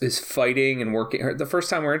is fighting and working. The first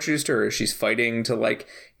time we're introduced to her, she's fighting to like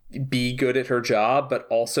be good at her job, but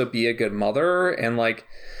also be a good mother. And like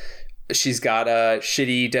she's got a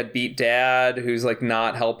shitty deadbeat dad who's like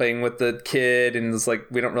not helping with the kid, and it's like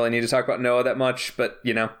we don't really need to talk about Noah that much, but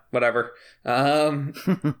you know, whatever. Real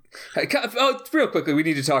quickly, we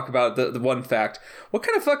need to talk about the one fact. What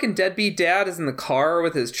kind of fucking deadbeat dad is in the car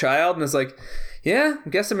with his child and is like, yeah, I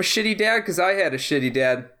guess I'm a shitty dad because I had a shitty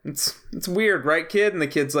dad. It's weird, right, kid? And the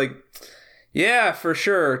kid's like, yeah, for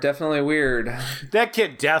sure. Definitely weird. That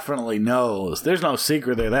kid definitely knows. There's no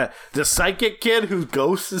secret there. That the psychic kid whose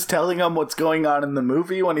ghost is telling him what's going on in the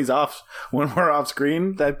movie when we're off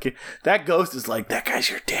screen, that ghost is like, that guy's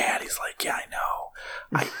your dad. He's like, yeah, I know.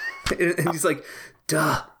 And he's like,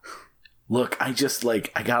 duh. Look, I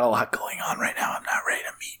got a lot going on right now. I'm not ready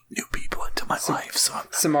to meet new people into my life. So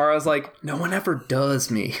Samara's like, no one ever does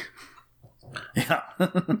me. Yeah.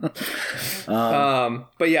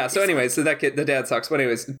 But yeah, so anyways, so that kid, the dad sucks. But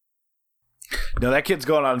anyways. No, that kid's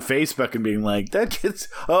going on Facebook and being like,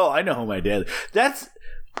 I know who my dad is.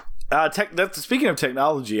 Speaking of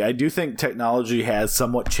technology, I do think technology has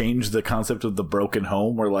somewhat changed the concept of the broken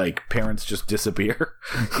home, where like parents just disappear.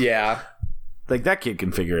 Yeah, like that kid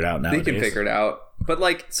can figure it out nowadays. they can figure it out. But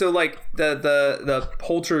like, so like the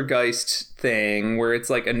poltergeist thing, where it's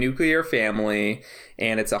like a nuclear family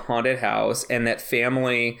and it's a haunted house, and that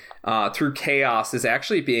family through chaos is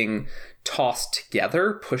actually being tossed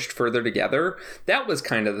together, pushed further together. That was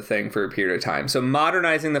kind of the thing for a period of time. So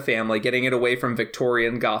modernizing the family, getting it away from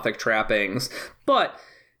Victorian Gothic trappings. But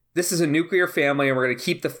this is a nuclear family, and we're going to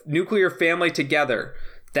keep the nuclear family together.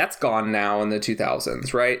 That's gone now in the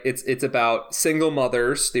 2000s, right? It's about single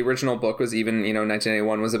mothers. The original book was even,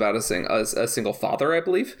 1981 was about a single father, I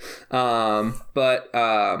believe. But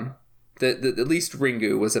at least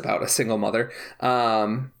Ringu was about a single mother.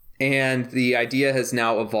 And the idea has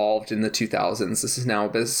now evolved in the 2000s. This is now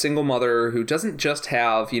a single mother who doesn't just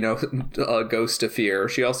have, a ghost to fear.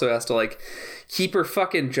 She also has to, like, keep her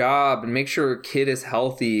fucking job and make sure her kid is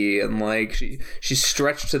healthy. And, like, she's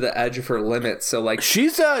stretched to the edge of her limits. So, like...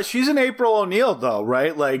 She's an April O'Neil, though,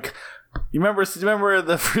 right? Like... You remember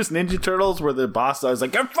the first Ninja Turtles where the boss was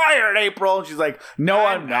like, "You're fired, April," and she's like, "No,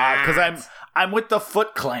 I'm not, because I'm with the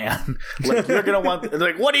Foot Clan." Like, you're gonna want,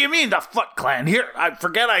 like, what do you mean the Foot Clan? Here,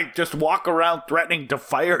 I just walk around threatening to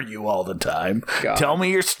fire you all the time. God. Tell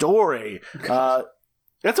me your story.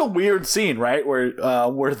 That's a weird scene, right? Where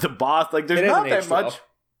the boss, like, there's not that much.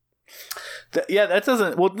 Well. That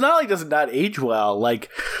doesn't. Well, not only does it not age well, like.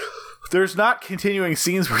 There's not continuing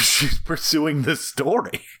scenes where she's pursuing the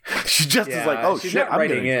story. She just is like, "Oh shit, I'm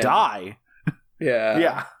gonna die." Yeah,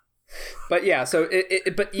 yeah. But yeah, so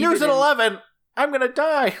but even News at 11, I'm gonna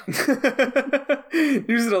die.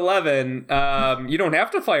 News at 11. You don't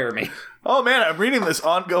have to fire me. Oh man, I'm reading this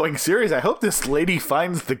ongoing series. I hope this lady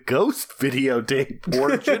finds the ghost videotape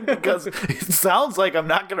origin, because it sounds like I'm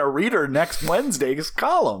not gonna read her next Wednesday's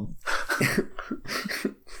column.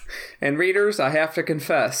 And readers, I have to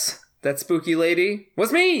confess. That spooky lady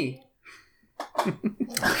was me.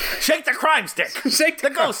 Shake the crime stick. Shake the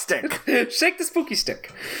ghost stick. Shake the spooky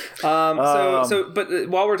stick. But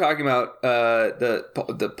while we're talking about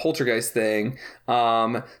the poltergeist thing,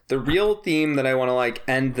 the real theme that I want to like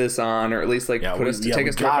end this on, or at least like take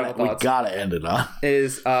us to our final thoughts. We gotta end it on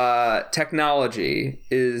is technology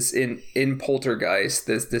is in poltergeist.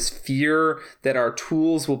 This fear that our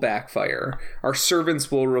tools will backfire, our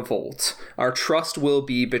servants will revolt, our trust will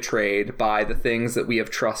be betrayed by the things that we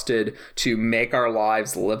have trusted to make our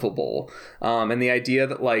lives livable, and the idea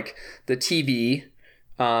that like the TV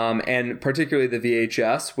and particularly the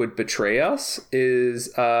VHS would betray us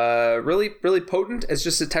is really, really potent as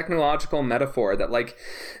just a technological metaphor that, like,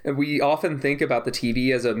 we often think about the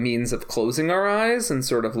TV as a means of closing our eyes and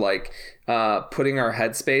sort of like putting our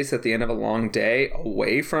headspace at the end of a long day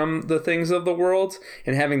away from the things of the world,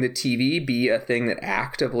 and having the TV be a thing that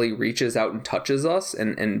actively reaches out and touches us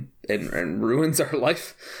and ruins our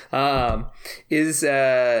life is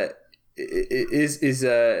a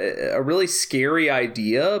really scary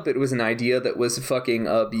idea, but it was an idea that was fucking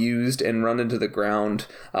abused and run into the ground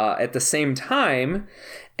at the same time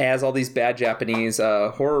as all these bad Japanese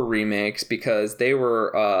horror remakes, because they were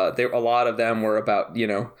a lot of them were about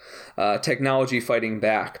technology fighting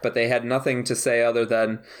back, but they had nothing to say other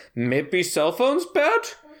than maybe cell phones bad.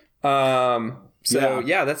 So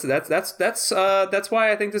that's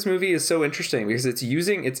why I think this movie is so interesting, because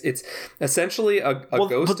it's essentially a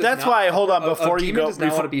ghost. But that's why, hold on, before you go, does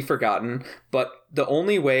not want to be forgotten. But the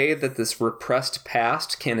only way that this repressed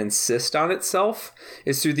past can insist on itself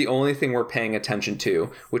is through the only thing we're paying attention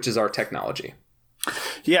to, which is our technology.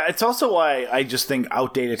 Yeah, it's also why I just think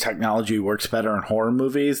outdated technology works better in horror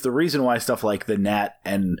movies. The reason why stuff like the net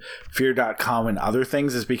and Fear.com and other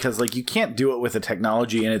things is because, like, you can't do it with a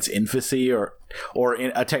technology in its infancy or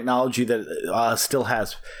in a technology that still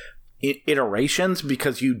has iterations,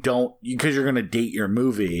 because you're going to date your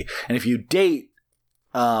movie. And if you date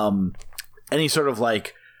any sort of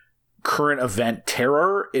like current event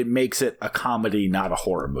terror, it makes it a comedy, not a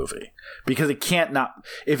horror movie, because it can't not,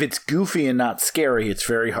 if it's goofy and not scary, it's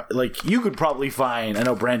very hard. Like, you could probably find, I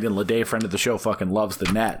know Brandon Leday, friend of the show, fucking loves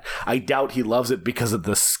the net. I doubt he loves it because of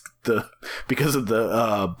the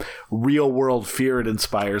real world fear it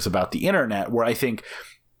inspires about the internet, where I think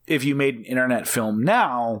if you made an internet film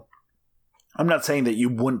now, I'm not saying that you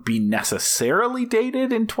wouldn't be necessarily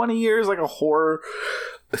dated in 20 years like a horror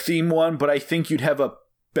theme one, but I think you'd have a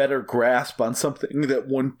better grasp on something that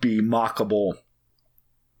wouldn't be mockable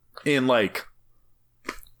in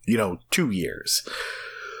 2 years.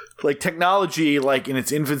 Like, technology, like, in its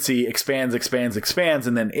infancy expands and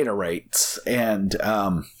then iterates. And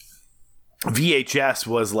VHS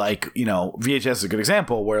was like, VHS is a good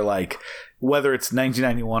example where like whether it's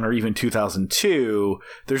 1991 or even 2002,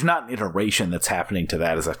 there's not an iteration that's happening to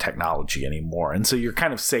that as a technology anymore. And so you're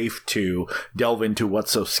kind of safe to delve into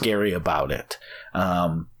what's so scary about it.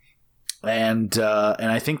 And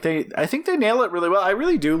I think they nail it really well. I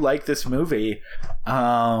really do like this movie.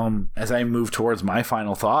 As I move towards my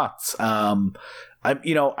final thoughts, it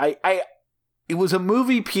was a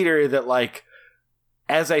movie, Peter, that like,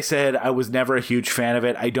 as I said, I was never a huge fan of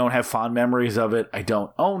it. I don't have fond memories of it. I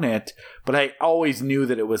don't own it, but I always knew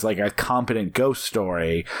that it was like a competent ghost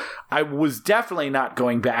story. I was definitely not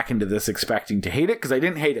going back into this expecting to hate it because I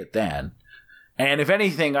didn't hate it then. And if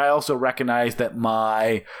anything, I also recognized that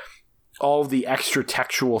all the extra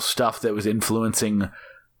textual stuff that was influencing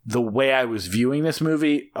the way I was viewing this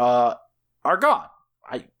movie are gone.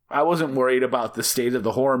 I wasn't worried about the state of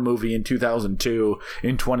the horror movie in 2002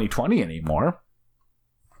 in 2020 anymore.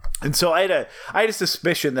 And so I had a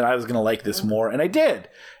suspicion that I was going to like this more, and I did.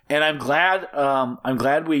 And I'm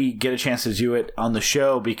glad we get a chance to do it on the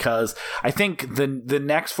show because I think the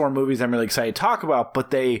next 4 movies I'm really excited to talk about,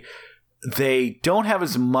 but they don't have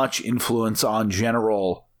as much influence on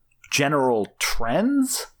general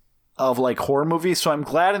trends of like horror movies. So I'm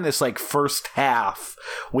glad in this like first half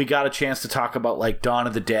we got a chance to talk about like Dawn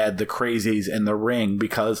of the Dead, The Crazies, and The Ring,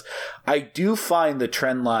 because I do find the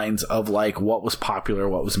trend lines of like what was popular,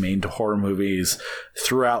 what was made into horror movies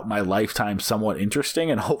throughout my lifetime somewhat interesting,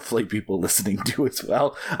 and hopefully people listening do as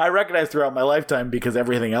well. I recognize throughout my lifetime because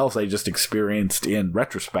everything else I just experienced in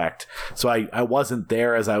retrospect. So I wasn't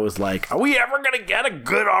there as I was like, are we ever going to get a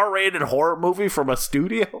good R-rated horror movie from a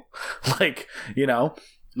studio? Like,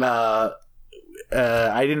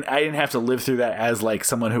 I didn't have to live through that as like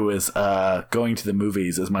someone who was going to the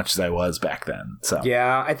movies as much as I was back then. So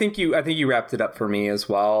yeah, I think you wrapped it up for me as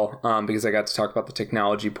well, because I got to talk about the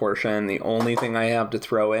technology portion. The only thing I have to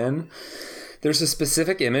throw in, there's a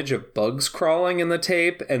specific image of bugs crawling in the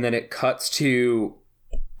tape, and then it cuts to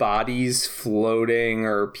bodies floating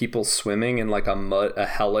or people swimming in like a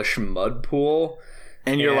hellish mud pool.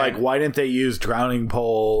 And you're like, why didn't they use drowning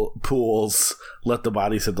pools? Let the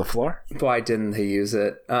bodies hit the floor? Why didn't they use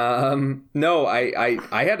it? No, I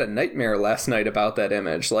had a nightmare last night about that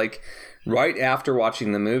image. Like right after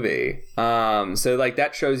watching the movie. So like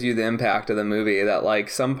that shows you the impact of the movie. That like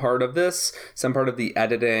some part of the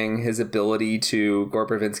editing, his ability to Gore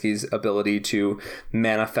Verbinski's ability to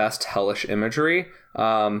manifest hellish imagery,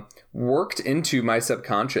 worked into my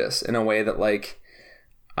subconscious in a way that like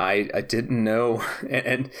I didn't know.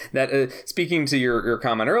 And that speaking to your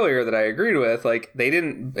comment earlier that I agreed with, like they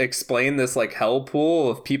didn't explain this like hell pool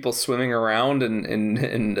of people swimming around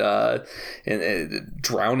and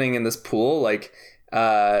drowning in this pool. Like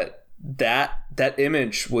that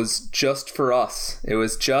image was just for us. It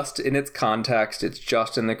was just in its context. It's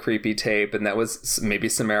just in the creepy tape. And that was maybe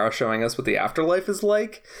Samara showing us what the afterlife is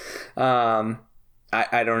like. I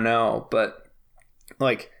don't know, but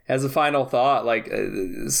like as a final thought, like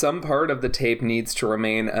some part of the tape needs to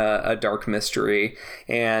remain a dark mystery.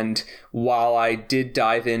 And while I did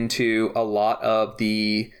dive into a lot of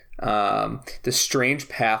the strange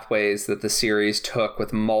pathways that the series took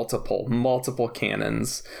with multiple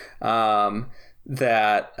canons,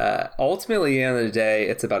 that ultimately, at the end of the day,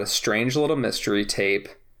 it's about a strange little mystery tape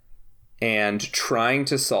and trying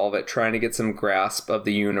to solve it, trying to get some grasp of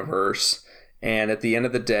the universe. And at the end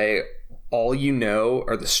of the day, all you know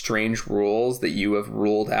are the strange rules that you have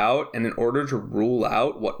ruled out. And in order to rule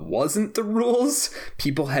out what wasn't the rules,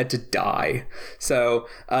 people had to die. So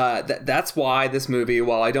that's why this movie,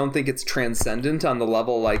 while I don't think it's transcendent on the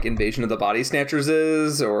level like Invasion of the Body Snatchers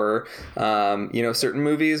is, or, certain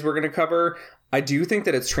movies we're going to cover, I do think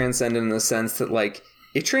that it's transcendent in the sense that like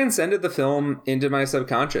it transcended the film into my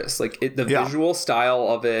subconscious. Like the visual style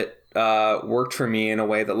of it worked for me in a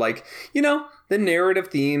way that like, the narrative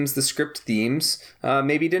themes, the script themes,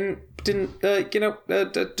 maybe didn't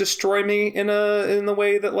destroy me in the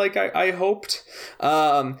way that like I hoped.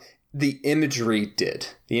 The imagery did.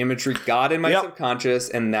 The imagery got in my subconscious,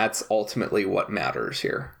 and that's ultimately what matters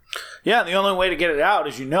here. Yeah, the only way to get it out,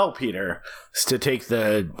 as you know, Peter, is to take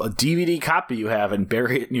the DVD copy you have and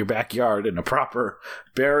bury it in your backyard in a proper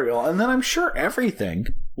burial, and then I'm sure everything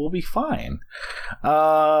will be fine.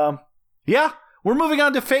 We're moving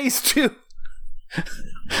on to phase 2.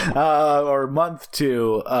 Or month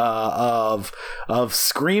 2 of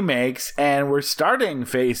Scream Makes, and we're starting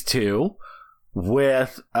phase 2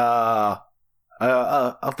 with a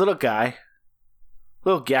little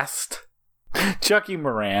guest, Chucky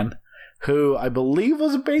Moran, who I believe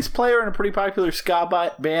was a bass player in a pretty popular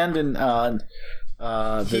ska band in the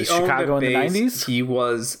Chicago in the 90s. He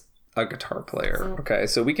was a guitar player. Okay,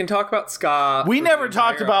 so we can talk about ska. We for never the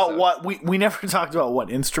talked entire about episode. we never talked about what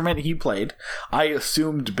instrument he played. I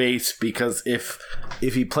assumed bass because if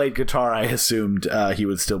he played guitar, I assumed he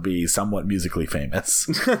would still be somewhat musically famous.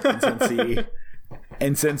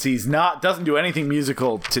 And since he's doesn't do anything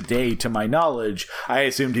musical today, to my knowledge, I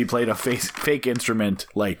assumed he played a fake instrument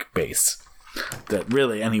like bass that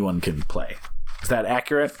really anyone can play. Is that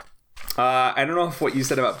accurate? I don't know if what you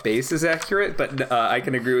said about bass is accurate, but I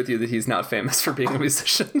can agree with you that he's not famous for being a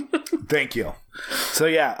musician. Thank you. So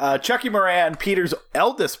yeah, Chucky Moran, Peter's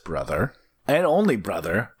eldest brother and only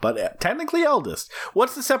brother, but technically eldest.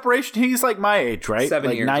 What's the separation? He's like my age, right? 7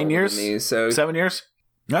 like years 9 older years. than me, so 7 years.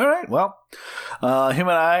 All right. Well, him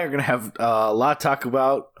and I are going to have a lot to talk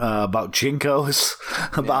about Jinkos,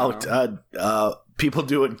 about people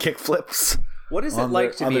doing kickflips. what is it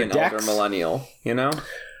like to be an elder millennial, you know?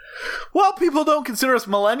 Well, people don't consider us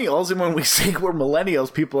millennials, and when we say we're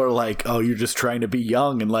millennials, people are like, "Oh, you're just trying to be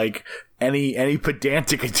young," and like any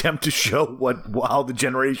pedantic attempt to show how the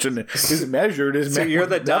generation is measured is So you're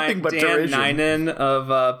the nothing but Dan derision. Ninen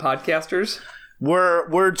of podcasters?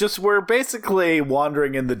 We're basically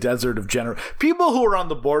wandering in the desert of people who are on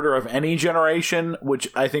the border of any generation, which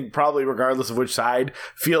I think probably regardless of which side,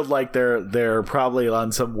 feel like they're probably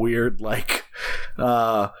on some weird like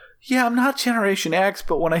yeah, I'm not Generation X,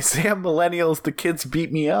 but when I say I'm millennials, the kids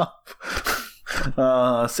beat me up.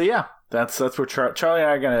 So yeah, that's where Charlie and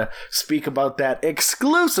I are going to speak about that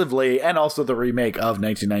exclusively, and also the remake of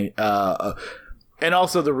 1990, and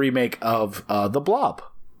also the remake of The Blob,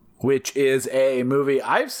 which is a movie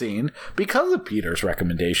I've seen because of Peter's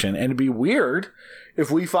recommendation, and it'd be weird if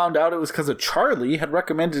we found out it was because of Charlie had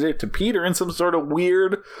recommended it to Peter in some sort of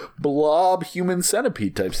weird blob human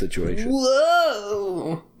centipede type situation.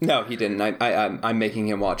 Whoa! No, he didn't. I'm making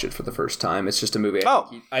him watch it for the first time. It's just a movie.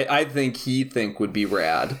 I think he'd think would be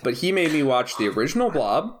rad. But he made me watch the original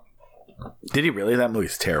Blob. Did he really? That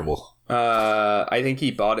movie's terrible. I think he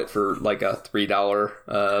bought it for like a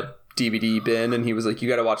 $3 DVD bin, and he was like, "You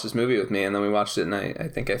got to watch this movie with me." And then we watched it, and I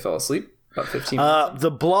think I fell asleep. About 15 minutes. The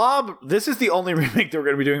Blob, this is the only remake that we're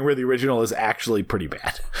going to be doing where the original is actually pretty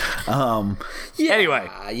bad. Anyway.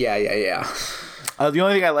 Yeah. The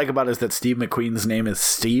only thing I like about it is that Steve McQueen's name is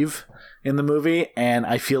Steve in the movie, and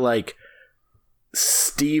I feel like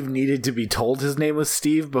Steve needed to be told his name was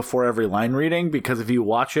Steve before every line reading, because if you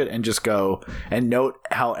watch it and just go and note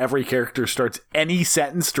how every character starts any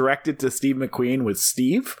sentence directed to Steve McQueen with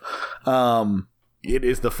Steve, it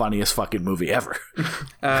is the funniest fucking movie ever.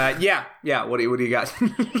 Yeah. What do you got?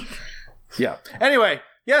 Yeah. Anyway,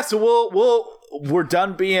 yeah. So we're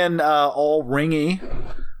done being all ringy,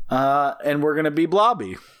 and we're gonna be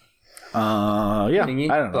blobby. Yeah.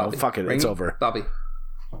 Ringy, I don't know. blobby. Fuck it. Ringy, it's over. Blobby.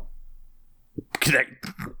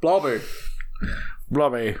 Blobby.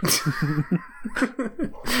 Blobby.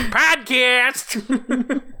 Podcast.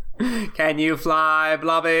 Can you fly,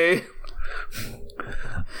 Blobby?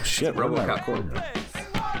 Shit. RoboCop quote.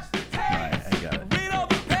 I got it. Read all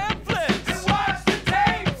the pamphlets and watch the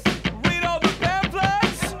tapes. Read all the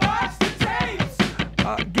pamphlets and watch the tapes.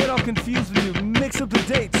 Get all confused when you mix up the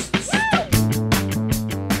dates.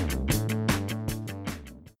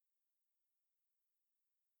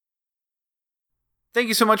 Thank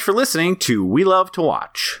you so much for listening to We Love to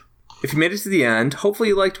Watch. If you made it to the end, hopefully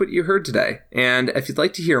you liked what you heard today. And if you'd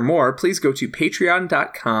like to hear more, please go to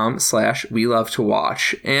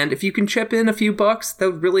patreon.com/WeLoveToWatch. And if you can chip in a few bucks, that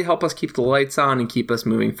would really help us keep the lights on and keep us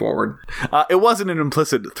moving forward. It wasn't an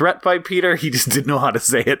implicit threat by Peter. He just didn't know how to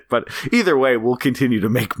say it. But either way, we'll continue to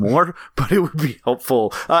make more. But it would be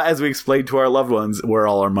helpful, as we explained to our loved ones, where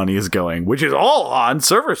all our money is going, which is all on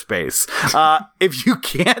server space. If you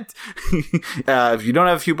can't, if you don't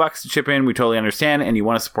have a few bucks to chip in, we totally understand, and you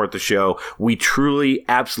want to support the show, we truly,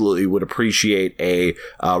 absolutely would appreciate a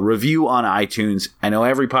review on iTunes. I know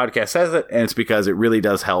every podcast says it, and it's because it really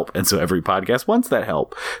does help, and so every podcast wants that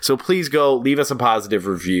help. So please go leave us a positive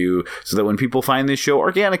review so that when people find this show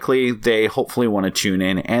organically, they hopefully want to tune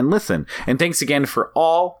in and listen. And thanks again for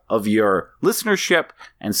all of your listenership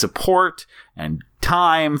and support and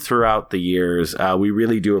time throughout the years. We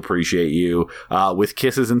really do appreciate you. With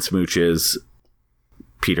kisses and smooches,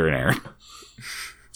 Peter and Aaron.